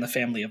Nature and the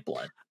Family of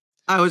Blood.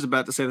 I was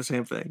about to say the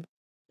same thing.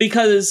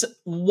 Because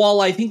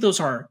while I think those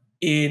are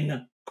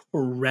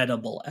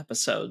incredible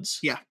episodes.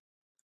 Yeah.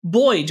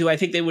 Boy, do I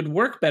think they would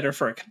work better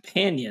for a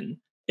companion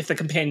if the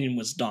companion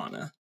was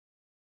Donna.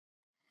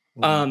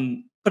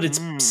 But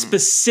it's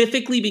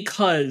specifically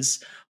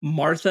because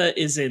Martha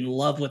is in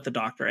love with the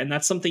Doctor, and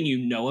that's something you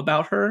know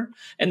about her.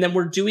 And then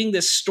we're doing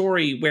this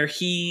story where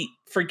he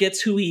forgets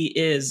who he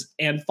is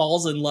and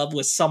falls in love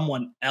with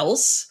someone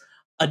else,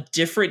 a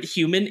different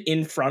human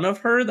in front of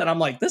her, that I'm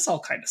like, this all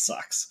kind of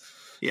sucks.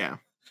 Yeah.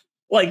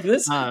 Like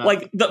this,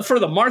 for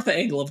the Martha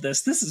angle of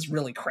this is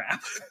really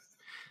crap.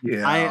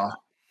 Yeah.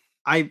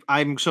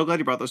 I'm so glad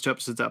you brought those two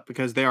episodes up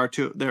because they're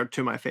two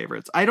of my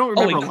favorites. I don't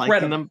remember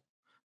liking them.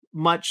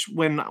 much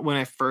when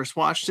I first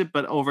watched it,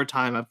 but over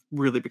time I've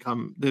really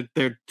become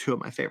they're two of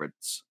my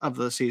favorites of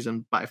the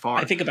season by far.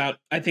 I think about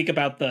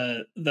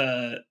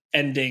the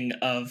ending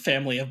of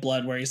Family of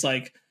Blood where he's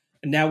like,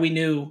 and now we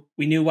knew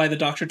why the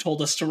doctor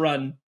told us to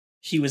run.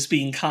 He was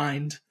being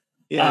kind.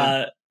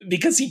 Yeah.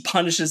 Because he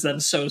punishes them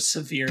so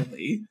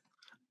severely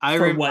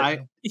for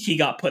what he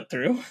got put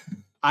through.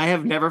 I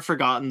have never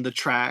forgotten the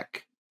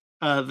track,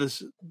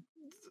 the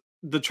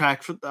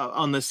track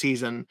on this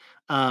season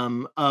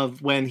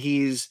of when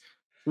he's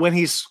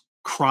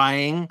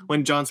crying,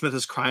 when John Smith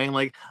is crying,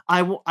 like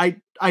I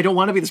don't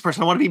want to be this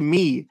person. I want to be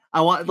me.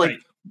 I want like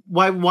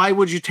why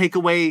would you take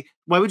away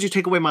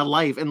my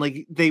life? And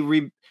like they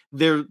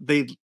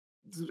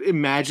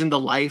imagine the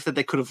life that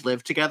they could have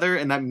lived together,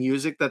 and that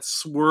music, that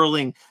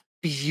swirling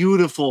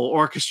beautiful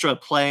orchestra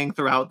playing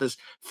throughout this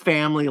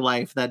family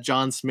life that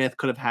John Smith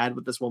could have had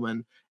with this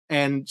woman,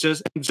 and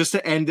just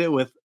to end it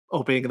with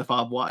opening the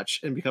fob watch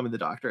and becoming the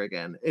Doctor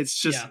again. It's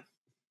just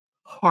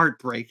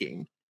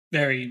heartbreaking.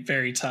 Very,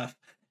 very tough.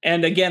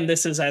 And again,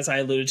 this is, as I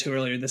alluded to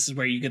earlier, this is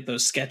where you get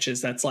those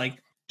sketches that's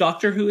like,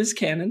 Doctor Who is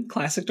canon,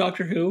 classic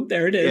Doctor Who.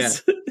 There it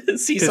is. Yeah.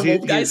 See some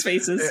old guys'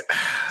 faces.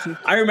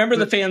 I remember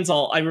the fans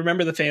all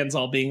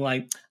being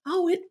like,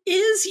 "Oh, it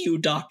is you,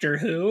 Doctor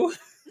Who."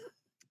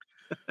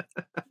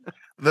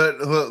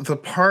 The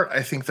part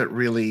I think that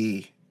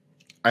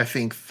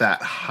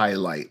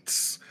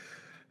highlights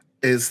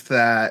is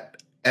that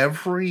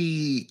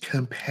every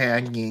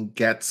companion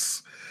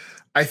gets,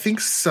 I think,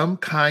 some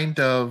kind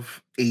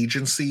of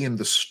agency in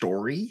the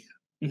story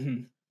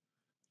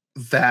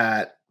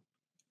that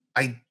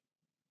I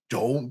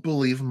don't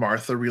believe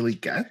Martha really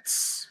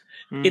gets.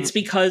 It's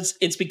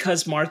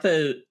because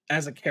Martha,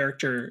 as a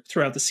character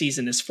throughout the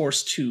season, is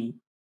forced to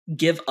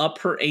give up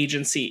her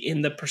agency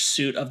in the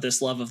pursuit of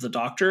this love of the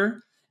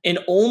Doctor, and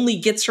only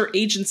gets her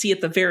agency at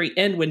the very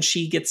end when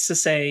she gets to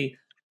say,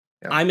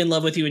 I'm in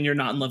love with you and you're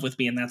not in love with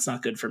me, and that's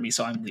not good for me,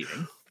 so I'm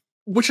leaving.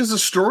 Which is a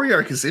story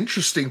arc is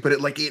interesting, but it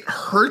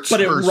hurts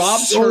her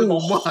so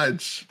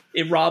much.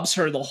 It robs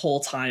her the whole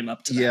time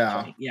up to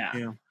that point.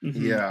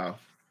 Yeah.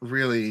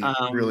 Really,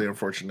 really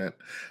unfortunate.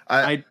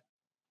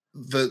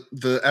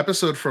 The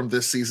episode from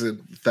this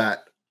season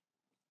that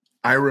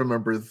I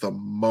remember the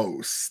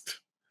most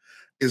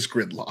is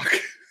Gridlock.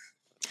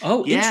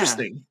 Oh,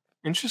 interesting.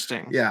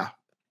 Interesting. Yeah.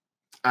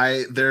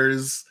 There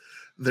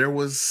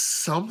was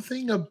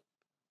something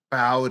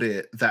about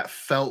it that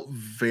felt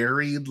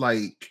very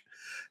like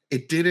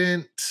it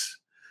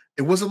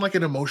wasn't like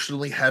an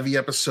emotionally heavy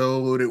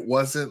episode. It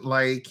wasn't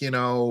like,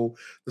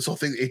 this whole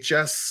thing. It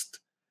just,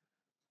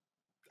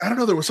 I don't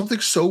know. There was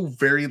something so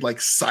very like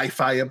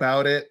sci-fi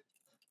about it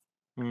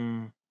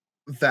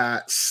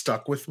that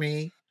stuck with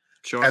me.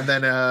 Sure. And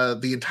then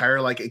the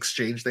entire like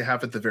exchange they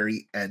have at the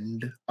very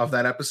end of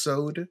that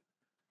episode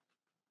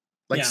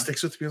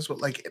sticks with me as well.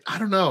 Like, I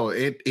don't know.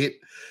 I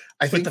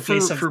think the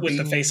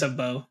face of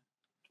Bo.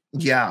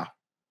 Yeah.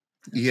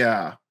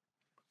 Yeah.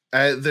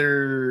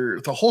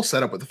 The whole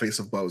setup with the face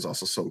of Bo is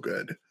also so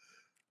good.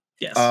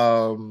 Yes.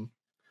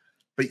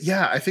 But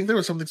yeah, I think there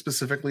was something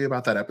specifically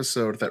about that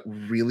episode that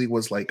really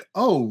was like,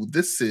 oh,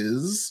 this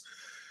is,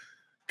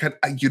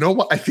 you know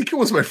what? I think it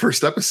was my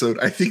first episode.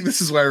 I think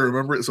this is why I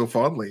remember it so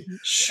fondly.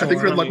 Sure. I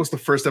think Gridlock was the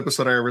first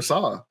episode I ever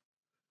saw.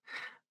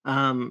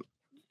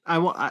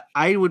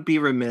 I would be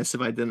remiss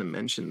if I didn't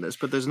mention this,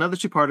 but there's another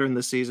two-parter in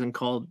this season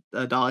called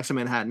Daleks in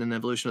Manhattan and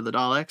Evolution of the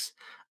Daleks.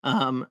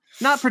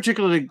 Not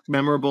particularly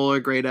memorable or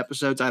great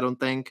episodes, I don't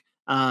think.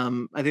 I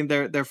think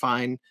they're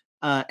fine.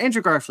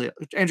 Andrew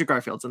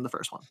Garfield's in the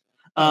first one.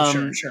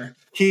 Sure.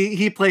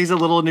 He plays a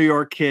little New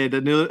York kid, a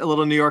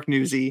little New York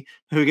newsie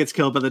who gets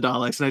killed by the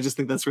Daleks, and I just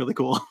think that's really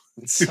cool.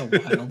 It's so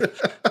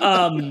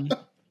wild.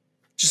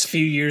 Just a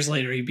few years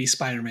later, he'd be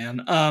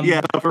Spider-Man.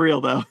 Yeah, for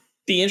real though.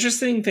 The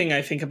interesting thing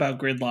I think about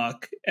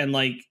Gridlock, and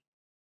like,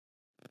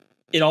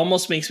 it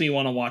almost makes me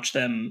want to watch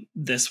them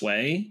this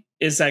way,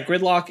 is that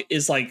Gridlock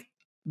is like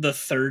the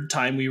third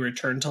time we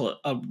return to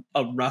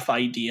a rough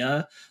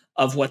idea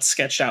of what's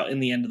sketched out in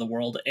The End of the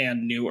World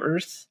and New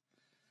Earth.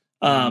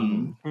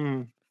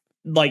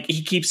 Like,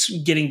 he keeps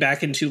getting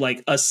back into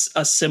like a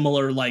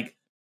similar, like,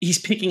 he's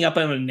picking up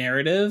on a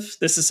narrative.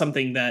 This is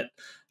something that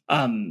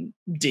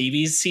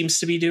Davies seems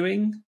to be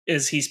doing,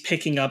 is he's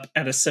picking up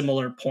at a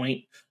similar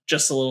point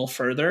just a little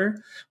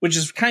further, which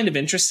is kind of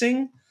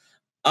interesting.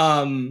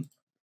 But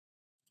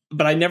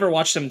I never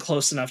watched them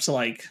close enough to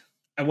like,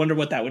 I wonder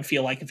what that would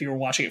feel like if you were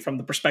watching it from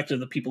the perspective of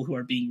the people who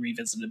are being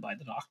revisited by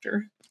the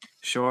Doctor.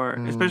 Sure.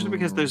 Especially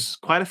because there's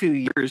quite a few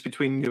years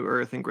between New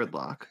Earth and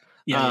Gridlock.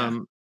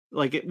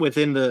 Like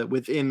within the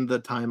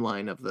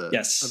timeline of the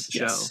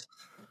show.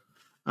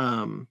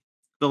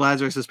 The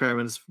Lazarus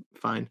Experiment is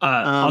fine.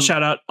 I'll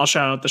shout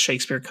out the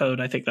Shakespeare Code.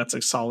 I think that's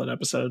a solid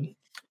episode.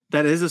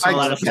 That is a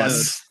solid episode.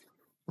 Yes.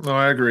 No,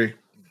 I agree.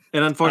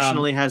 It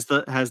unfortunately has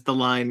the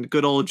line,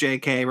 good old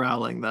J.K.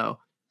 Rowling, though.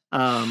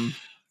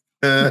 What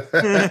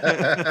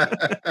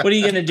are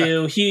you gonna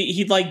do?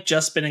 He'd like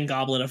just been in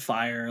Goblet of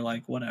Fire,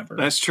 like whatever.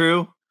 That's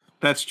true.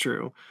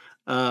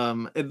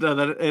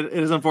 It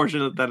is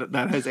unfortunate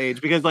that has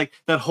aged, because like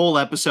that whole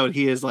episode,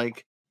 he is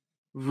like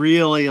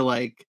really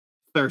like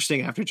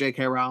thirsting after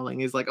J.K. Rowling.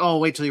 He's like, oh,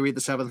 wait till you read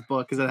the 7th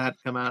book, because it had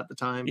to come out at the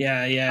time.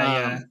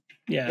 Yeah.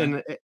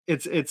 And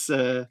it's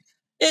You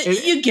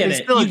get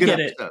it. Still a You good get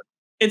episode. it.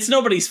 It's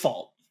nobody's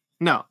fault.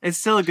 No, it's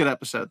still a good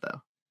episode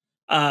though.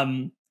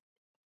 Of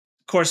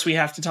course, we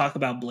have to talk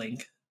about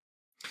Blink.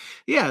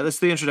 Yeah, that's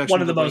the introduction.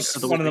 One of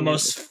the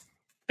most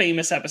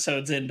famous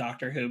episodes in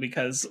Doctor Who,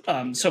 because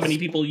so many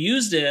people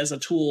used it as a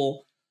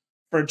tool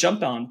for a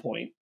jump on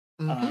point,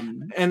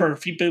 and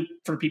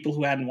for people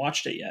who hadn't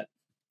watched it yet.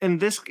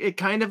 And it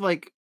kind of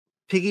like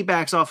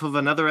piggybacks off of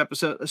another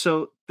episode.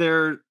 So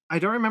I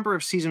don't remember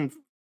if season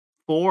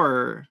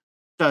 4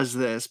 does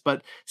this,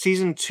 but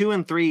season 2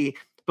 and 3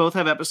 both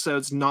have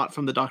episodes not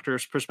from the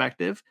Doctor's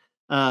perspective.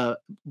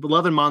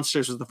 Love and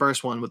Monsters was the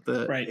first one with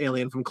the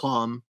alien from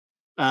Clom.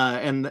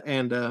 And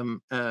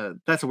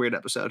that's a weird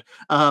episode.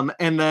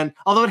 And then,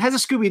 although it has a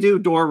Scooby-Doo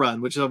door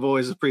run, which I've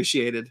always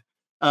appreciated.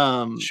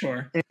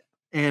 Sure.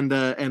 And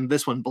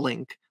this one,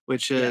 Blink,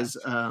 which is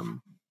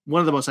one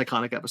of the most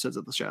iconic episodes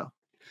of the show.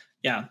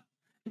 Yeah.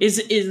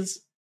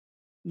 Is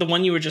the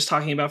one you were just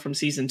talking about from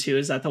season 2,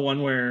 is that the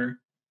one where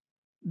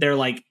they're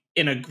like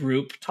in a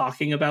group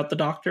talking about the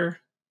Doctor?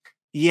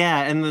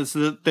 Yeah, and there's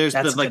the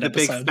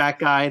big fat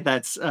guy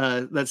that's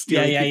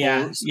stealing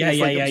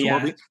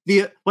people.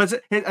 Yeah. What's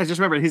it? I just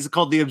remembered. He's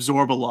called the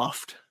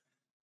Absorbaloft.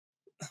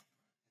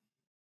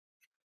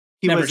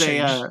 Never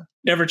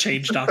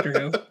changed Doctor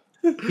Who.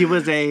 He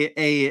was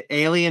a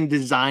alien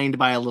designed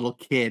by a little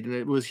kid,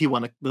 and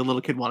the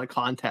little kid won a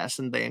contest,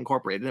 and they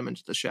incorporated him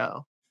into the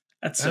show.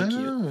 That's so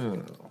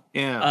cute.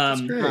 Yeah.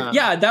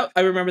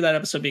 I remember that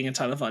episode being a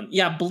ton of fun.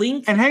 Yeah,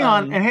 Blink. And hang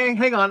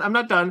on, I'm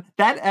not done.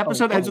 That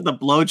episode ends with a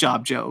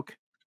blowjob joke.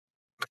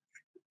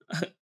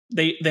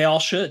 They all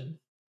should.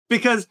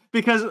 Because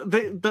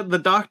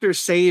the Doctor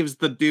saves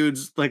the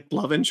dude's like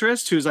love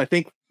interest, who's I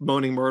think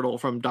Moaning Myrtle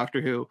from Doctor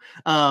Who,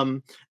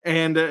 and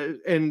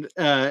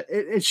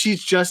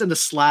she's just in a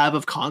slab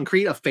of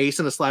concrete, a face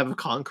in a slab of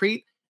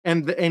concrete,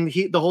 and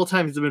he the whole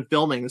time he's been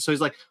filming, so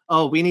he's like,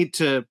 oh, we need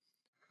to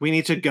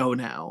go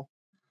now,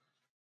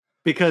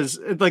 because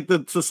like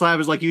the slab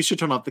is like, you should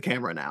turn off the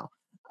camera now.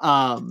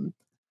 I'm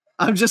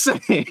just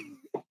saying,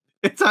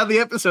 it's how the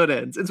episode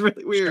ends. It's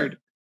really weird.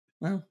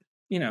 Sure. Well,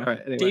 right,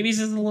 anyway. Davies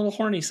is a little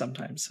horny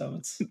sometimes, so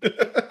it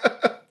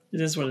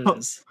is what it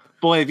is.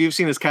 Boy, if you've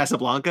seen his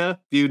Casablanca,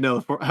 you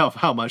know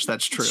how much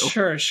that's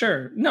true.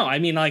 Sure. No, I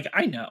mean, like,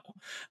 I know.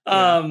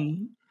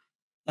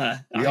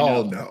 We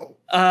all know.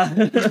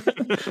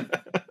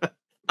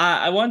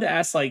 I wanted to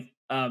ask, like,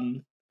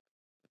 no,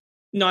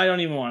 I don't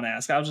even want to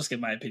ask. I'll just give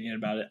my opinion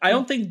about it. I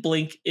don't think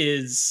Blink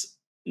is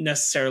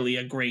necessarily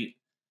a great,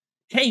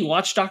 hey,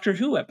 watch Doctor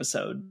Who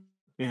episode.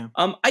 Yeah.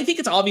 I think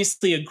it's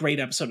obviously a great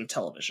episode of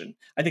television.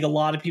 I think a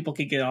lot of people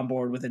could get on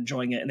board with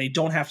enjoying it, and they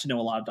don't have to know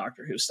a lot of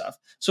Doctor Who stuff.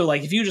 So,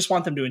 like, if you just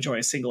want them to enjoy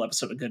a single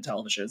episode of good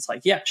television, it's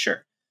like, yeah,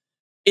 sure.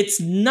 It's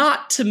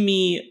not, to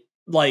me,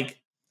 like,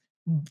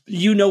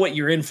 you know what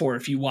you're in for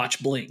if you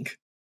watch Blink.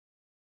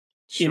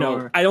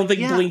 Sure. I don't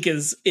think Blink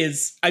is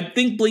I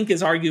think Blink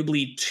is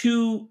arguably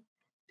too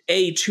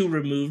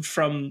removed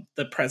from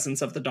the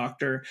presence of the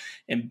Doctor,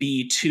 and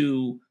B,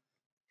 too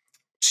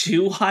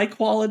high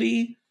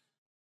quality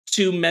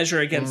to measure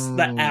against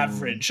the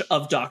average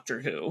of Doctor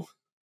Who.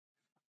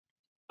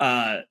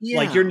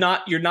 Like, you're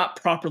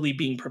not properly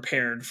being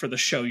prepared for the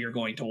show you're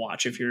going to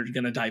watch if you're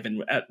going to dive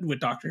in with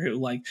Doctor Who.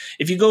 Like,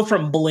 if you go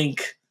from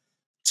Blink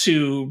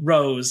to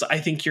Rose, I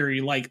think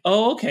you're like,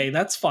 oh, okay,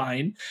 that's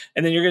fine.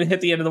 And then you're going to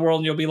hit the end of the world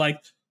and you'll be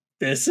like,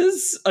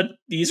 these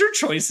are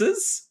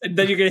choices. And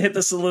then you're going to hit the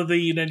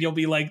Slitheen and you'll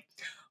be like,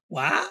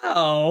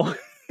 wow.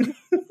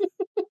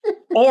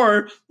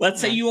 Or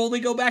let's say you only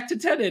go back to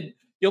Tennant.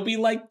 You'll be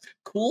like,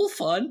 cool,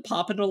 fun,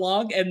 popping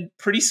along. And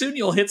pretty soon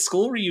you'll hit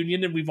School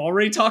Reunion. And we've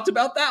already talked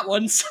about that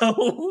one.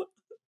 So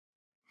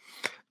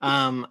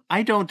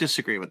I don't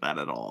disagree with that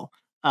at all.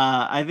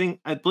 I think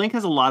Blink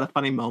has a lot of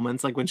funny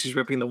moments, like when she's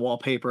ripping the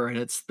wallpaper and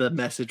it's the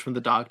message from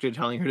the Doctor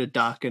telling her to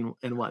duck and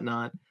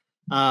whatnot.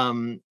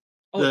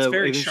 It's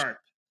very sharp.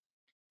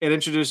 It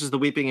introduces the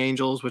Weeping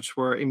Angels, which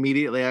were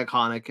immediately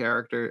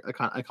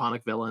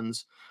iconic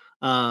villains.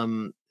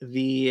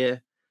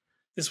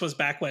 This was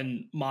back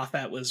when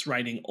Moffat was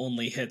writing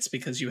only hits,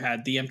 because you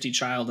had The Empty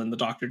Child and The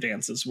Doctor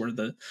Dances were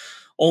the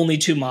only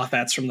two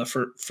Moffats from the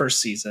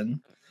first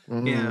season.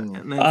 Yeah,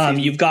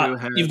 and you've got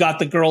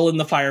The Girl in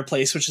the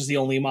Fireplace, which is the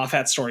only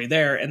Moffat story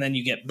there, and then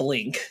you get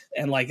Blink,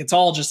 and like it's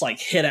all just like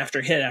hit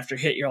after hit after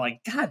hit. You're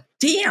like, God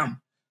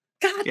damn,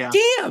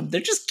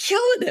 they're just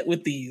killing it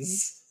with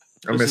these.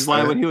 Which is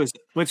why when he was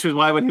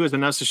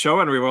announced as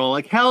showrunner, we were all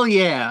like, hell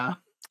yeah.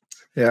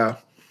 Yeah.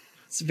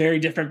 It's very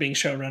different being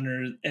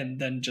showrunner and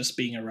then just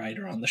being a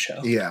writer on the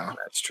show. Yeah,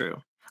 that's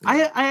true.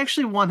 Yeah. I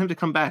actually want him to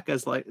come back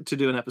as like to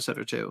do an episode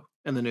or two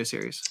in the new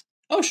series.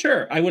 Oh,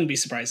 sure. I wouldn't be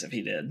surprised if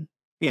he did.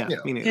 Yeah.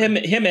 Him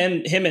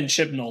and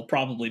Chibnall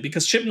probably,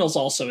 because Chibnall's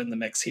also in the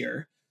mix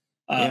here.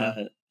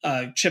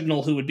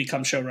 Chibnall, who would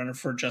become showrunner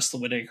for just the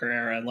Whittaker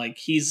era, like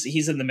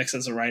he's in the mix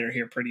as a writer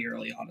here pretty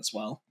early on as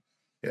well.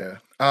 Yeah.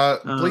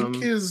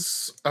 Blink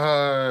is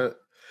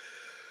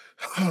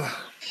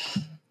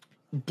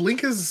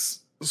Blink is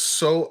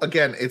so,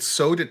 again, it's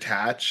so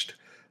detached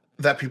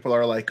that people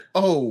are like,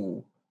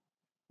 oh,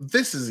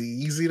 this is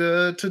easy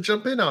to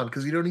jump in on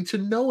because you don't need to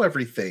know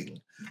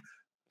everything.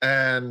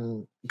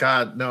 And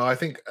God, no, I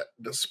think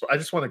I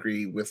just want to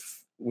agree with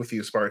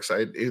you, Sparks.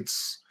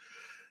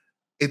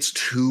 It's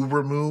too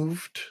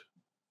removed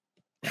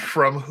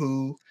from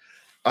Who.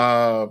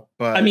 But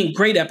I mean,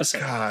 great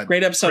episode. God,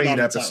 great episode. Great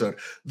episode.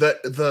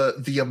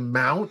 The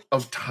amount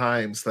of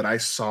times that I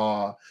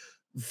saw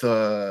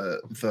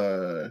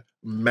the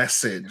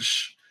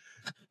message,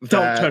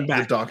 don't turn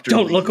back, the doctor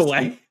don't look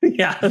away.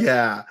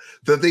 Yeah,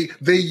 that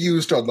they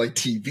used on like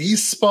TV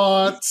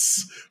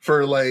spots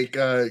for like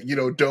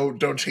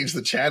don't change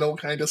the channel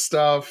kind of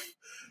stuff.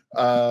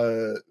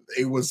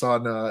 It was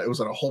on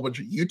a whole bunch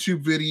of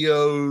YouTube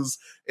videos,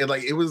 and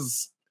like it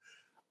was,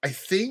 I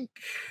think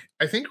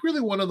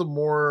really one of the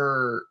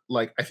more,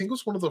 like, I think it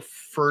was one of the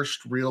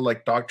first real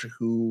like Doctor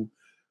Who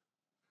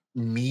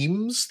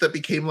memes that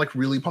became like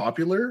really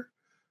popular.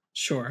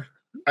 Sure.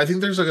 I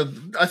think there's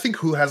I think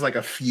Who has like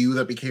a few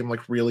that became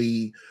like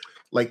really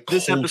like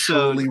this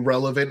culturally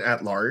relevant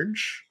at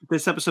large.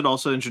 This episode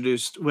also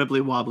introduced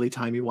wibbly wobbly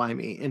timey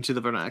wimey into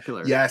the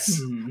vernacular.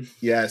 Yes.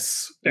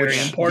 Yes. Very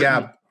important.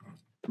 Yeah.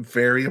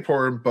 Very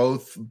important.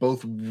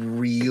 Both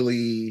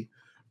really,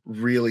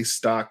 really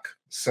stuck.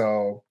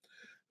 So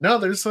no,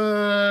 there's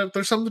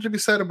something to be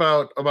said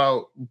about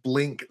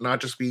Blink not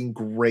just being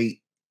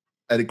great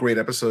at a great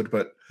episode,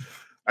 but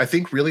I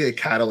think really a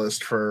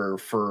catalyst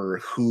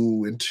for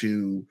Who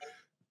into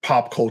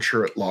pop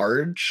culture at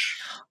large.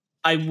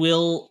 I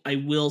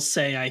will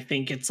say I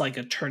think it's like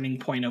a turning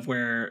point of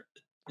where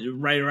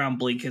right around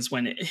Blink is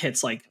when it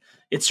hits, like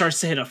it starts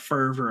to hit a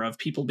fervor of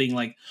people being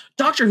like,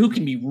 Doctor Who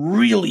can be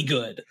really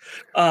good.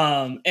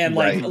 And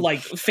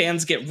like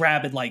fans get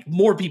rabid, like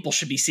more people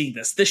should be seeing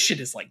this. This shit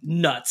is like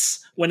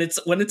nuts. When it's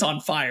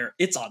on fire,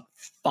 it's on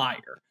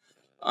fire.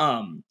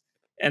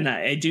 And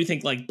I do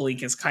think like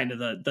Blink is kind of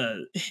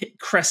the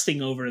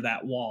cresting over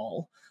that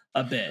wall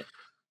a bit.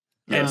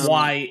 And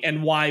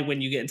why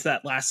when you get into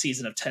that last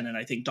season of Tennant,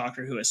 I think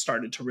Doctor Who has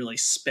started to really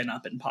spin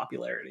up in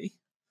popularity.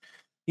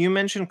 You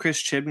mentioned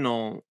Chris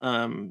Chibnall.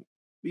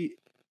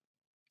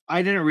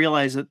 I didn't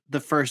realize that the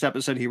first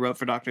episode he wrote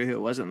for Doctor Who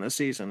wasn't this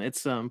season.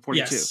 It's 42.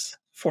 Yes,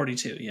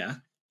 42. Yeah.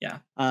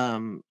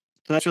 So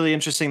that's really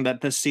interesting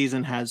that this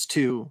season has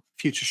 2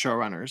 future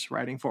showrunners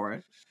writing for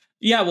it.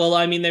 Yeah, well,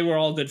 I mean, they were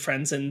all good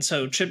friends, and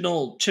so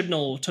Chibnall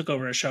took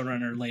over as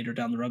showrunner later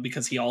down the road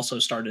because he also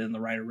started in the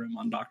writer room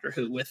on Doctor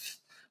Who with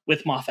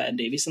Moffat and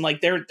Davies, and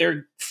like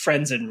they're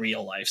friends in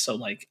real life, so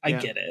like I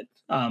get it.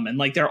 And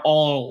like they're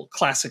all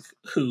classic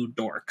Who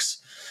dorks,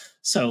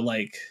 so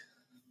like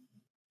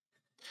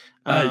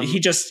he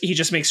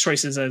just makes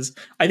choices as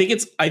I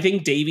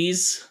think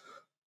Davies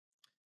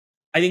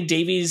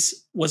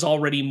was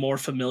already more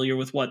familiar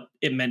with what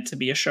it meant to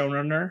be a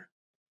showrunner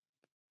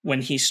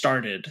when he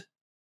started,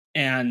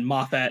 and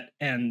Moffat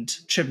and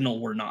Chibnall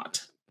were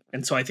not,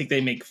 and so I think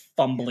they make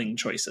fumbling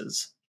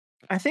choices.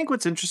 I think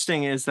what's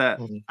interesting is that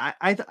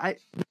I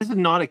this is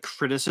not a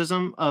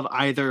criticism of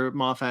either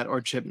Moffat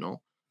or Chibnall.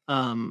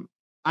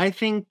 I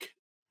think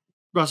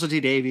Russell T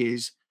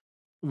Davies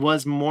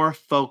was more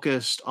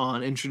focused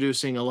on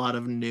introducing a lot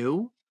of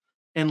new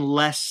and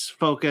less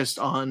focused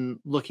on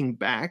looking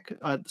back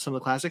at some of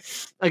the classic.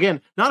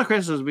 Again, not a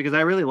criticism, because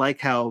I really like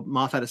how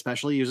Moffat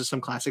especially uses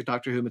some classic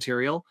Doctor Who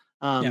material.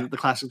 The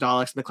classic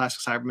Daleks and the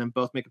classic Cybermen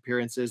both make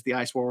appearances. The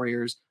Ice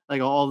Warriors,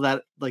 like all of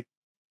that, like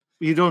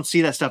you don't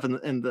see that stuff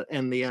in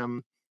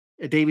the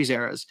Davies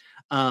eras.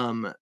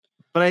 But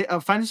I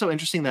find it so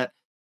interesting that,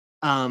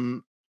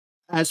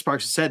 as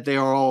Sparks said, they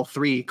are all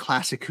 3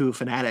 classic Who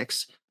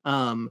fanatics.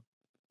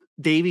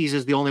 Davies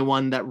is the only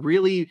one that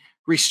really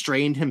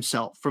restrained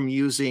himself from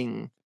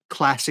using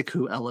classic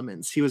Who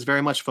elements. He was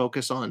very much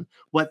focused on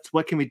what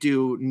can we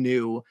do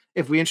new.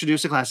 If we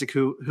introduce a classic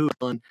Who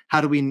villain,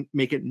 how do we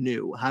make it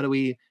new? How do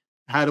we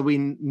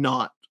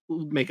not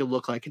make it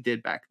look like it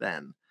did back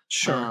then?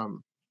 Sure.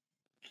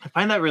 I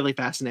find that really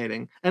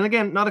fascinating. And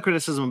again, not a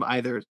criticism of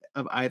either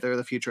of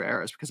the future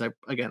eras, because I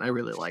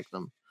really like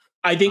them.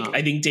 I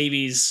think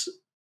Davies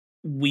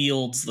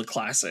wields the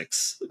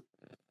classics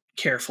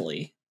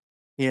carefully.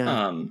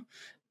 Yeah.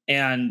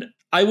 And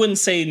I wouldn't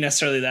say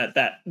necessarily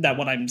that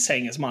what I'm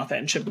saying is Moffat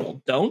and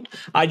Chibnall don't.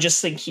 I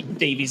just think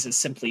Davies is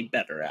simply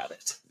better at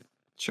it.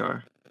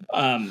 Sure.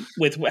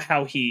 With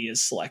how he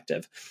is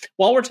selective.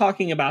 While we're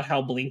talking about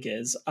how Blink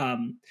is,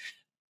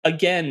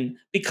 again,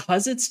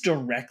 because it's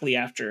directly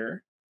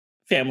after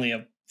Family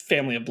of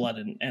Blood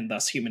and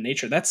thus Human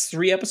Nature, that's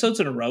 3 episodes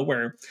in a row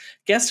where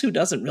guess who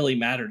doesn't really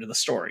matter to the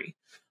story?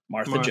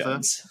 Martha.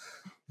 Jones.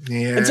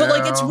 Yeah. And so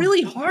like it's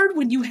really hard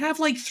when you have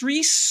like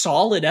 3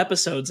 solid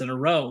episodes in a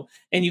row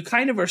and you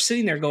kind of are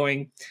sitting there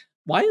going,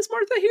 why is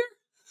Martha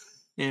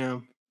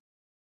here?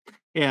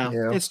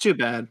 Yeah. It's too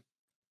bad.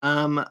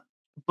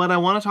 But I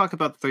want to talk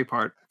about the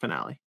 3-part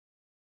finale.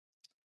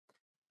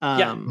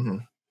 Yeah.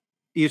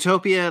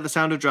 Utopia, The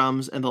Sound of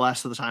Drums, and The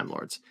Last of the Time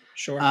Lords.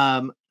 Sure.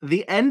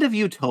 The end of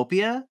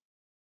Utopia,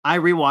 I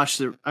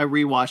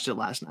rewatched it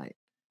last night.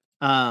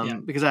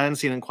 Because I hadn't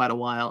seen it in quite a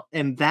while,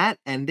 and that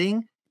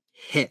ending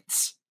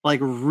hits like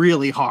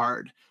really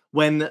hard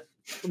when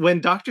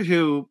Doctor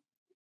Who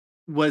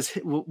was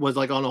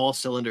like on all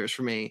cylinders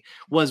for me,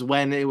 was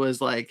when it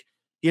was like,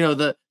 you know,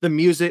 the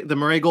music, the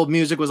Murray Gold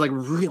music was like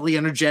really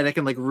energetic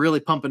and like really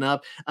pumping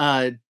up.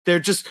 They're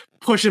just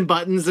pushing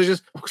buttons, they're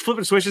just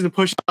flipping switches and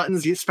pushing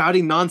buttons,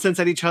 spouting nonsense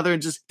at each other,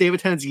 and just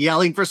David Tennant's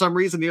yelling for some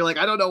reason. You're like,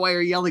 I don't know why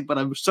you're yelling, but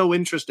I'm so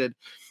interested.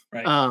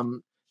 Right.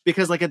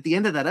 Because like at the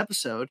end of that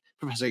episode,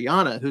 Professor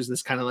Yana, who's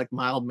this kind of like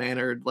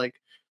mild-mannered like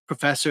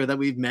professor that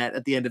we've met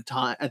at the end of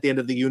time, at the end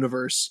of the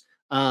universe,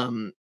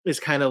 is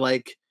kind of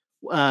like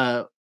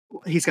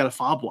he's got a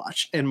fob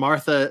watch, and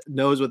Martha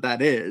knows what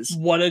that is.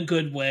 What a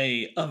good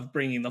way of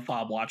bringing the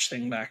fob watch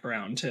thing back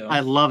around too. I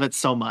love it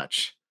so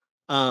much.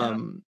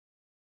 And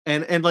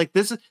like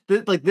this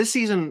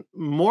season,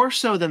 more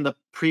so than the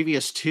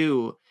previous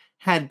two,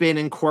 had been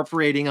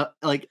incorporating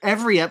like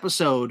every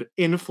episode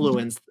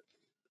influenced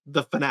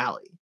the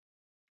finale.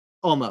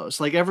 Almost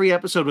like every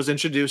episode was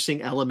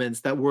introducing elements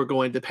that were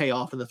going to pay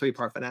off in the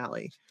 3-part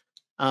finale.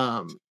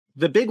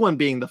 The big one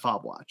being the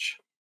fob watch,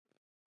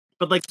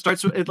 but like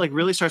it like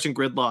really starts in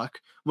Gridlock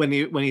when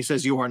he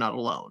says you are not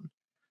alone.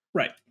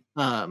 Right.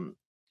 Man,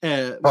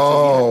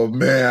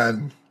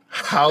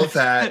 how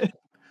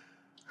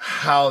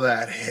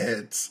that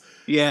hits.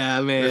 Yeah,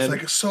 man. It's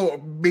like,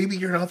 so maybe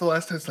you're not the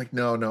last time. It's like,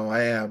 no,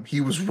 I am.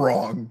 He was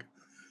wrong.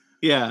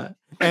 Yeah.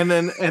 And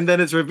then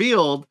it's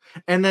revealed,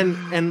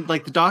 and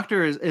like the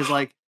Doctor is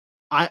like,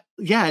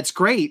 it's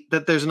great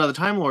that there's another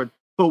Time Lord,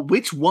 but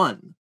which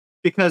one?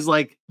 Because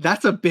like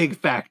that's a big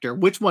factor.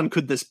 Which one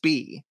could this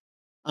be?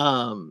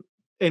 And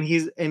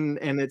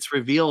it's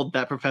revealed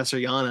that Professor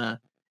Yana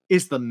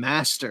is the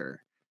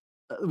Master,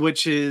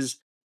 which is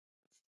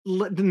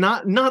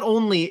not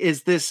only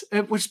is this,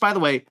 which by the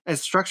way,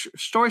 as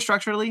story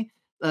structure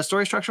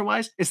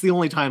wise, it's the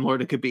only Time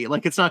Lord it could be.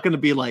 Like it's not going to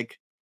be like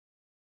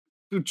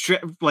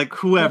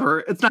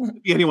whoever. It's not going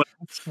to be anyone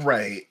else.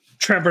 Right.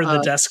 Trevor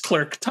the desk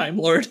clerk Time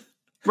Lord.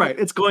 Right.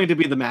 It's going to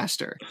be the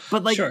Master.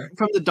 But like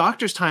from the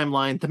Doctor's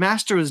timeline, the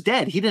Master was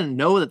dead. He didn't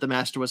know that the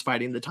Master was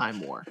fighting the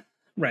Time War.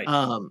 Right.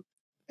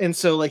 And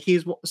so like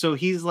he's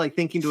like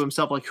thinking to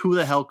himself, like, who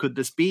the hell could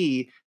this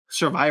be?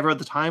 Survivor of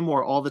the Time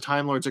War, all the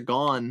Time Lords are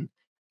gone.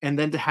 And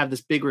then to have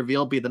this big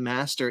reveal be the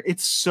Master,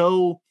 it's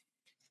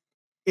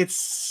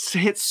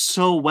hits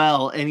so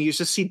well. And you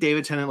just see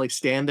David Tennant like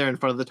stand there in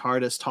front of the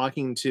TARDIS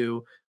talking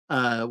to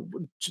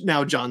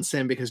now John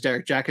Sim, because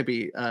Derek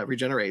Jacobi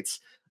regenerates.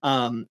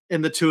 And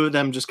the two of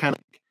them just kind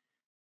of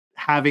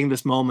having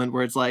this moment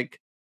where it's like,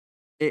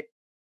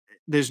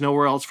 there's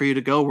nowhere else for you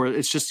to go, where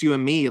it's just you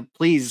and me.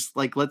 Please,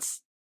 like,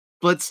 let's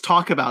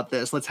talk about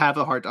this. Let's have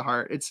a heart to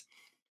heart. It's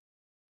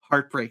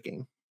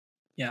heartbreaking.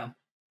 Yeah.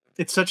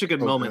 It's such a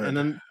good moment. Good. And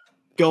then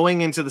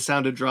going into The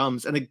Sound of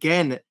Drums, and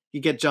again,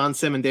 you get John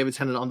Sim and David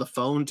Tennant on the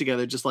phone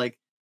together, just like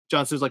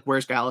John Sim's like,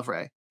 where's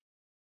Gallifrey?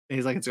 And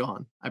he's like, it's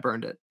gone. I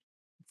burned it.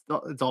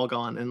 It's all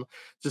gone. And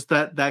just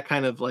that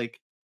kind of like,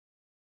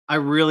 I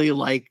really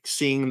like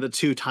seeing the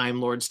two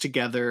Time Lords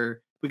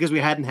together, because we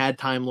hadn't had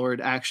Time Lord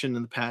action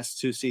in the past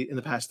 3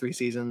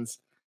 seasons.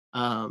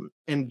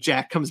 And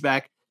Jack comes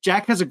back.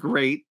 Jack has a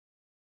great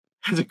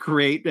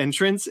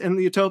entrance in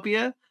the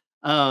Utopia.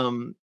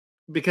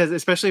 Because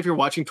especially if you're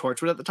watching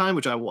Torchwood at the time,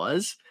 which I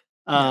was,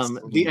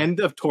 the end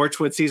of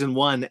Torchwood season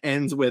 1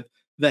 ends with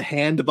the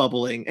hand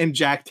bubbling and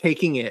Jack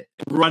taking it,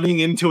 running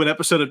into an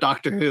episode of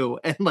Doctor Who.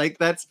 And like,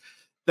 that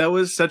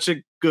was such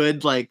a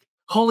good, like,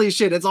 holy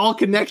shit, it's all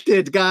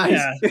connected, guys.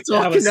 Yeah, it's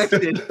all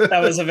connected. That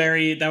was a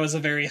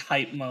very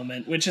hype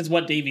moment, which is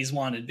what Davies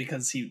wanted,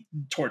 because he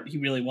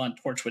really wanted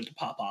Torchwood to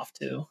pop off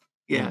too.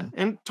 Yeah.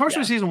 And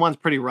Torchwood season 1's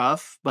pretty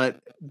rough,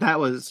 but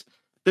there's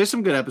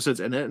some good episodes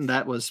in it, and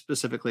that was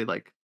specifically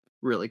like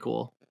really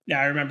cool. Yeah,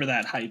 I remember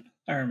that hype.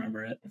 I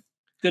remember it.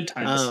 Good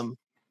times.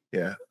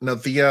 Yeah. No,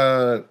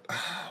 the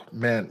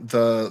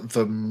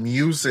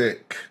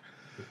music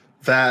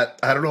that,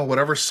 I don't know,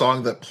 whatever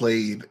song that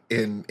played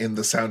in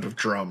The Sound of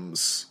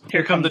Drums.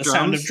 Here Come the Drums.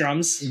 Sound of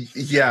Drums.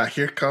 Yeah,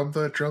 Here Come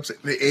the Drums.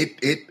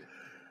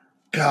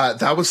 God,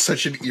 that was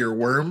such an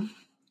earworm.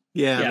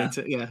 Yeah.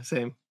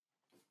 Same.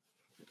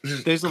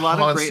 There's a lot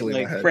of great,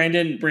 like,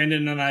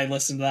 Brandon and I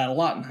listened to that a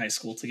lot in high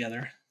school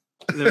together.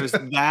 There's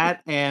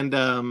that, and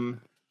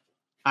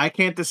I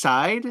Can't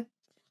Decide,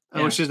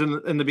 which is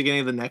in the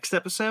beginning of the next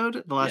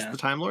episode, The Last of the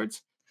Time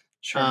Lords.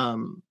 Sure.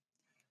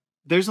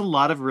 There's a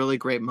lot of really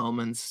great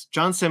moments.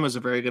 John Sim was a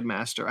very good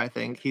Master, I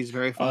think. He's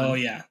very fun. Oh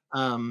yeah.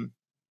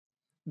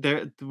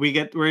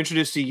 We're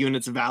introduced to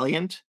Unit's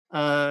Valiant,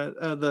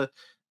 the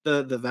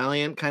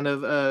Valiant kind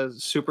of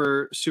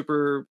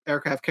super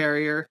aircraft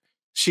carrier,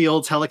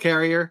 Shield's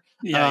helicarrier.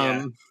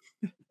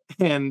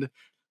 And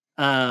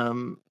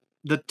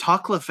the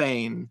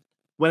Toclafane,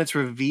 when it's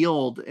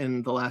revealed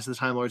in The Last of the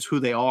Time Lords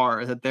who they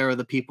are, that they're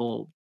the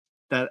people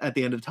that at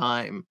the end of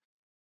time,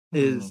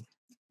 is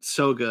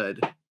so good.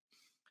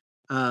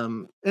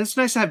 it's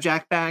nice to have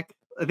Jack back.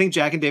 I think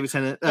Jack and David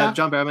Tennant, Yeah.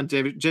 John Barrowman,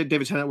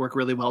 David Tennant work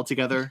really well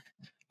together.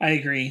 I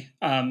agree.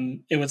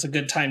 It was a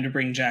good time to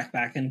bring Jack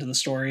back into the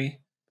story.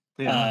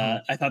 Yeah.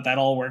 I thought that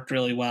all worked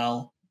really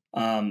well.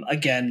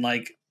 Again,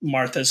 like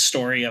Martha's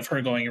story of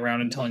her going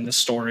around and telling the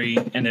story,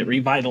 and it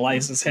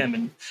revitalizes him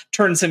and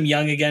turns him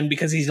young again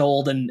because he's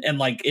old and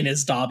like in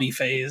his Dobby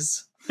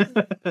phase.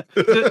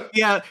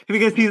 Yeah,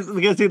 because he's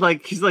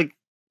like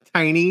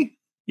tiny.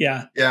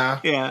 Yeah.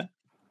 Yeah.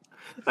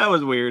 That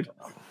was weird.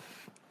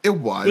 It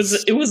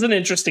was. It was an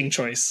interesting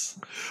choice.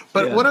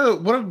 But Yeah.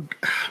 what a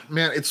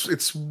man!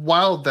 It's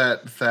wild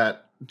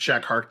that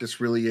Jack Harkness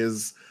really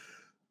is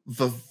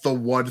the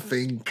one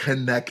thing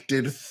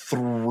connected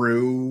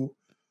through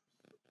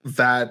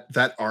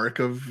that arc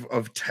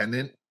of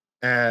Tennant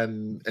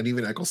and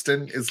even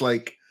Eccleston is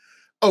like,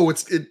 oh,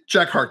 it's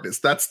Jack Harkness.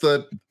 That's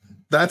the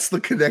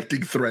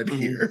connecting thread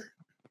here.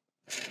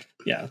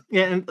 Yeah.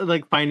 Yeah, and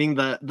like finding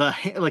the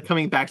like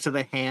coming back to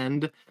the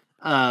hand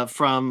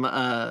from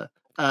for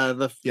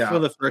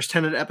the first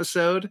Tenet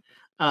episode.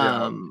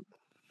 I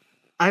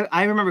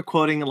remember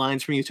quoting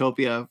lines from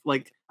Utopia,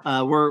 like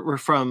we're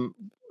from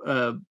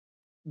I'm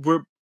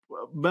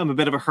a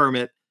bit of a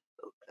hermit.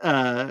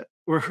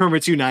 We're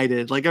hermits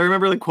united. Like I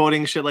remember like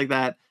quoting shit like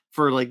that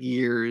for like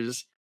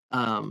years.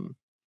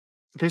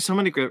 There's so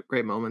many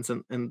great moments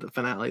in the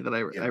finale that I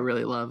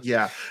really love.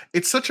 Yeah,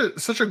 it's such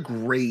a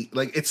great,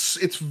 like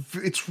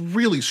it's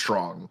really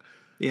strong.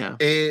 Yeah,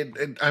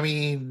 and I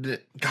mean,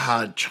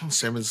 God, John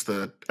Simmons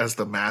as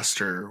the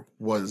Master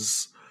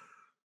was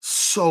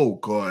so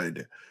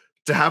good.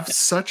 To have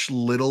such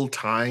little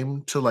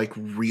time to like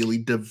really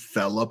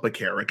develop a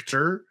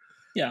character,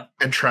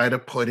 and try to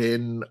put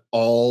in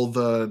all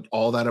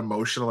that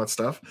emotion, all that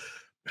stuff,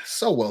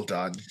 so well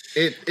done.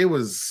 It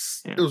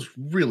was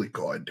really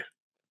good.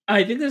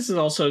 I think this is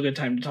also a good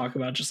time to talk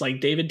about just like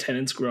David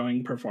Tennant's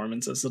growing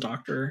performance as the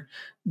Doctor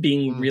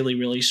being really,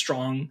 really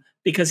strong,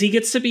 because he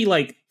gets to be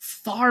like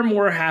far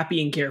more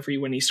happy and carefree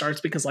when he starts,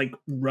 because like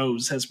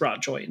Rose has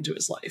brought joy into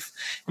his life.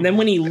 And then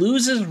when he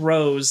loses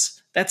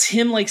Rose, that's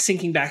him like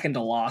sinking back into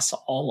loss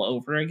all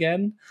over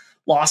again.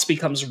 Loss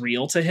becomes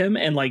real to him,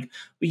 and like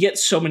we get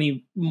so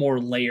many more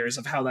layers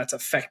of how that's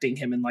affecting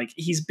him, and like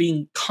he's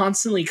being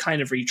constantly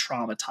kind of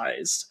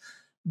re-traumatized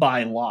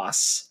by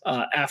loss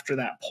after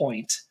that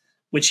point,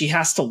 which he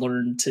has to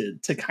learn to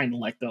kind of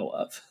let go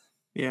of.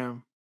 Yeah.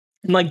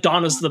 And like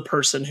Donna's the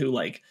person who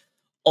like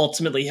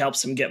ultimately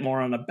helps him get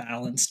more on a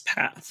balanced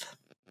path.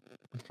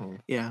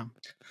 Yeah.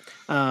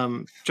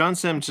 John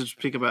Sims, to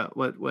speak about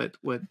what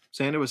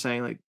Xander was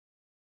saying, like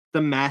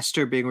the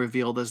Master being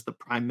revealed as the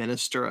Prime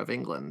Minister of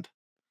England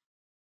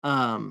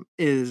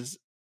is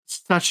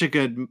such a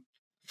good,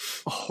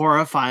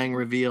 horrifying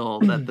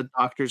reveal that the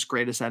Doctor's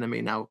greatest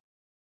enemy now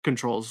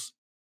controls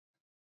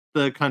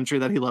the country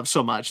that he loves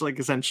so much, like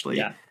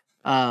essentially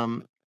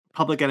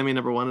public enemy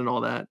number one and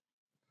all that.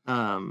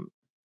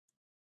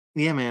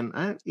 Yeah,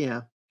 man.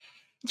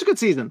 It's a good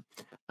season.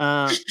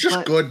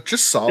 Just good,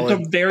 just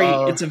solid.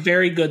 It's a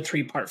very good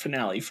 3-part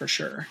finale for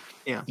sure.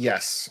 Yeah.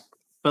 Yes.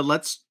 But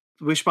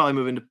we should probably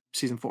move into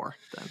season 4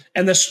 then.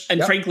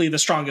 And frankly, the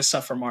strongest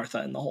stuff for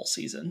Martha in the whole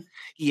season.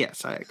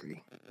 Yes, I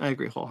agree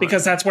wholeheartedly.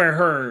 Because that's where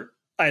her,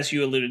 as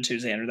you alluded to,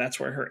 Xander, that's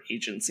where her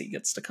agency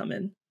gets to come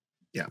in.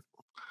 Yeah.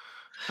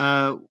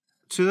 So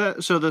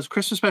the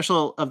Christmas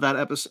special of that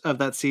episode of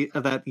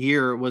that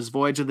year was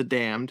Voyage of the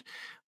Damned,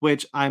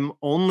 which I'm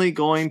only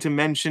going to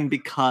mention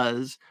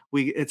because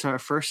it's our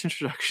first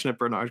introduction of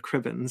Bernard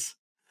Cribbins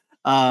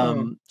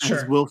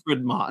as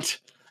Wilfred Mott,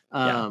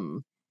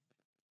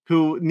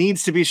 who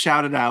needs to be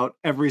shouted out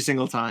every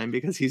single time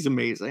because he's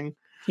amazing.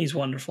 He's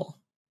wonderful.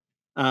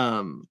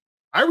 I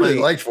really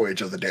liked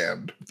Voyage of the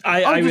Damned.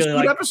 I really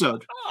like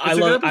episode.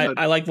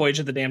 I like Voyage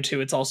of the Damned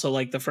too. It's also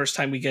like the first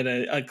time we get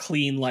a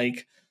clean,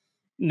 like,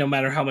 no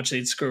matter how much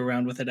they'd screw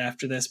around with it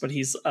after this, but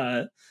he's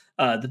the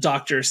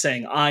Doctor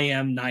saying, "I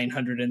am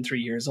 903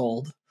 years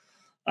old."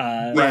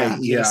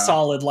 A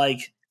solid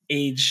like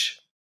age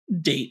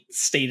date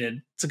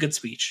stated. It's a good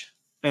speech.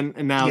 And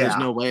now there's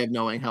no way of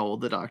knowing how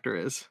old the Doctor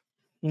is.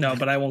 No,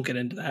 but I won't get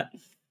into that.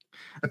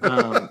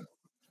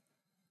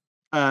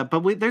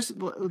 But this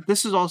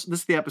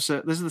is the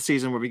episode. This is the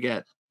season where we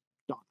get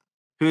Donna,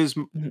 who is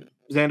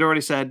Xander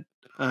already said.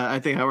 I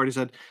think I already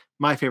said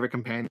my favorite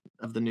companion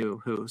of the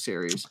new Who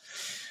series.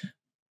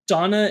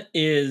 Donna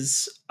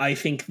is, I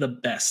think, the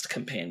best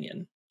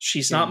companion.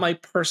 She's not my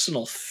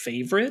personal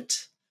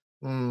favorite,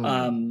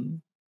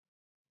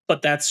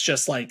 but that's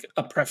just like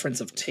a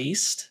preference of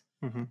taste.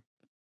 Mm-hmm.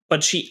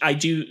 But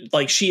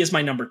she is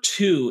my number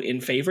 2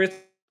 in favorite.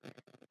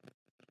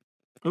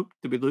 Oh,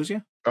 did we lose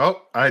you?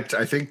 Oh, I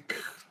think.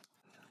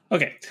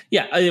 Okay,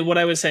 yeah. What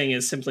I was saying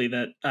is simply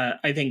that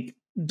I think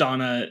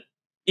Donna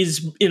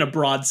is, in a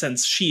broad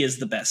sense, she is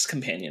the best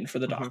companion for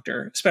the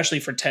Doctor, especially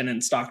for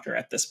Tennant's Doctor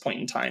at this point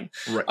in time.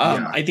 Right.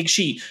 I think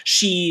she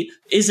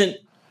isn't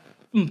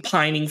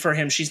pining for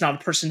him. She's not a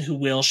person who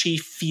will. She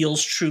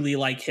feels truly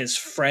like his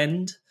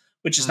friend,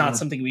 which is not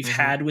something we've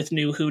had with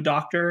new Who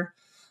Doctor.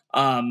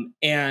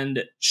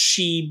 And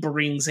she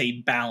brings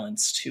a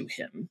balance to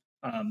him,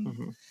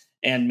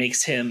 and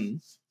makes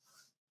him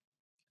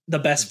the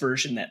best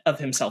version of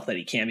himself that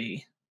he can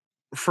be.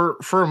 For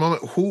a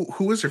moment,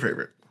 who is your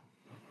favorite?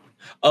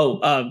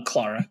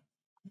 Clara.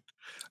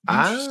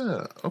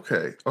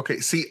 Okay.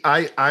 See,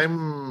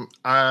 I'm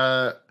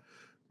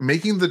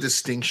making the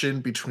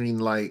distinction between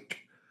like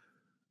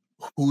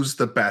who's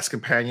the best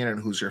companion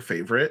and who's your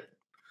favorite.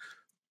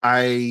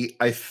 I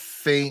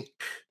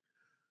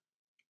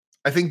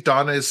think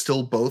Donna is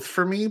still both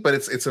for me, but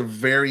it's a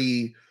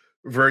very,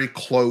 very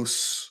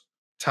close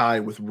tie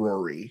with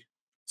Rory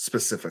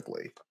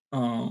specifically.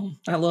 Oh,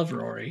 I love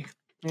Rory.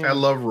 I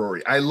love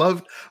Rory. I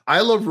love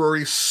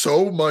Rory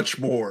so much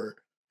more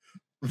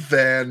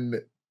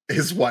than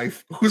his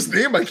wife, whose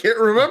name I can't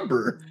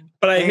remember.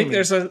 But I think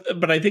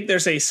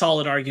there's a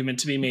solid argument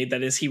to be made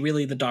that is he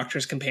really the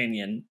Doctor's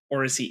companion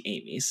or is he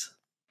Amy's?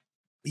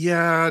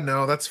 Yeah,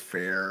 no, that's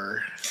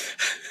fair.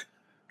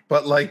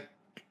 But like,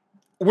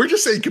 we're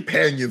just saying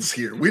companions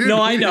here. We didn't.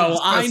 No, I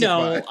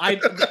know.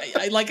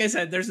 I like I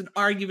said, there's an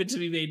argument to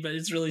be made, but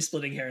it's really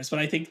splitting hairs. But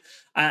I think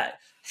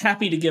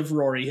happy to give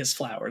Rory his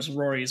flowers.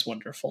 Rory is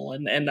wonderful,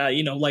 and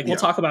we'll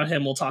talk about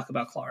him. We'll talk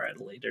about Clara at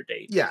a later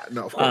date. Yeah,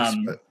 no, of course.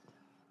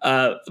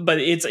 But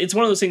it's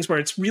one of those things where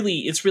it's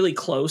really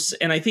close,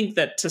 and I think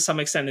that to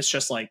some extent it's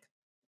just like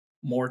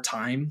more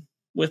time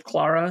with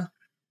Clara.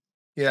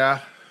 Yeah.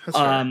 That's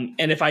fair.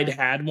 And if I'd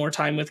had more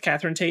time with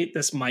Catherine Tate,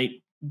 this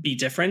might be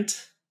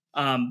different.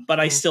 But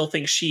I still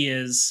think she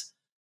is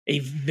a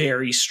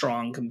very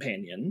strong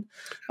companion.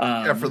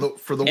 For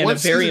the and one a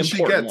very season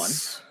important she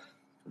gets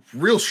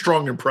real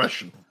strong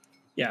impression.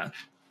 Yeah.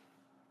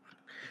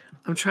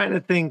 I'm trying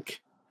to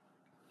think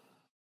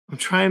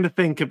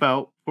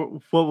about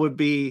what would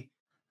be.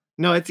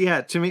 No,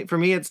 for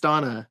me it's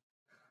Donna.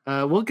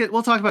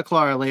 We'll talk about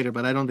Clara later,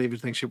 but I don't even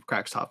think she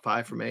cracks top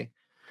 5 for me.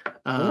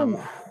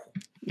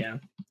 Yeah.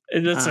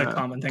 That's a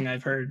common thing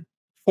I've heard.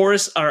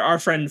 Forrest, our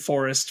friend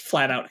Forrest,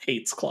 flat out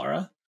hates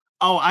Clara.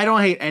 Oh, I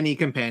don't hate any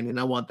companion.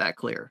 I want that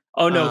clear.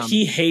 Oh no,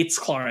 he hates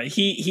Clara.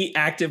 He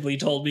actively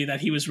told me that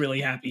he was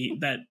really happy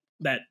that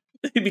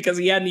because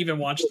he hadn't even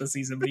watched the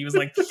season, but he was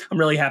like, "I'm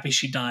really happy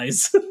she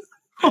dies."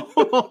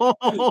 Oh,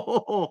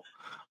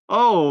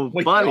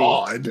 my buddy.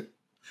 God.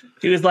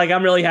 He was like,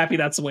 "I'm really happy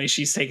that's the way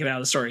she's taken out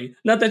of the story.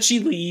 Not that she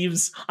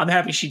leaves. I'm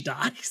happy she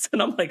dies."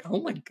 And I'm like,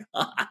 "Oh my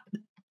God."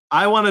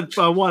 I want it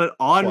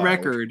on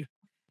record.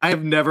 I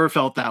have never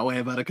felt that way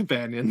about a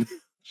companion.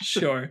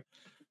 Sure.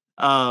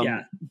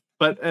 Yeah.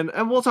 But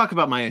and we'll talk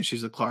about my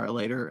issues with Clara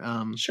later.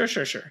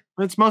 Sure.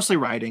 It's mostly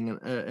writing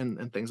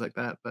and things like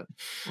that. But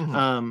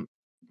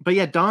but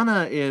yeah,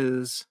 Donna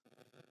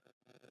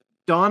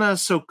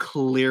so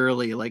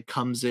clearly like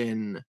comes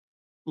in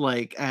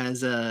like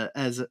as a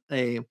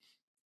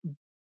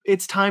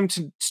it's time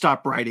to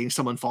stop writing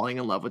someone falling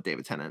in love with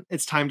David Tennant.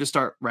 It's time to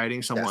start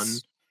writing someone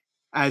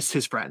as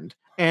his friend.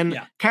 And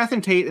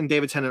Catherine Tate and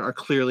David Tennant are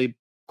clearly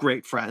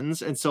great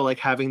friends, and so like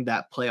having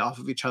that play off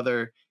of each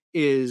other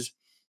is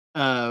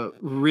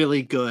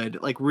really good,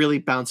 like really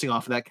bouncing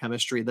off of that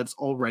chemistry that's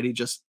already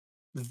just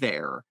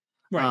there.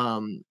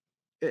 Right.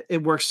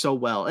 It works so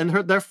well, and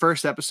their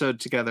first episode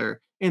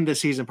together in this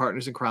season,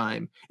 Partners in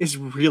Crime, is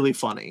really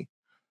funny.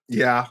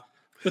 Yeah,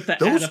 with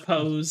the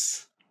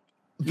adipose.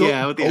 With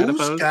the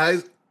adipose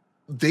guys,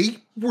 they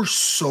were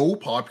so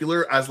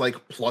popular as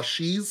like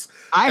plushies.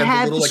 I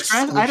had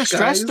a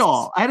stress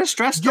doll. I had a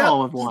stress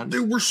doll with one. They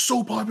were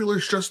so popular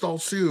as stress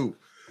dolls too.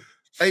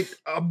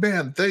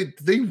 Man,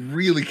 they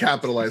really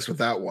capitalized with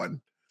that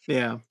one.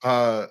 Yeah.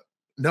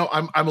 No,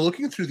 I'm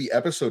looking through the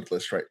episode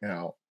list right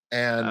now,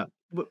 and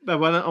I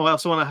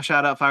also want to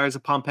shout out Fires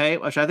of Pompeii,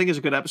 which I think is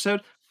a good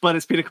episode, but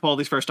it's Peter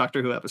Capaldi's first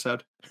Doctor Who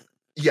episode.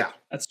 Yeah,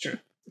 that's true.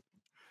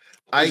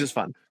 Which is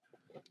fun.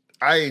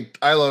 I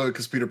love it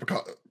because Peter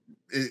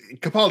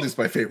Capaldi's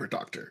my favorite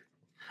Doctor.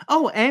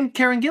 Oh, and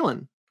Karen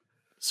Gillan's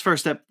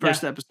first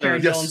episode.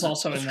 Karen Gillan's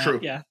also in that. True.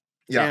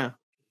 Yeah.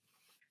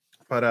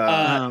 But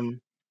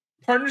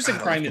Partners in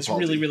Crime is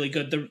really, really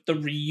good. The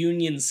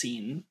reunion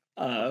scene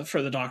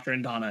for the Doctor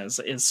and Donna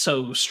is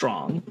so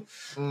strong.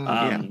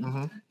 Donna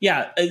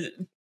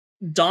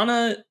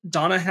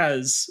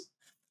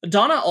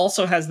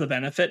also has the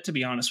benefit, to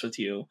be honest with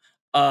you,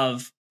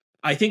 of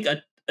I think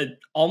a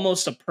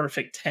almost a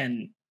perfect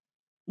 10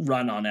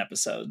 run on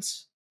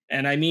episodes.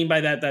 And I mean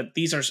by that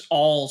these are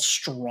all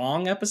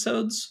strong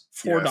episodes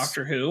for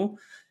Doctor Who,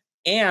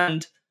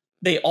 and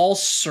they all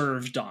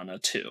serve Donna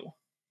too.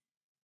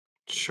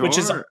 Sure.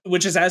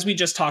 Which is, as we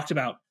just talked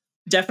about,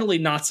 definitely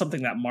not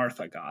something that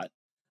Martha got.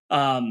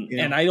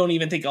 And I don't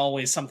even think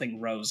always something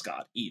Rose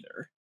got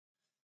either.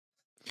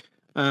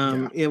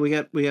 We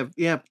have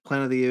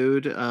Planet of the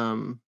Ood.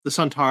 The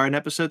Sontaran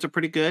episodes are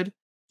pretty good.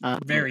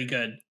 Very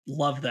good.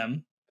 Love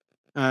them.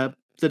 The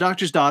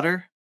Doctor's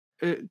Daughter,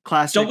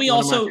 classic. One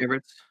of my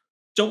favorites.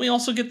 Don't we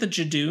also get the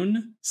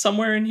Jadoon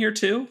somewhere in here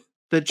too?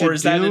 Or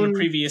is that in a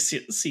previous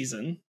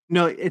season?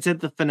 No, it's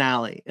at the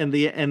finale. In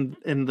the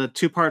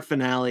 2-part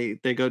finale,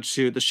 they go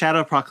to the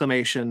Shadow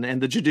Proclamation,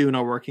 and the Jadoon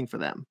are working for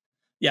them.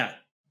 Yeah.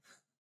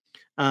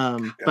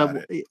 Got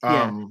But it.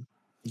 yeah,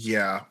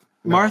 Yeah.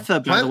 No. Martha,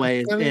 by the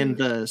way, is in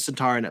the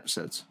Centauran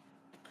episodes.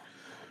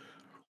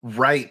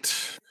 Right.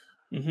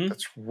 Mm-hmm.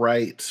 That's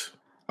right.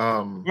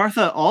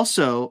 Martha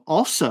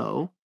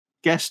also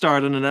guest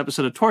starred in an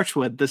episode of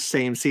Torchwood this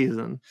same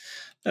season.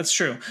 That's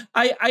true.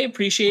 I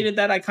appreciated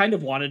that. I kind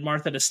of wanted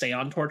Martha to stay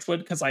on Torchwood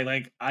because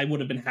I would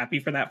have been happy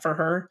for that for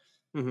her.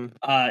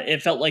 Mm-hmm.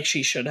 It felt like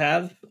she should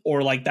have,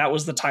 or like that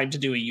was the time to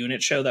do a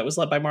unit show that was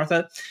led by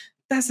Martha.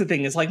 That's the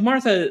thing, is like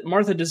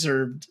Martha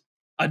deserved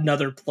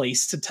another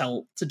place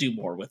to do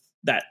more with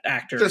that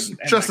actor.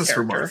 Justice that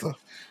for Martha.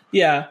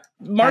 Yeah,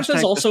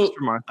 Martha's also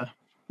for Martha.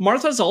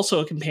 Martha's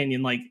also a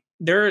companion. Like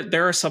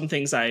there are some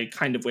things I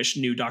kind of wish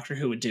new Doctor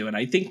Who would do, and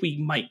I think we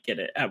might get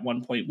it at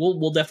one point.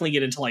 We'll definitely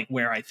get into like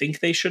where I think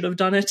they should have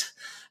done it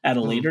at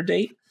a later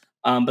date.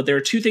 But there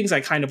are two things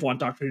I kind of want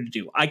Doctor Who to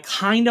do. I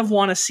kind of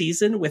want a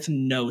season with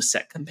no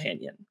set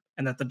companion,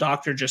 and that the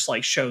Doctor just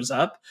like shows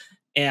up,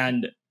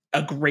 and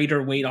a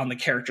greater weight on the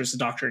characters the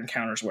Doctor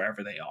encounters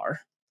wherever they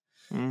are.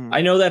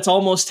 I know that's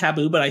almost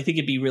taboo, but I think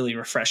it'd be really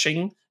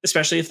refreshing,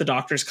 especially if the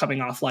Doctor's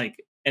coming off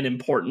like an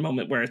important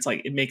moment where it's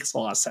like it makes a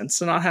lot of sense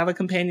to not have a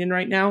companion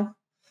right now.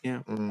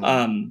 Yeah.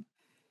 And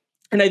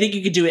I think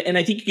you could do it, and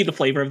I think you get a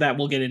flavor of that.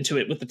 We'll get into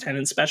it with the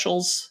Tennant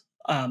specials.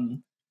 But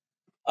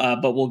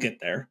we'll get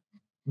there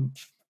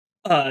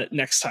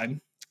next time.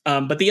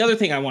 But the other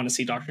thing I want to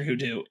see Doctor Who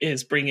do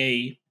is bring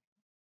a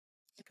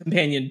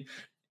companion.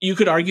 You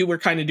could argue we're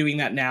kind of doing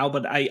that now,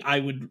 but I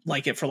would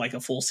like it for like a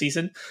full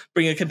season.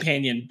 Bring a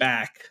companion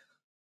back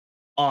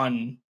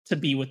on to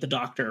be with the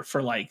Doctor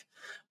for like,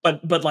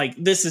 but like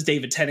this is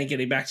David Tennant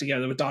getting back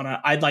together with Donna.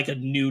 I'd like a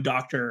new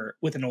Doctor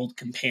with an old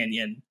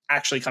companion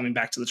actually coming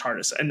back to the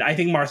TARDIS, and I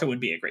think Martha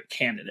would be a great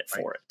candidate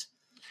for it.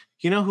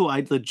 You know who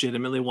I'd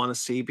legitimately want to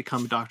see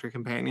become Doctor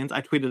companions? I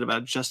tweeted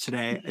about it just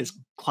today. Is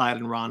Clyde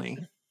and Ronnie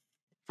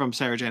from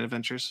Sarah Jane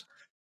Adventures.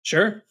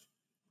 Sure.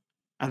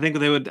 I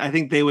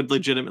think they would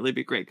legitimately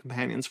be great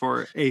companions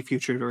for a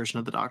future version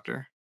of the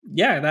Doctor.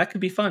 Yeah, that could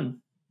be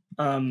fun.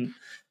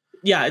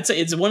 Yeah,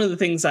 it's one of the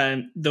things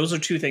those are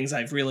two things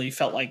I've really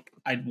felt like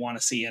I'd want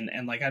to see,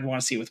 and like I'd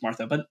want to see with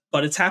Martha,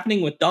 but it's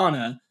happening with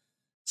Donna.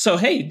 So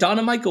hey,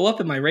 Donna might go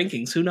up in my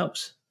rankings. Who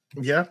knows?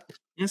 Yeah,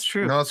 it's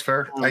true. No, it's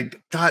fair.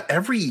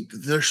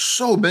 There's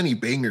so many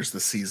bangers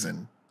this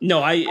season.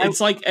 No, it's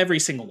like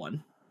every single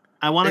one.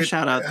 I want to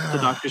shout out the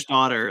Doctor's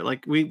daughter.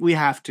 Like we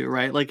have to,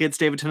 right? Like it's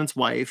David Tennant's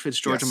wife. It's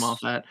Georgia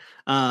Moffat.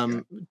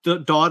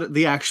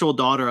 The actual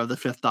daughter of the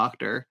fifth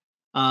Doctor.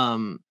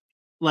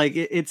 Like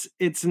it's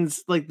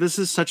like this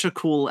is such a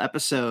cool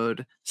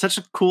episode, such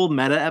a cool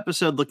meta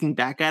episode. Looking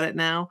back at it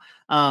now,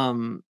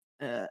 and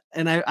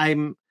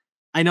I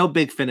know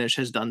Big Finish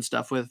has done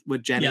stuff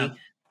with Jenny,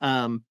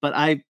 but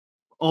I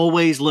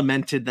always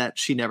lamented that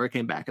she never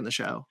came back in the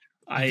show.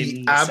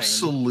 The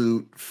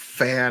absolute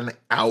fan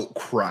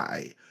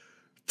outcry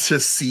to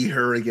see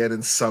her again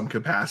in some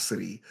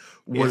capacity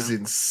was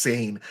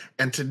insane,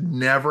 and to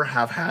never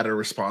have had a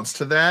response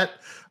to that,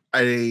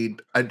 I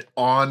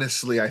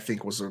honestly I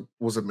think was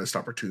a missed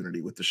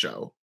opportunity with the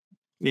show.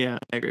 Yeah,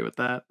 I agree with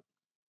that.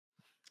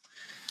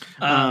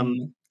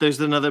 There's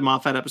another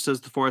Moffat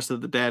episode, The Forest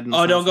of the Dead.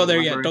 Oh, don't go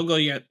there yet. Don't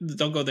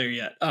go there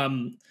yet.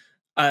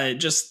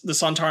 Just the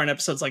Sontaran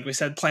episodes, like we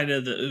said, Planet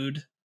of the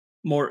Ood,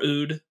 more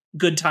Ood,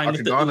 good time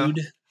with the Ood.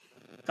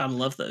 Gotta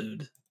love the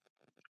Ood.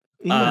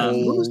 Yeah.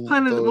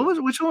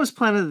 Which one was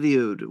Planet of the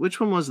Ood? Which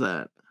one was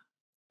that?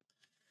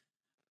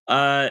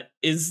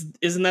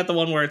 Isn't that the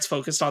one where it's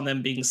focused on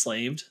them being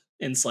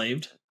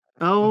enslaved?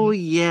 Oh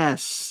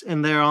yes,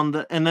 and they're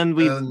on and then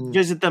we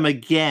visit them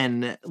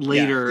again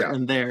later,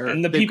 and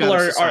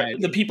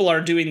the people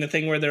are doing the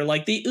thing where they're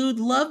like, the Ood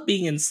love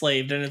being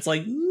enslaved, and it's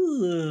like,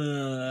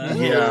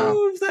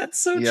 that's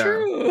so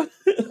true.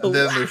 And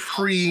then they're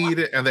freed,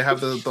 and they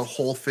have the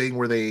whole thing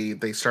where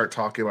they start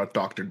talking about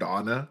Dr.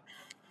 Donna.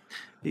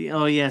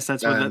 Oh yes,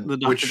 that's where the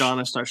Dr.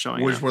 Donna starts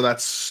showing up. Where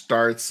that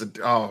starts.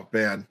 Oh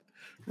man,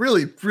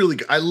 really, really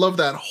good. I love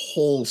that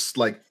whole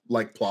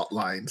like plot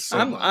line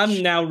so much.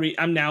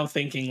 I'm now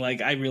thinking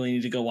like I really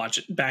need to go watch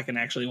it back and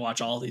actually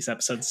watch all these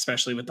episodes,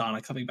 especially with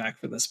Donna coming back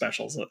for the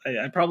specials.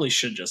 I probably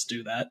should just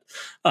do that,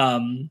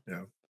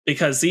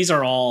 because these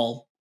are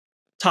all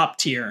top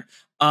tier.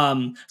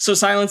 So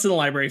Silence in the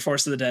Library,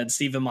 Force of the Dead,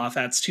 Stephen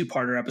Moffat's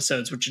two-parter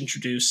episodes, which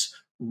introduce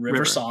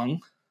River Song.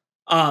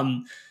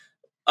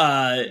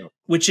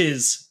 Which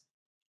is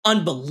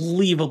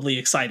unbelievably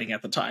exciting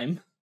at the time.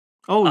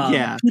 Oh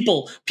yeah.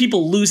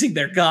 People losing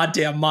their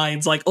goddamn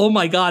minds like, oh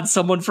my god,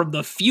 someone from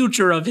the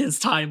future of his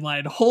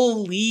timeline.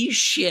 Holy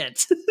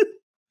shit.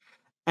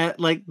 At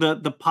like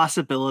the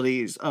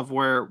possibilities of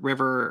where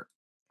River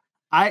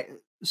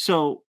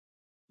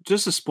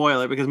just a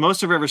spoiler, because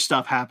most of River's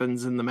stuff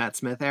happens in the Matt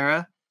Smith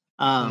era.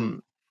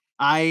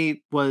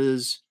 I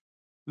was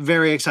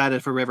very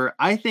excited for River.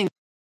 I think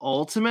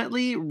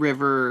ultimately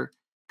River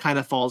kind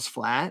of falls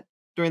flat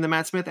during the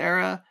Matt Smith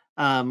era.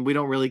 We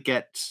don't really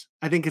get,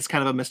 I think it's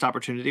kind of a missed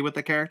opportunity with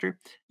the character.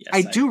 Yes,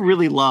 I do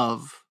really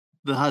love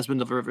the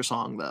husband of River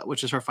Song though,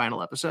 which is her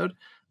final episode.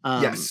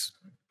 Yes.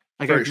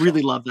 Like Very I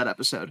really loved that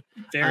episode.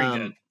 Very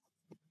good.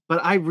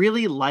 But I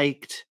really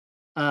liked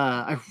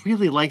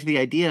the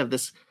idea of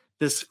this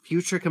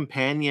future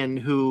companion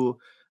who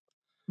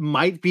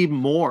might be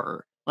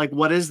more. Like,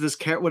 what is this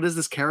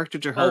character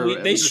to her? Oh,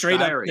 they this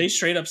straight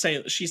up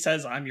say, she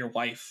says, "I'm your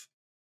wife."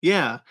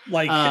 Yeah.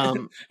 Like,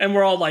 and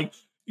we're all like,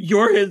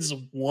 "You're his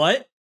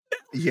what?"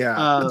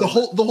 Yeah. The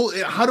whole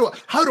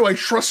how do I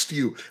trust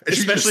you? And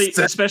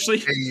especially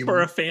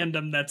for a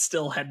fandom that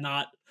still had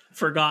not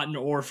forgotten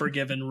or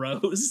forgiven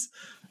Rose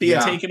being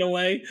taken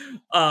away.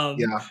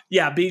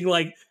 Being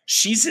like,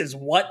 she's his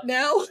what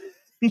now?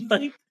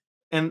 Like,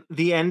 and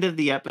the end of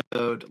the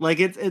episode, like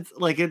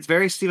it's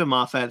very Stephen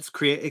Moffat.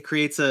 It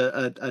creates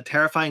a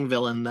terrifying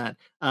villain that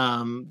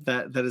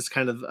is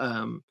kind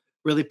of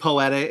really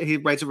poetic. He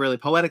writes it really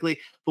poetically.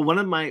 But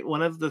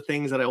one of the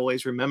things that I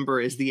always remember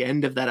is the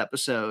end of that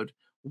episode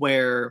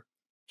where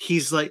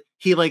he's like,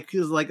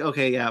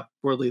 okay, yeah,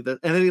 we'll leave it.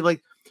 And then he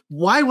like,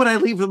 why would I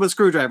leave with a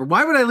screwdriver?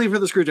 Why would I leave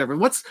with a screwdriver?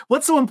 What's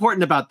so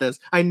important about this?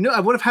 I knew I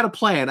would have had a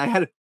plan. I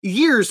had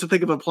years to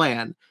think of a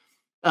plan.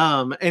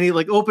 And he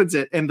like opens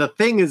it and the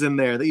thing is in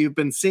there that you've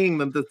been seeing,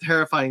 the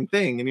terrifying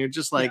thing. And you're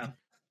just like,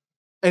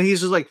 and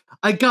he's just like,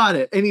 I got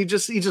it. And he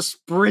just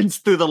sprints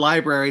through the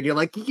library and you're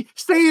like,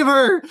 save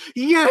her.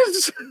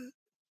 Yes.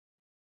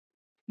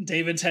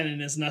 David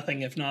Tennant is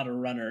nothing if not a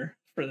runner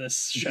for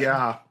this show.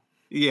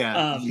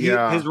 Yeah.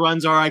 His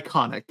runs are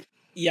iconic.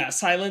 Yeah.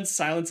 Silence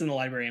in the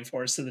Library and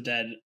Forest of the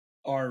Dead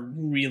are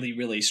really,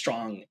 really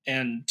strong.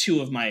 And two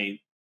of my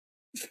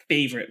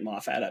favorite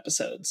Moffat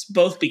episodes,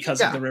 both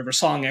because of the River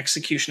Song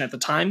execution at the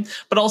time,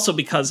 but also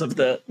because of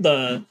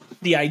the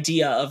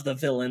idea of the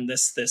villain,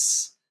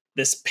 this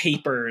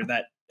paper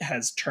that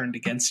has turned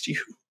against you.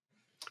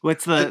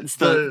 What's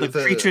the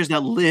creatures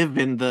that live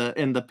in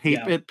the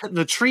paper,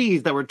 the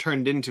trees that were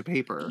turned into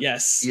paper.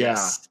 Yes.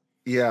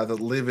 That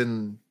live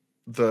in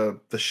the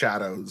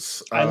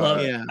shadows. I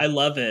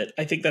love it.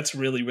 I think that's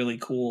really, really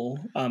cool.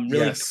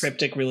 Really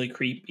cryptic, really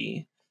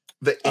creepy.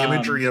 The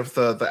imagery of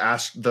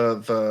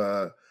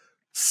the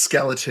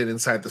skeleton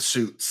inside the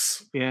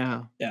suits.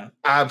 Yeah.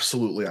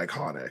 Absolutely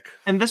iconic.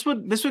 And this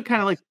would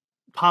kind of like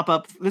pop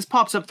up. This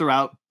pops up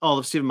throughout all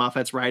of Stephen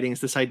Moffat's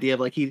writings. This idea of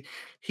like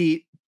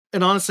he,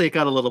 and honestly, it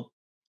got a little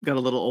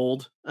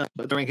old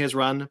during his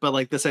run. But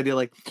like this idea,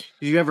 like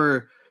you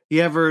ever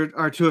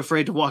are too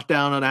afraid to walk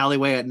down an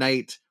alleyway at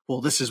night? Well,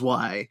 this is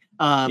why.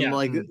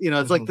 Like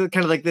it's like the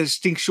kind of like the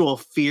instinctual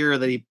fear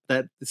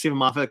that Stephen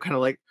Moffat kind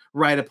of like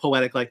write a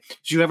poetic, like,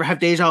 do you ever have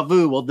deja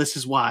vu? Well, this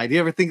is why. Do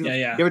you ever think? You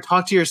ever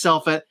talk to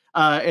yourself do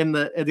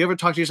you ever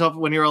talk to yourself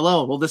when you're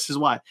alone? Well, this is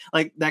why.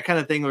 Like that kind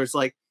of thing, where it's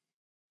like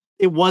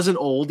it wasn't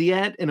old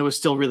yet, and it was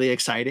still really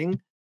exciting.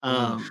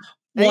 And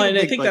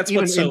I think that's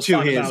what's so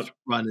fun about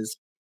run is.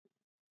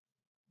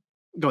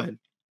 Go ahead.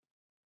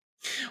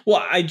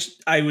 Well,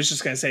 I was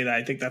just gonna say that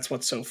I think that's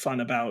what's so fun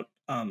about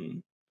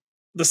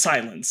the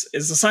Silence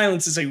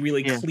is a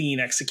really clean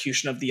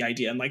execution of the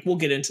idea, and like we'll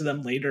get into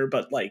them later,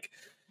 but like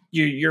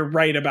you're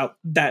right about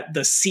that.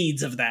 The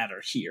seeds of that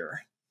are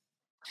here.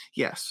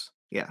 Yes.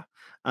 Yeah.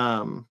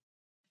 I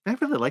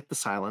really like the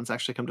Silence,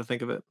 actually, come to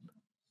think of it.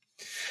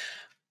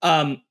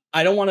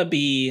 I don't want to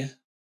be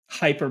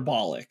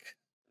hyperbolic,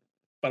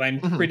 but I'm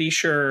pretty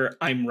sure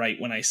I'm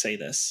right when I say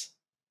this.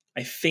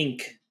 I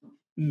think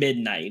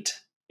Midnight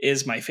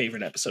is my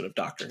favorite episode of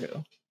Doctor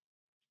Who.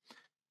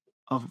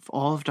 Of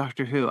all of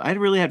Doctor Who, I'd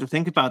really have to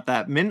think about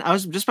that. I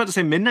was just about to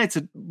say Midnight's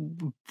a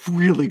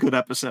really good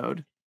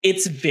episode.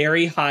 It's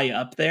very high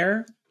up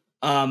there.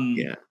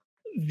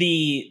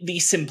 The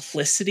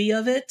simplicity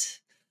of it,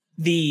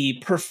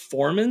 the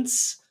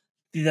performance,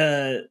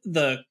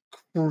 the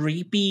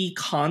creepy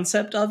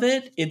concept of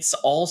it, it's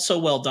all so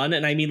well done.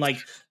 And I mean, like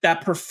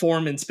that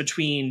performance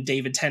between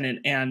David Tennant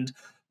and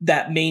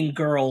that main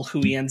girl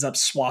who he ends up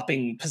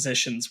swapping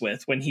positions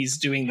with when he's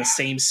doing the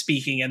same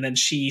speaking and then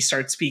she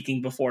starts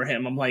speaking before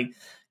him. I'm like,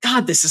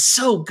 God, this is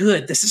so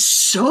good. This is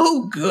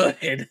so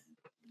good.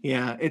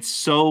 Yeah, it's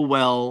so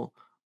well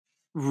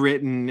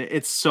written.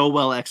 It's so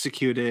well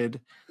executed.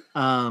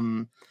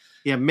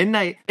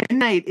 Midnight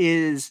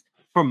is,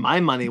 for my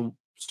money,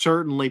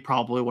 certainly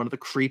probably one of the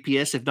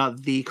creepiest, if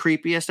not the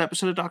creepiest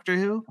episode of Doctor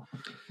Who.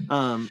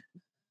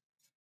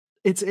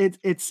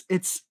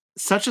 It's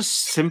such a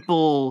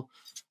simple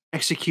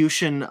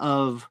execution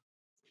of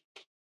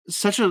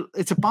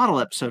it's a bottle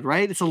episode,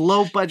 right? It's a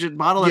low budget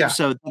bottle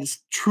episode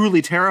that's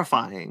truly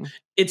terrifying.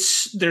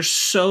 They're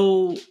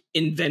so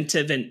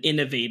inventive and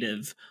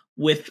innovative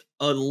with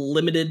a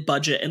limited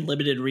budget and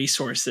limited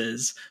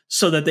resources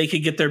so that they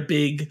could get their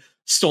big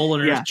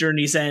Stolen Earth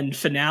Journey's End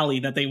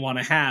finale that they want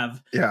to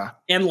have. Yeah.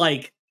 And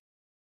like,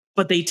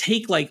 but they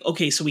take like,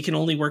 okay, so we can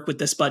only work with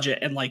this budget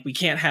and like, we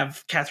can't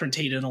have Catherine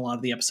Tate in a lot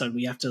of the episode.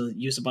 We have to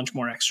use a bunch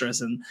more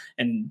extras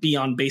and be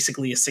on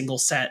basically a single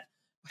set.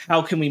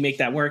 How can we make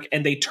that work?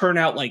 And they turn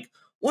out like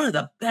one of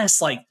the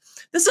best, like,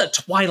 this is a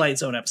Twilight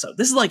Zone episode.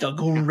 This is like a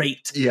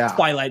great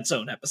Twilight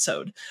Zone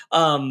episode.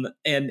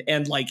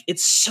 And like,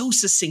 it's so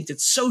succinct.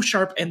 It's so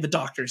sharp. And the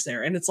Doctor's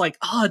there. And it's like,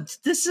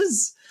 this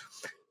is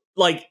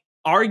like,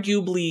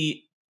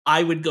 arguably,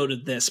 I would go to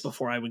this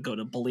before I would go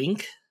to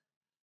Blink.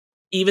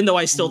 Even though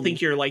I still think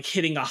you're like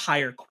hitting a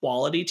higher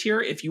quality tier,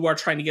 if you are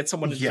trying to get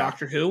someone into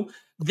Doctor Who,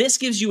 this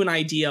gives you an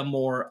idea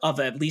more of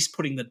at least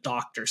putting the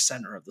Doctor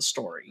center of the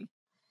story.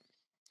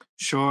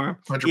 Sure.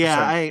 100%.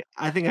 Yeah,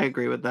 I think I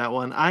agree with that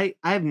one. I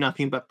have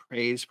nothing but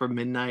praise for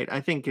Midnight.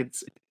 I think it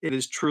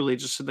is truly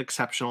just an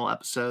exceptional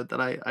episode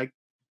that I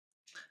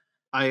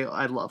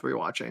love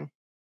rewatching.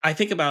 I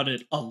think about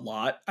it a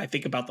lot. I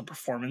think about the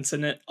performance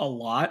in it a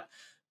lot.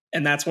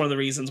 And that's one of the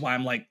reasons why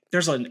I'm like,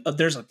 there's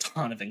a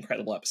ton of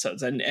incredible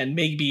episodes. And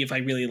maybe if I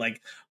really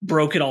like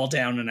broke it all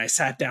down and I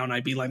sat down,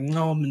 I'd be like,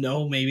 no,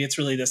 maybe it's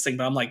really this thing.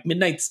 But I'm like,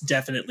 Midnight's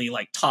definitely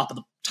like top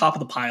of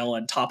the pile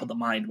and top of the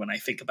mind when I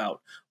think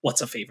about what's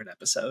a favorite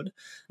episode.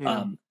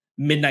 Yeah.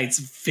 Midnight's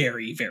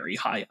very, very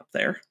high up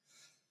there.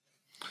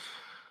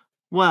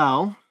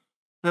 Well,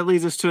 that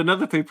leads us to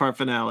another 3-part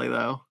finale,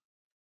 though.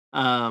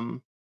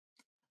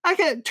 I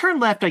get Turn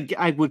Left.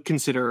 I would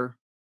consider.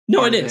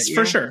 No, it is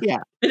for sure. Yeah,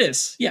 it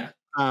is. Yeah.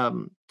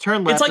 Turn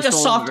Left.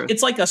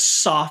 It's like a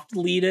soft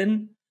lead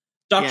in.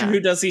 Doctor Who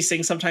does these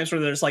things sometimes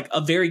where there's like a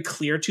very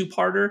clear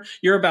 2-parter.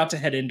 You're about to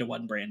head into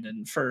one,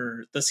 Brandon,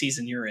 for the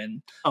season you're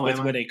in with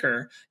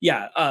Whittaker.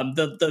 Yeah.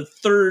 The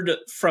third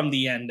from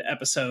the end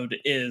episode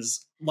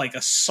is like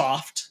a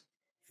soft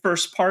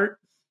first part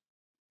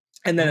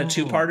and then a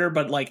 2-parter,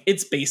 but like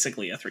it's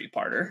basically a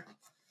 3-parter.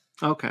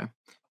 Okay.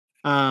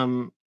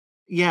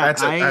 Yeah,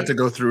 I had to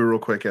go through real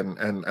quick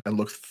and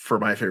look for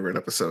my favorite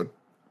episode.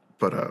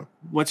 But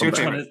what's your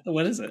favorite?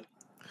 What is it?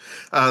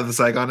 The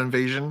Zygon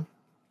invasion.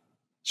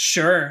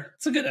 Sure,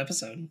 it's a good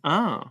episode.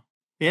 Oh,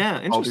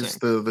 yeah, interesting.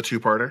 Always the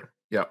 2-parter.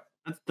 Yeah,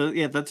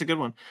 that's a good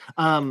one.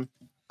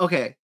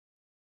 Okay,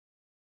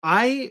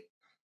 I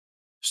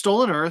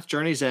Stolen Earth,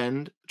 Journey's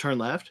End, Turn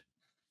Left.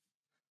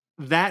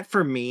 That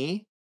for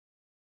me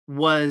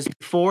was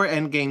before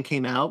Endgame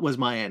came out. Was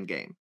my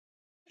Endgame.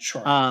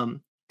 Sure.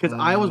 Because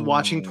I was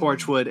watching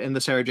Torchwood and the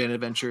Sarah Jane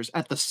Adventures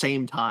at the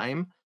same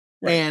time,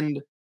 right.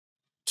 And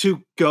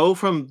to go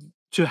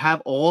to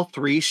have all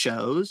 3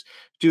 shows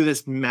do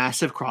this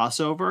massive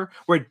crossover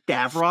where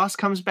Davros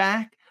comes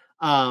back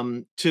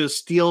to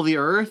steal the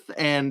Earth,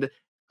 and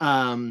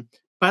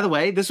by the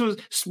way,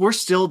 we're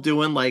still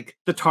doing like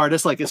the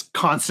TARDIS like is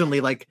constantly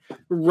like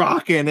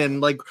rocking and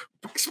like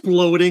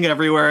exploding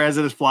everywhere as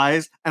it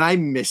flies, and I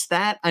miss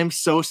that. I'm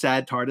so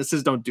sad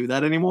TARDISes don't do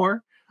that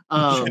anymore.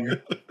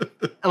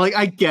 Like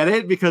I get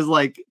it because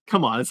like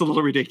come on, it's a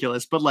little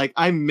ridiculous, but like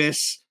I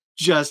miss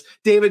just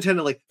David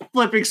Tennant like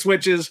flipping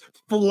switches,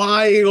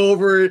 flying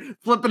over,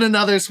 flipping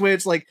another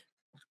switch, like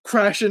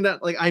crashing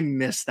that. Like I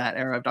miss that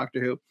era of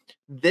Doctor Who.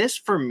 This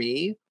for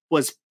me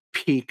was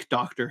peak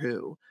Doctor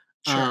Who.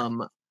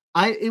 Sure.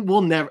 I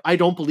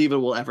don't believe it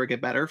will ever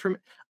get better from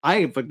it. I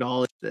have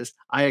acknowledged this.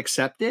 I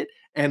accept it,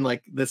 and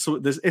like this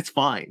it's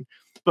fine.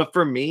 But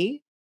for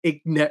me,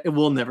 it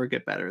will never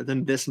get better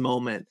than this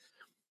moment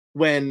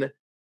when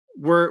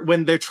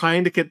they're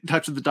trying to get in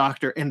touch with the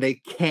Doctor and they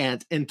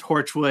can't, and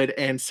Torchwood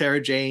and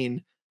Sarah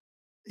Jane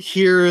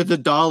hear the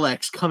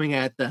Daleks coming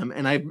at them,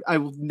 and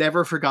I've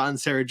never forgotten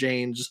Sarah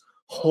Jane just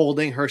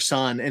holding her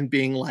son and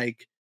being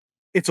like,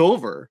 "It's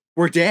over,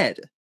 we're dead."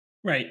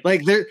 Right.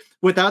 Like they're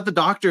without the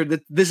Doctor,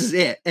 this is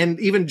it. And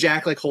even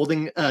Jack like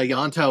holding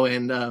Yonto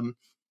and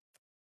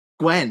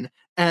Gwen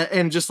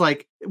and just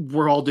like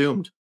we're all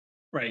doomed.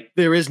 Right.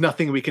 There is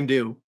nothing we can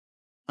do.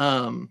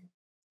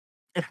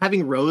 And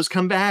having Rose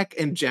come back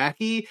and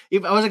Jackie,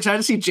 I was excited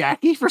to see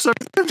Jackie for some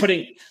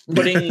reason.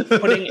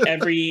 Putting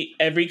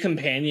every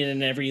companion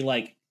and every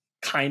like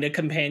kind of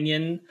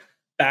companion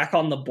back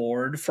on the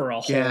board for a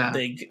whole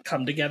big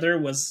come together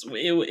was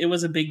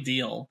a big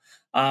deal.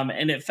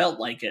 And it felt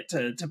like it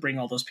to bring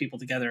all those people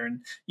together.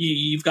 And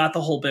you've got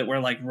the whole bit where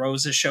like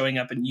Rose is showing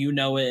up and you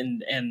know it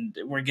and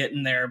we're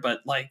getting there, but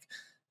like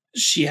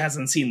she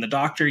hasn't seen the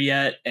Doctor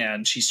yet,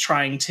 and she's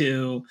trying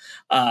to,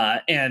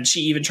 and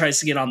she even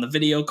tries to get on the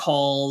video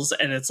calls,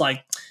 and it's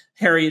like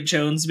Harriet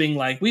Jones being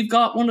like, "We've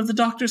got one of the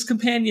Doctor's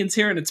companions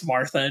here," and it's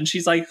Martha, and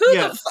she's like, "Who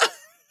the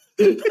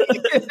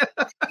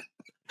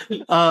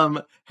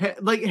fuck?"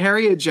 Like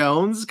Harriet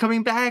Jones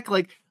coming back,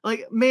 like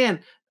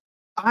man,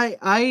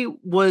 I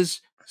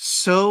was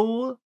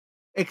so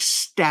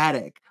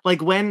ecstatic,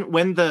 like when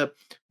the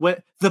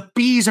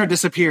bees are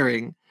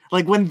disappearing.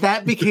 Like when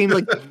that became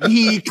like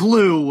the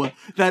clue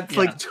that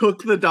like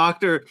took the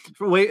Doctor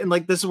and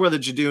like this is where the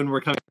Jadoon were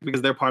coming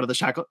because they're part of the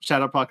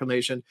Shadow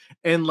Proclamation,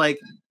 and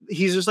like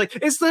he's just like,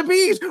 "It's the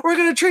bees, we're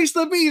gonna trace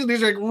the bees," and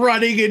he's like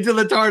running into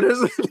the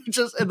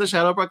TARDIS and the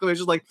Shadow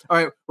Proclamation is like,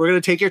 "All right, we're gonna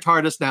take your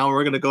TARDIS now,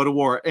 we're gonna go to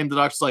war," and the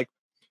Doctor's like,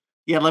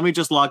 "Yeah, let me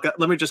just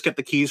get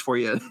the keys for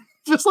you."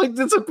 Just like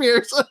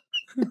disappears.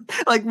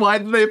 Like why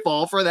did they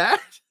fall for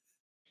that?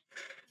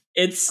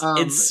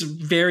 It's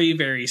very,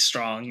 very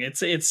strong.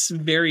 It's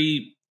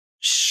very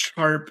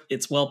sharp.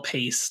 It's well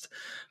paced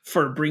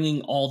for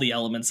bringing all the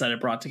elements that it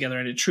brought together,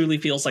 and it truly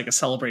feels like a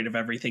celebrate of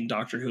everything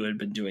Doctor Who had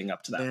been doing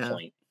up to that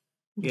point.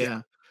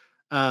 Yeah.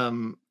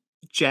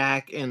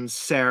 Jack and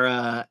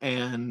Sarah,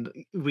 and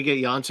we get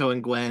Yonto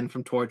and Gwen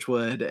from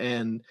Torchwood,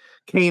 and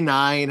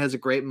K9 has a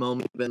great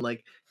moment, and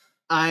like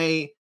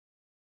I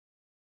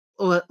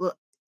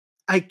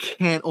I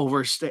can't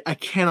overstate. I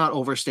cannot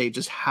overstate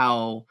just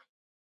how,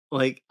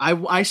 like,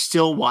 I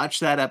still watch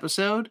that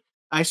episode.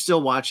 I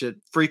still watch it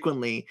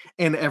frequently,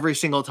 and every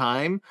single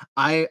time,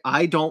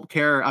 I don't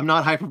care. I'm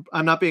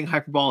not being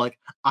hyperbolic.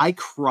 I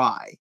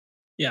cry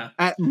Yeah.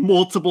 at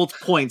multiple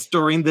points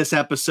during this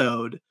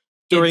episode,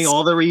 during It's-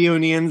 all the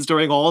reunions,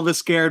 during all the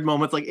scared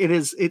moments. Like, it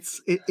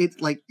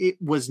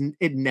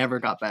never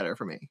got better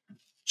for me.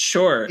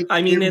 Sure.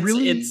 I mean,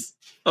 it's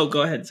oh,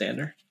 go ahead,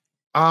 Xander.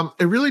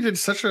 It really did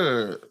such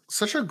a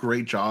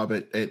great job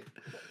at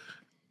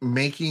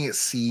making it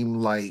seem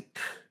like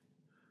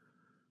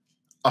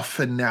a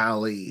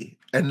finale,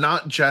 and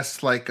not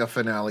just like a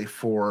finale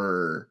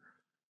for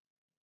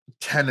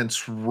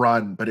Tennant's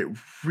run, but it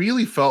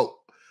really felt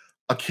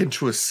akin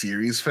to a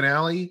series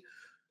finale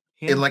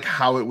in like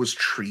how it was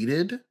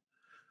treated.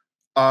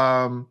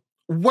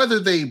 Whether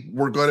they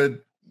were going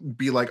to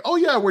be like, oh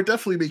yeah, we're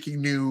definitely making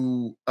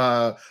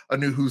a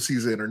new Who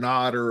season or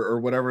not, or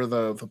whatever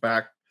the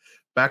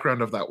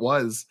background of that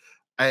was.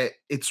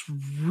 It's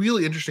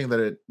really interesting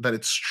that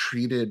it's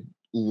treated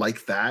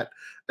like that,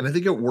 and I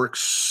think it works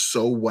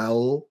so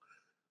well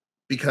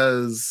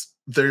because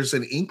there's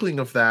an inkling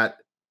of that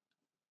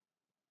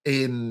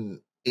in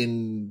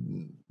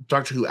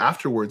Doctor Who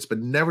afterwards, but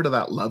never to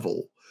that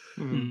level.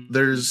 Mm-hmm.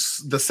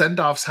 There's the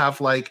send-offs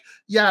have like,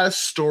 yeah, a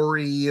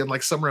story and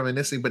like some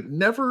reminiscing, but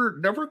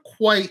never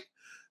quite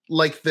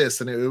like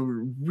this. And it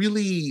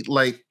really,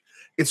 like,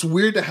 it's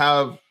weird to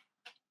have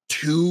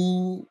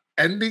two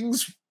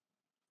endings,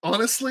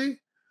 honestly,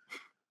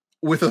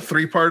 with a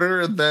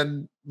 3-parter and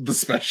then the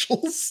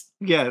specials.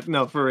 Yeah,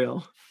 no, for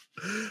real.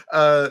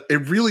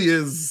 It really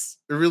is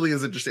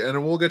interesting,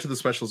 and we'll get to the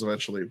specials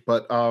eventually.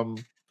 But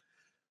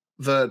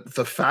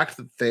the fact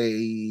that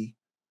they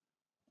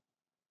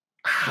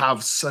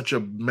have such a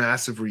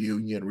massive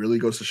reunion really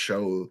goes to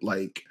show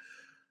like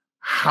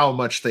how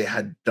much they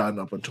had done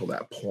up until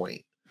that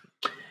point,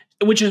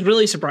 which is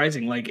really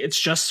surprising. Like, it's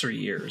just 3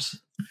 years.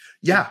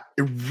 Yeah,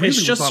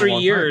 it's just 3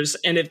 years,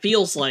 and it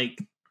feels like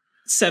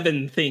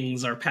 7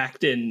 things are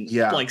packed in.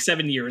 Yeah, like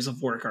 7 years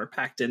of work are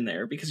packed in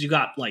there, because you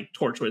got like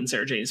Torchwood and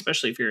Sarah Jane,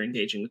 especially if you're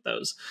engaging with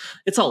those.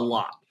 It's a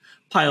lot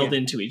piled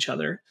into each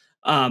other.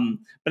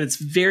 But it's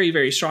very,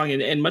 very strong,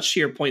 and much to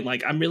your point,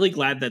 like, I'm really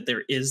glad that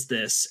there is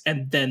this,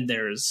 and then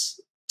there's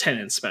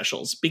Tennant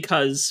specials,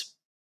 because,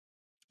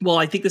 well,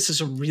 I think this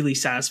is a really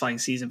satisfying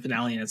season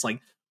finale, and it's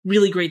like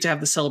really great to have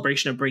the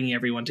celebration of bringing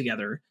everyone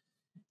together.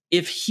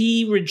 If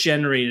he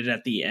regenerated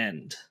at the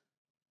end,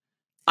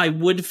 I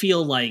would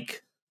feel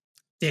like,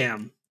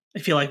 damn, I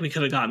feel like we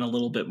could have gotten a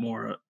little bit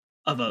more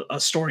of a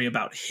story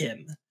about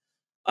him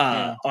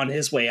on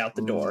his way out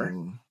the door.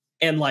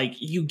 And like,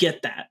 you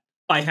get that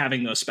by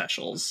having those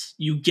specials.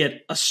 You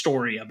get a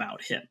story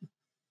about him.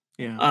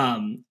 Yeah.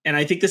 And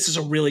I think this is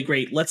a really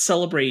great, let's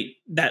celebrate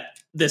that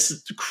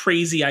this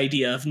crazy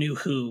idea of New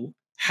Who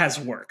has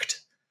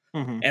worked.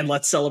 Mm-hmm. And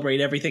let's celebrate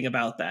everything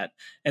about that.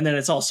 And then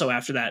it's also,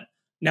 after that,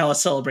 now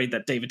let's celebrate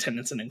that David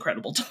Tennant's an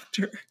incredible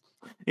doctor.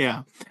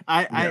 Yeah.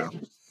 I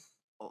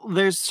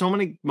there's so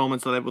many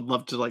moments that I would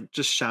love to like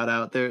just shout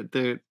out.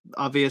 They're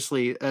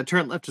obviously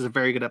Turn Left is a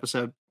very good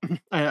episode.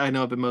 I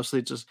know, but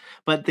mostly just,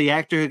 but the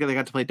actor who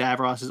got to play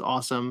Davros is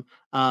awesome.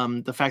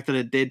 The fact that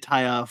it did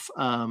tie off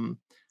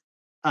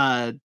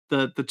the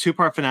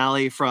 2-part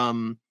finale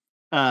from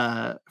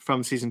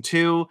season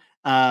 2,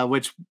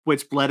 which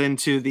bled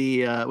into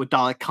the with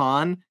Dalek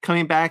Khan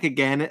coming back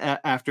again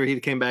after he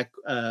came back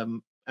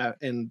in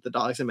the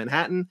Daleks in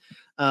Manhattan,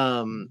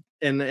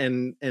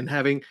 and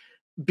having,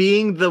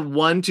 being the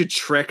one to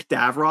trick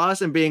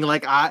Davros and being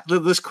like,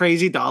 this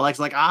crazy Dalek's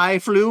like, I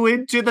flew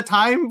into the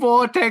time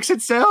vortex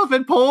itself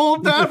and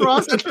pulled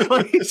Davros. And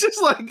like, it's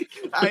just like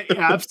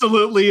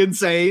absolutely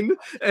insane.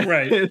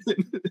 Right.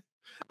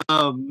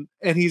 And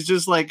he's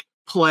just like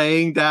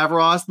playing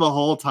Davros the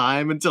whole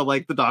time until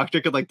like the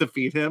Doctor could like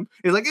defeat him.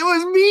 He's like, it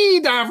was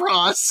me,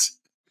 Davros.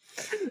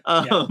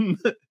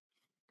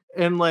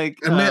 And like,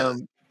 go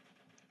ahead.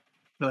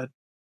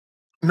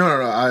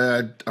 No.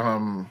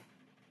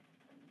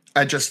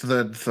 I just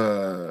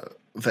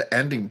the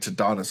ending to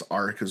Donna's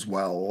arc as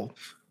well.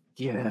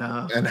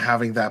 Yeah. And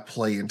having that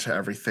play into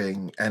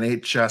everything. And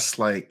it just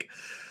like,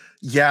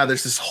 yeah,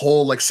 there's this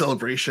whole like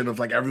celebration of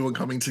like everyone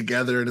coming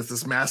together, and it's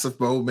this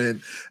massive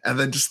moment. And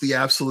then just the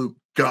absolute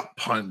gut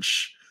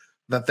punch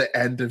that the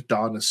end of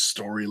Donna's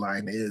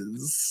storyline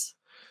is.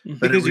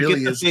 Because you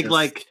get the big,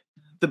 like,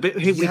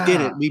 hey, we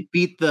did it. We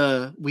beat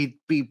the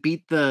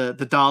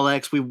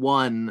Daleks. We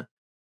won,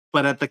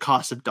 but at the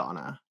cost of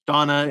Donna.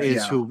 Donna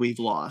is who we've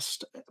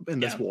lost in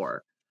this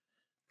war.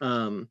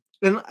 And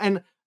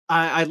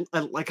I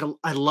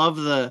love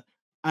the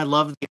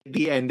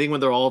ending when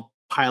they're all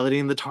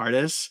piloting the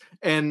TARDIS,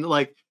 and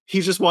like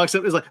he just walks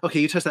up, is like,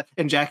 okay, you touch that,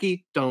 and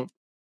Jackie, don't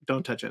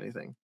touch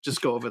anything.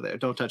 Just go over there.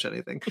 Don't touch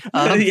anything.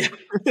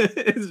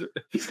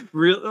 It's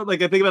real.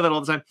 Like, I think about that all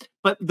the time.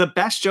 But the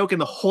best joke in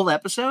the whole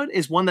episode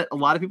is one that a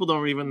lot of people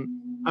don't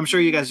even, I'm sure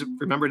you guys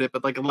remembered it,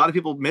 but like a lot of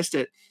people missed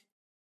it.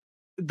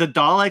 The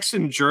Daleks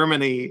in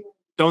Germany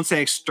don't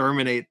say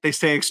exterminate. They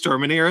say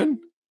exterminieren.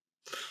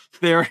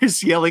 There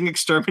is yelling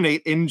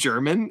exterminate in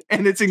German,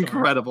 and it's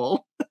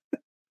incredible.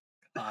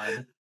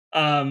 God.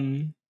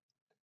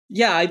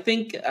 Yeah, I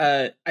think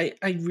I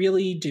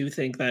really do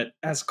think that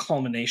as a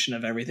culmination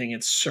of everything,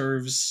 it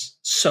serves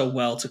so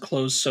well to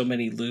close so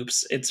many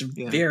loops. It's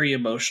very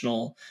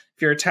emotional.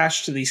 If you're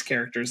attached to these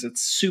characters,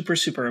 it's super,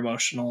 super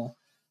emotional.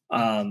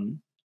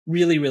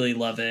 Really, really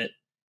love it.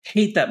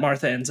 Hate that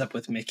Martha ends up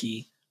with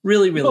Mickey.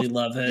 Really, really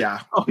love it.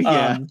 Yeah. Oh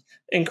yeah.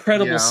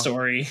 Incredible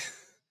story.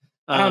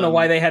 I don't know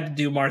why they had to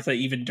do Martha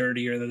even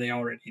dirtier than they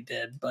already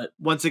did, but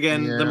once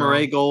again, the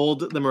Murray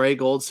Gold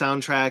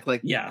soundtrack,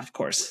 like of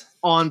course,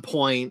 on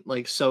point,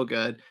 like so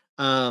good.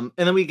 And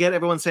then we get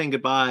everyone saying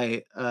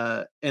goodbye,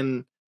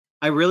 and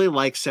I really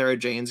like Sarah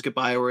Jane's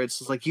goodbye, where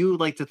it's like you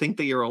like to think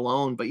that you're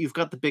alone, but you've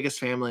got the biggest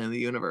family in the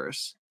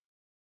universe.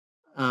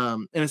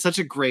 And it's such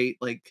a great,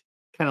 like,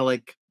 kind of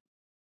like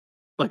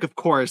of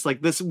course,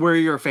 like this, we're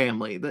your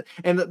family.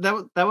 And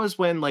that was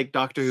when like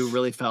Doctor Who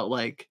really felt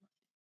like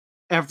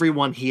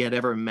everyone he had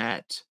ever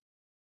met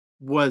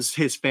was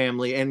his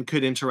family and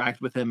could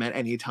interact with him at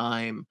any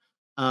time.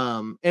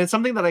 And it's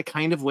something that I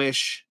kind of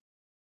wish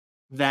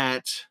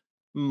that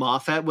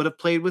Moffat would have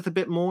played with a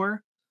bit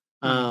more.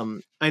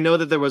 I know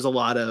that there was a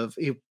lot of,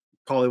 he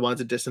probably wanted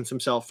to distance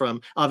himself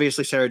from,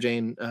 obviously Sarah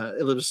Jane,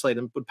 Elizabeth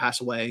Sladen would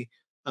pass away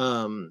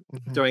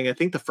during, I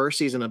think, the first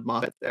season of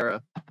Moffat's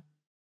era.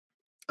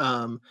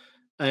 And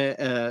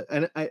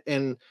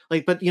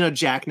like, but you know,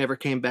 Jack never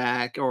came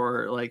back,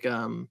 or like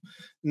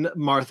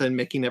Martha and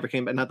Mickey never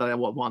came back. Not that I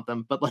want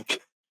them, but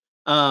like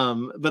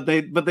but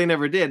they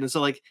never did. And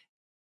so like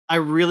I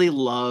really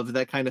love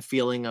that kind of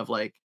feeling of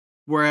like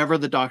wherever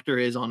the Doctor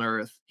is on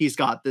Earth, he's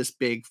got this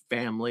big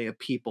family of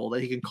people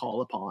that he can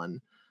call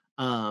upon.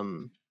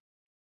 And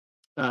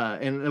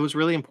it was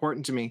really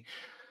important to me.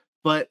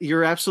 But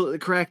you're absolutely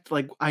correct.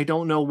 Like I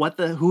don't know what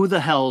the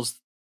hell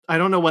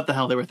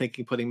they were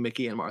thinking putting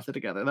Mickey and Martha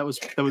together. That was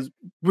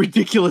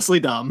ridiculously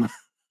dumb.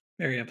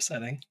 Very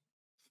upsetting.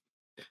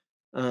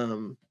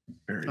 Very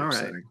all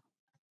upsetting.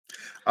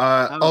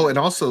 Right. And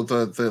also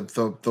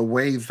the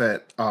way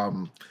that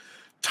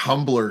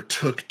Tumblr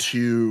took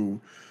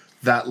to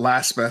that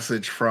last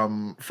message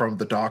from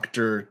the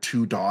Doctor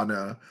to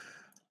Donna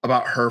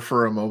about her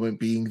for a moment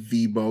being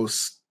the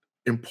most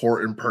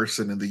important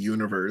person in the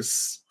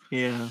universe.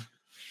 Yeah.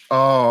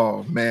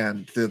 Oh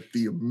man, the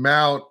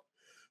amount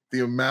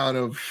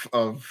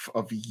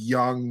of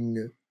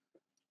young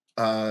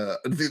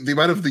the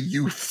amount of the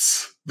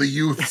youths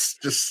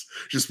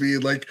just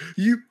being like,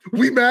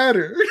 we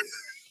matter.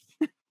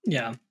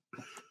 Yeah.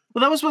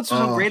 Well, that was what's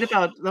so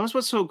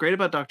great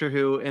about Doctor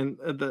Who, and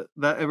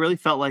that it really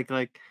felt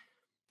like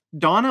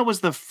Donna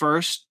was the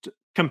first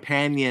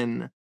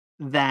companion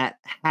that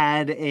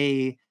had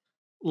a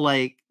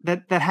like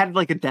that had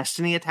like a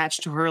destiny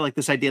attached to her, like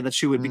this idea that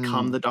she would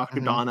become the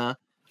Dr. Donna.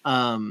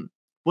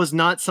 Was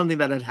not something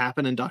that had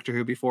happened in Doctor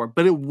Who before,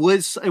 but it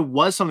was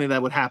something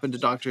that would happen to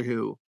Doctor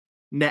Who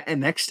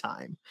next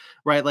time,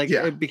 right? Like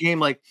it became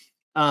like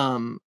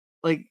the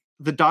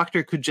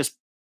Doctor could just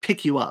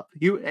pick you up.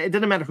 It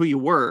didn't matter who you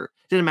were,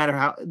 it didn't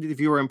matter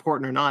if you were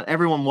important or not.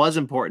 Everyone was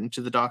important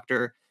to the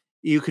Doctor.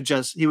 He would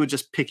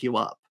just pick you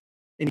up,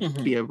 and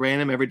you'd be a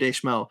random everyday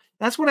schmo.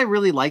 That's what I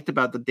really liked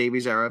about the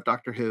Davies era of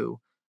Doctor Who.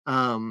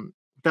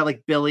 That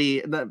like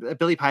Billy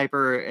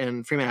Piper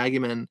and Freeman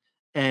Agyeman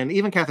and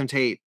even Catherine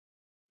Tate,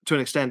 to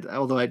an extent,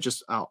 although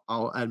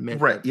I'll admit,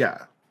 right?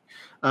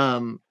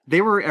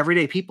 They were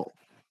everyday people.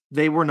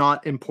 They were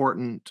not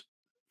important,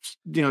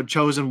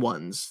 chosen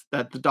ones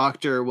that the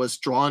Doctor was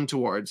drawn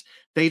towards.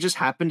 They just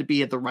happened to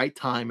be at the right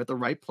time, at the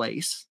right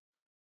place,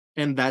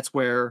 and that's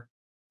where,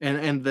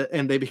 and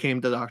they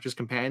became the Doctor's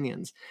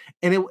companions.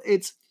 And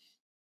it's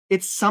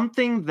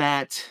something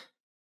that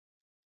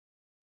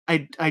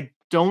I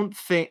don't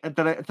think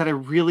that I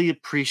really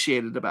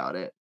appreciated about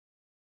it.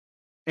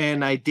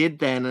 And I did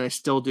then, and I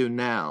still do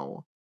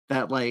now,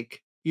 that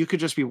like you could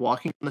just be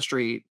walking on the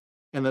street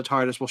and the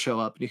TARDIS will show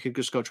up and you could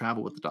just go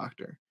travel with the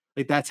Doctor.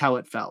 Like that's how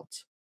it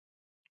felt.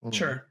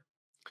 Sure.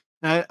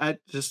 I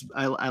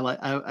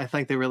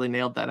think they really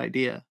nailed that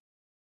idea.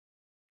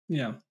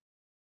 Yeah.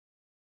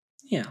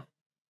 Yeah.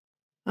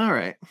 All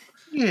right.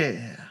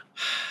 Yeah.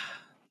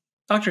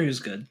 Doctor Who's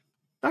good.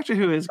 Doctor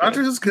Who is good.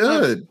 Doctor Who's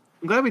good.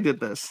 I'm glad we did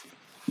this.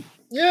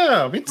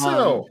 Yeah, me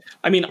too.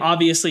 I mean,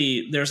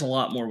 obviously, there's a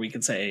lot more we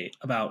could say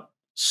about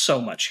so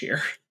much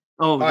here.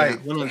 Oh, yeah,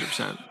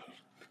 100%.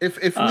 If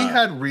we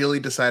had really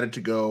decided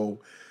to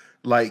go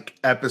like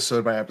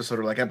episode by episode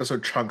or like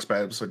episode chunks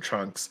by episode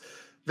chunks,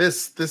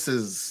 this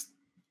is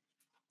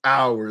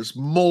hours,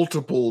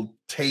 multiple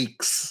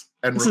takes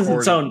and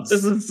recordings.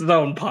 This is its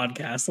own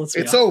podcast.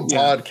 Its own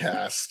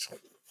podcast.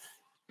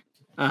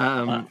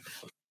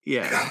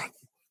 Yeah.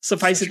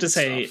 Suffice it to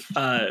say,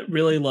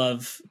 really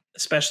love,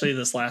 especially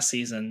this last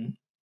season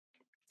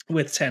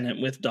with Tennant,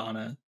 with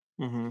Donna.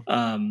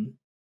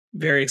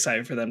 Very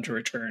excited for them to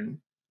return.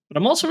 But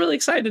I'm also really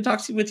excited to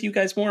talk with you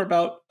guys more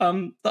about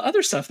the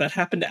other stuff that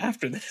happened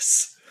after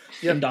this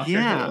in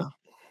Doctor Who.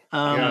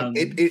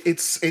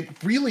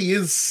 It really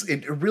is.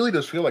 It really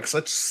does feel like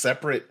such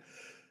separate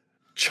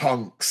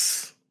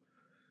chunks.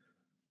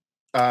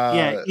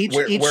 Each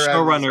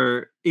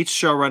showrunner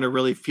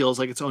really feels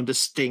like its own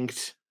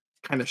distinct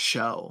kind of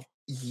show.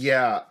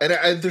 Yeah,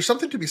 and there's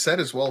something to be said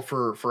as well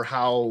for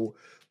how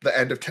the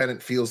end of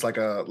Tenet feels like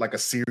a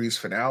series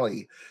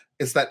finale.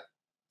 Is that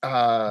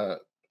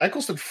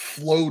Eccleston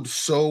flowed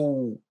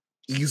so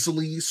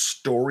easily,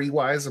 story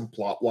wise and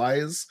plot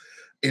wise,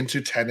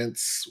 into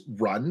Tenet's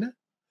run,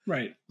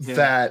 right?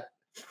 That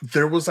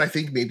there was, I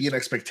think, maybe an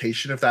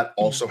expectation of that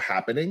also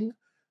happening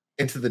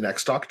into the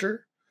next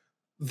Doctor.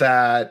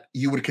 That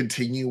you would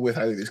continue with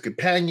either these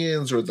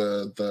companions or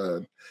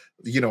the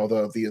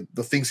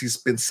things he's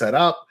been set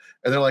up,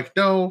 and they're like,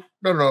 no,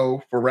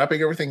 we're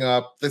wrapping everything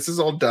up. This is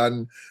all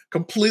done.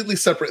 Completely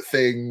separate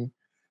thing.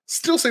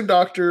 Still same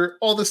Doctor.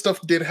 All this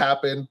stuff did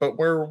happen, but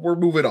we're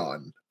moving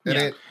on.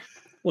 And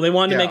they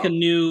wanted to make a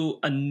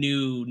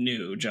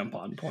new jump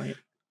on point.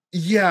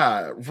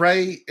 Yeah,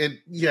 right. It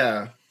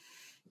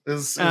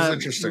was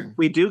interesting.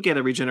 We do get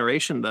a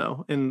regeneration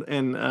though,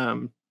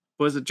 in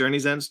was it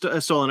Journey's End,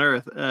 Stolen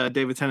Earth?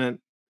 David Tennant.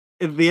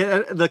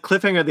 The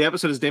cliffhanger of the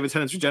episode is David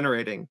Tennant's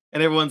regenerating,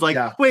 and everyone's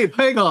like, "Wait,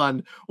 hang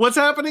on, what's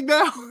happening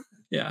now?"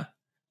 Yeah,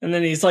 and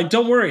then he's like,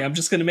 "Don't worry, I'm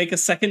just going to make a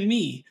second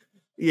me."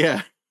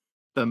 Yeah,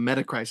 the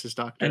meta crisis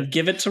Doctor, and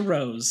give it to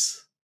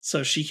Rose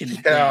so she can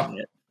ban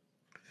it.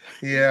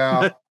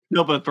 Yeah,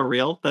 no, but for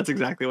real, that's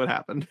exactly what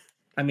happened.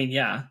 I mean,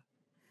 yeah,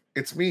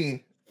 it's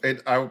me,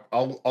 and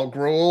I'll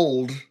grow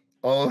old.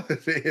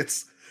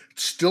 It's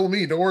still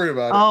me. Don't worry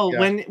about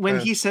it. When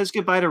he says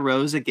goodbye to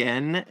Rose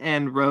again,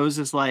 and Rose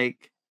is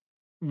like,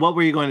 "What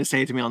were you going to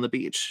say to me on the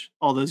beach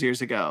all those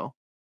years ago?"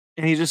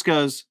 And he just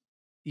goes,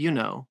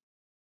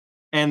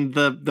 and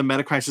the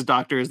Metacrisis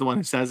Doctor is the one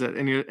who says it,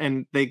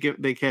 and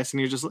they kiss,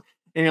 and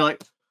you're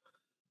like,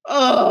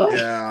 oh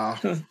yeah.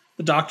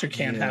 The Doctor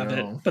can't have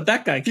it, but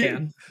that guy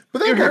can. But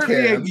that hurt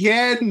me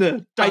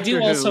again. I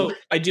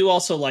do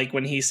also like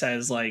when he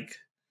says like,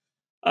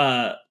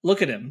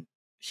 look at him.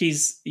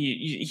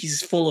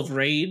 He's full of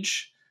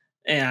rage,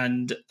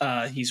 and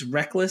he's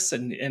reckless,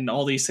 and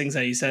all these things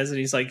that he says, and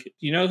he's like,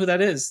 you know who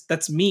that is?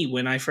 That's me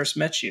when I first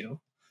met you.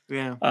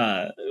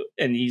 Yeah.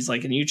 And he's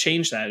like, and you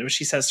changed that. And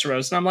she says to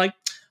Rose, and I'm like,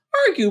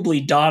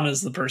 arguably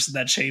Donna's the person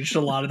that changed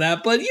a lot of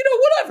that, but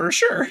whatever,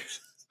 sure.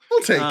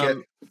 We'll take it.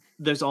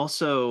 There's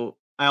also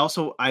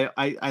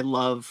I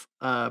love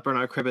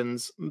Bernard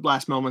Cribben's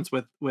last moments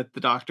with the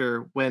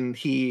Doctor when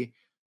he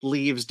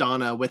leaves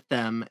Donna with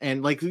them,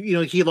 and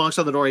he locks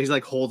on the door, he's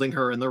like holding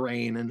her in the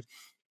rain,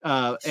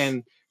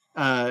 and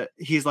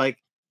he's like,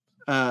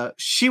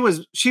 she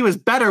was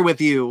better with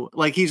you,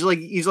 like he's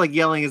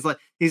yelling,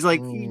 he's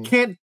like you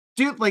can't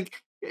do,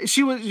 like,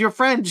 she was your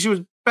friend, she was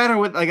better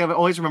with, like, I've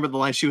always remembered the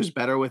line, she was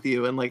better with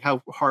you, and like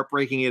how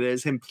heartbreaking it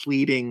is, him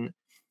pleading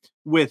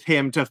with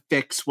him to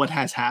fix what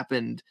has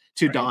happened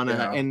to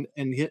Donna, and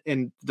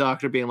the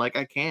Doctor being like,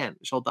 I can't,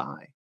 she'll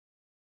die.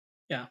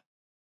 Yeah.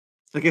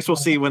 I guess we'll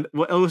see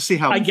we'll see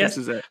how he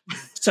fixes it.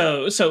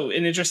 So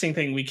an interesting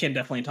thing we can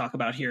definitely talk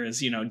about here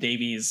is,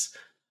 Davies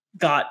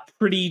got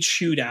pretty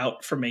chewed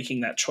out for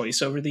making that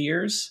choice over the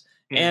years,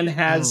 and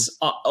has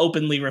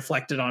openly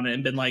reflected on it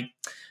and been like,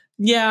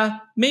 yeah,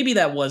 maybe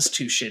that was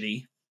too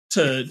shitty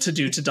to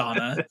do to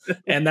Donna.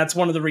 And that's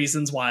one of the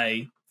reasons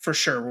why, for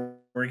sure,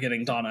 we're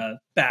getting Donna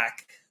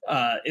back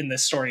in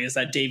this story, is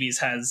that Davies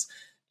has,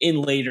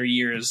 in later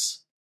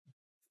years,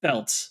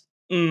 felt,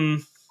 we're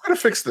gonna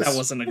fix this. That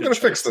wasn't a good choice. We're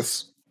gonna fix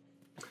this.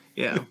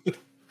 Yeah.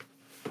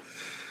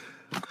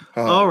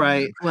 All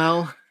right.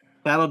 Well,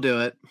 that'll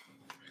do it.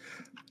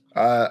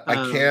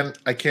 I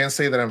can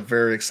say that I'm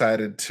very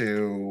excited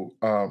to.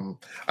 I'm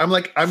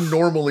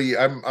normal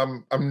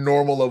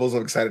levels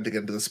of excited to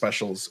get into the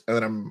specials, and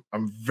then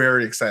I'm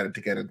very excited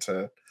to get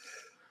into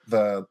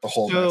the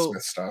whole Matt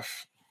Smith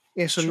stuff.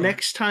 Yeah. So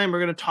next time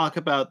we're going to talk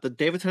about the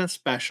David Tennant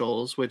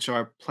specials, which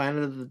are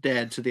Planet of the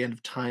Dead to the End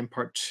of Time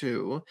Part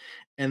 2,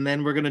 and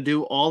then we're going to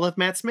do all of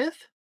Matt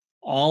Smith.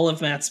 All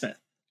of Matt Smith.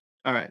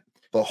 All right.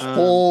 The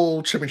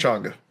whole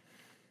chimichanga.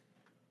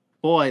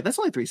 Boy, that's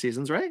only 3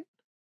 seasons, right?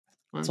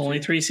 It's only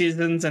 3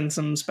 seasons and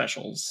some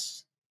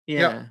specials.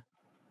 Yeah.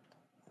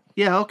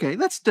 Yeah, okay.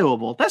 That's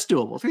doable.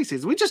 3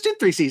 seasons. We just did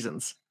 3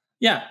 seasons.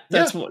 Yeah,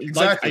 that's what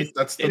exactly.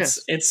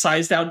 It's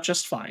sized out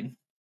just fine.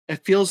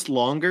 It feels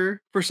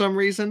longer for some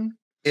reason.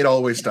 It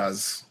always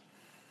does.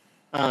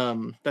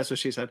 That's what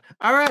she said.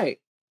 All right.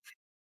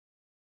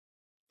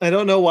 I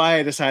don't know why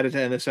I decided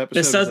to end this episode.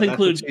 This does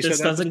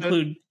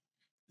include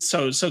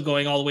so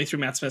going all the way through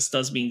Matt Smith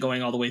does mean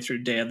going all the way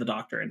through Day of the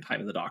Doctor and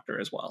Time of the Doctor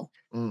as well.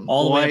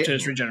 All the way up to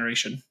his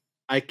regeneration.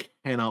 I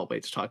cannot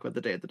wait to talk about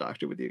the Day of the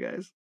Doctor with you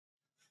guys.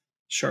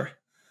 Sure.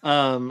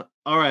 All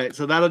right,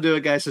 so that'll do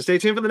it, guys. So stay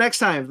tuned for the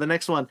next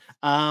one.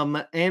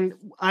 And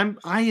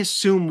I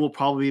assume we'll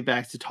probably be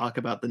back to talk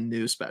about the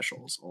new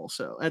specials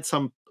also at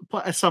some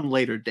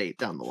later date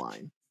down the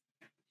line.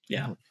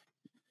 Yeah.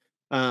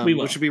 We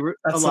will. Which would be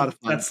a lot of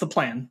fun. That's the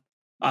plan.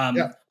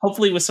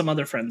 Hopefully with some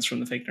other friends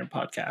from the Fake Nerd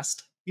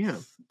podcast. Yeah.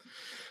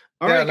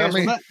 All Yeah, right, not guys.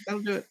 Well, me.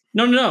 that'll do it.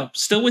 No.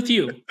 Still with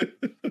you.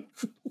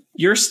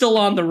 You're still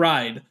on the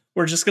ride.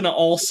 We're just gonna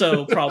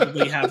also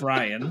probably have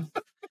Ryan.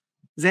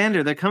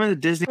 Xander, they're coming to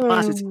Disney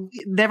Plus. It's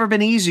never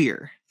been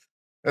easier.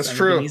 That's Never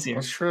true. been easier.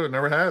 That's true. It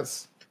never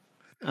has.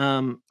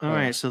 All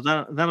right, so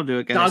that'll do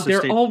it, guys. Dog,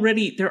 So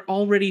they're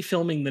already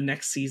filming the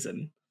next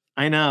season.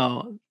 I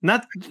know.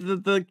 Not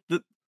the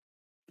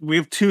we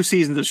have 2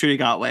 seasons of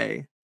Shooting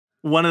Otway.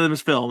 One of them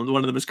is filmed.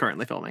 One of them is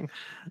currently filming.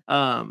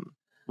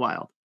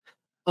 Wild.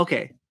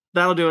 Okay,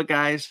 that'll do it,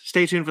 guys.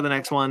 Stay tuned for the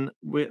next one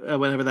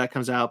whenever that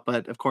comes out.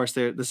 But of course,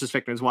 this is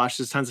Fick Nerds Watch.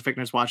 There's tons of Fick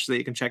Nerds Watch that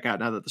you can check out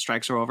now that the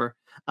strikes are over.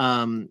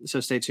 So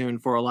stay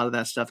tuned for a lot of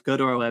that stuff. Go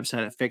to our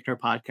website at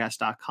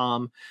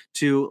ficknerdpodcast.com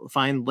to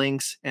find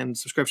links and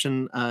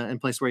subscription and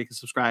place where you can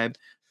subscribe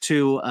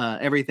to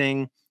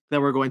everything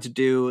that we're going to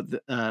do.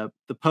 The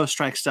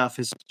post-strike stuff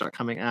is start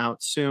coming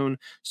out soon.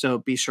 So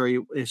be sure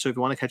if you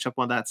want to catch up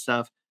on that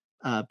stuff,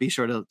 be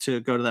sure to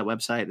go to that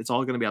website. It's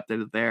all going to be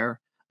updated there.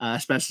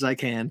 As best as I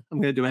can.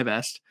 I'm going to do my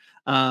best.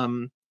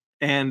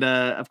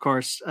 Of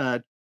course,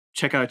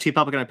 check out our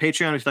TeePublic and our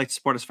Patreon if you'd like to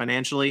support us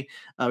financially.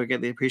 We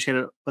greatly appreciate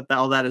it. But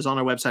all that is on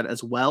our website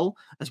as well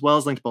as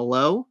linked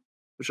below,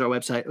 which is our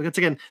website. Once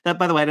again, that,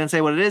 by the way, I didn't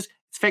say what it is.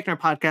 It's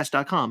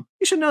fakenerdpodcast.com.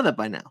 You should know that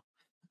by now.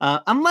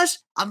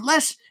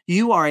 Unless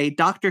you are a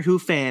Doctor Who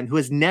fan who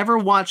has never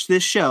watched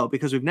this show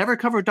because we've never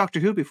covered Doctor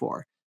Who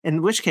before,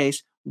 in which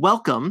case,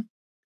 welcome.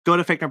 Go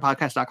to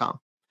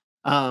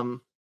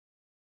fakenerdpodcast.com.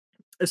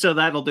 So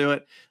that'll do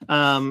it. You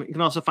can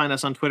also find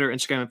us on Twitter,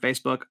 Instagram, and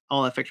Facebook,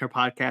 all at Fick Nerd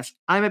Podcast.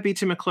 I'm at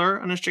BT McClure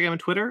on Instagram and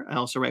Twitter. I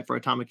also write for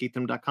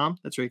AtomicEtham.com.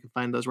 That's where you can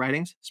find those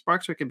writings.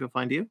 Sparks, where can people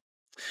find you?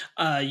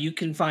 You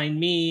can find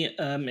me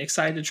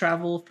excited to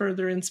travel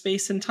further in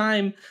space and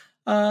time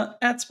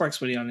at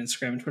Sparks Witty on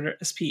Instagram and Twitter,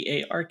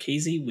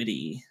 SPARKZ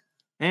Witty.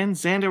 And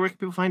Xander, where can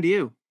people find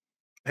you?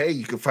 Hey,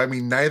 you can find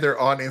me neither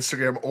on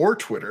Instagram or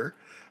Twitter,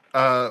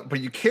 but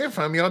you can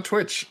find me on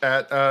Twitch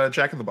at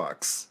Jack in the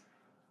Box.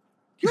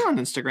 You're on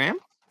Instagram.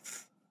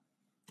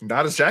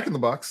 Not as Jack in the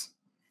Box.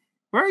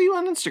 Where are you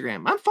on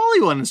Instagram? I follow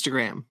you on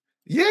Instagram.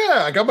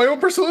 Yeah, I got my own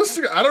personal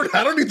Instagram.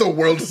 I don't need the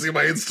world to see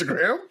my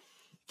Instagram.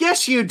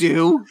 Yes, you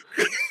do.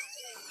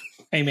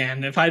 Hey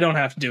man, if I don't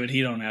have to do it,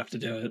 he don't have to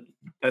do it.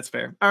 That's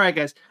fair. All right,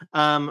 guys.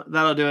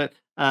 That'll do it.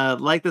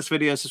 Like this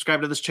video,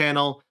 subscribe to this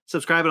channel,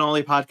 subscribe on all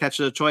your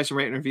podcatchers of choice, and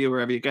rate and review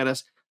wherever you get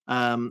us.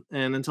 And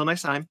until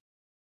next time,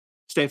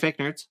 stay fake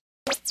nerds.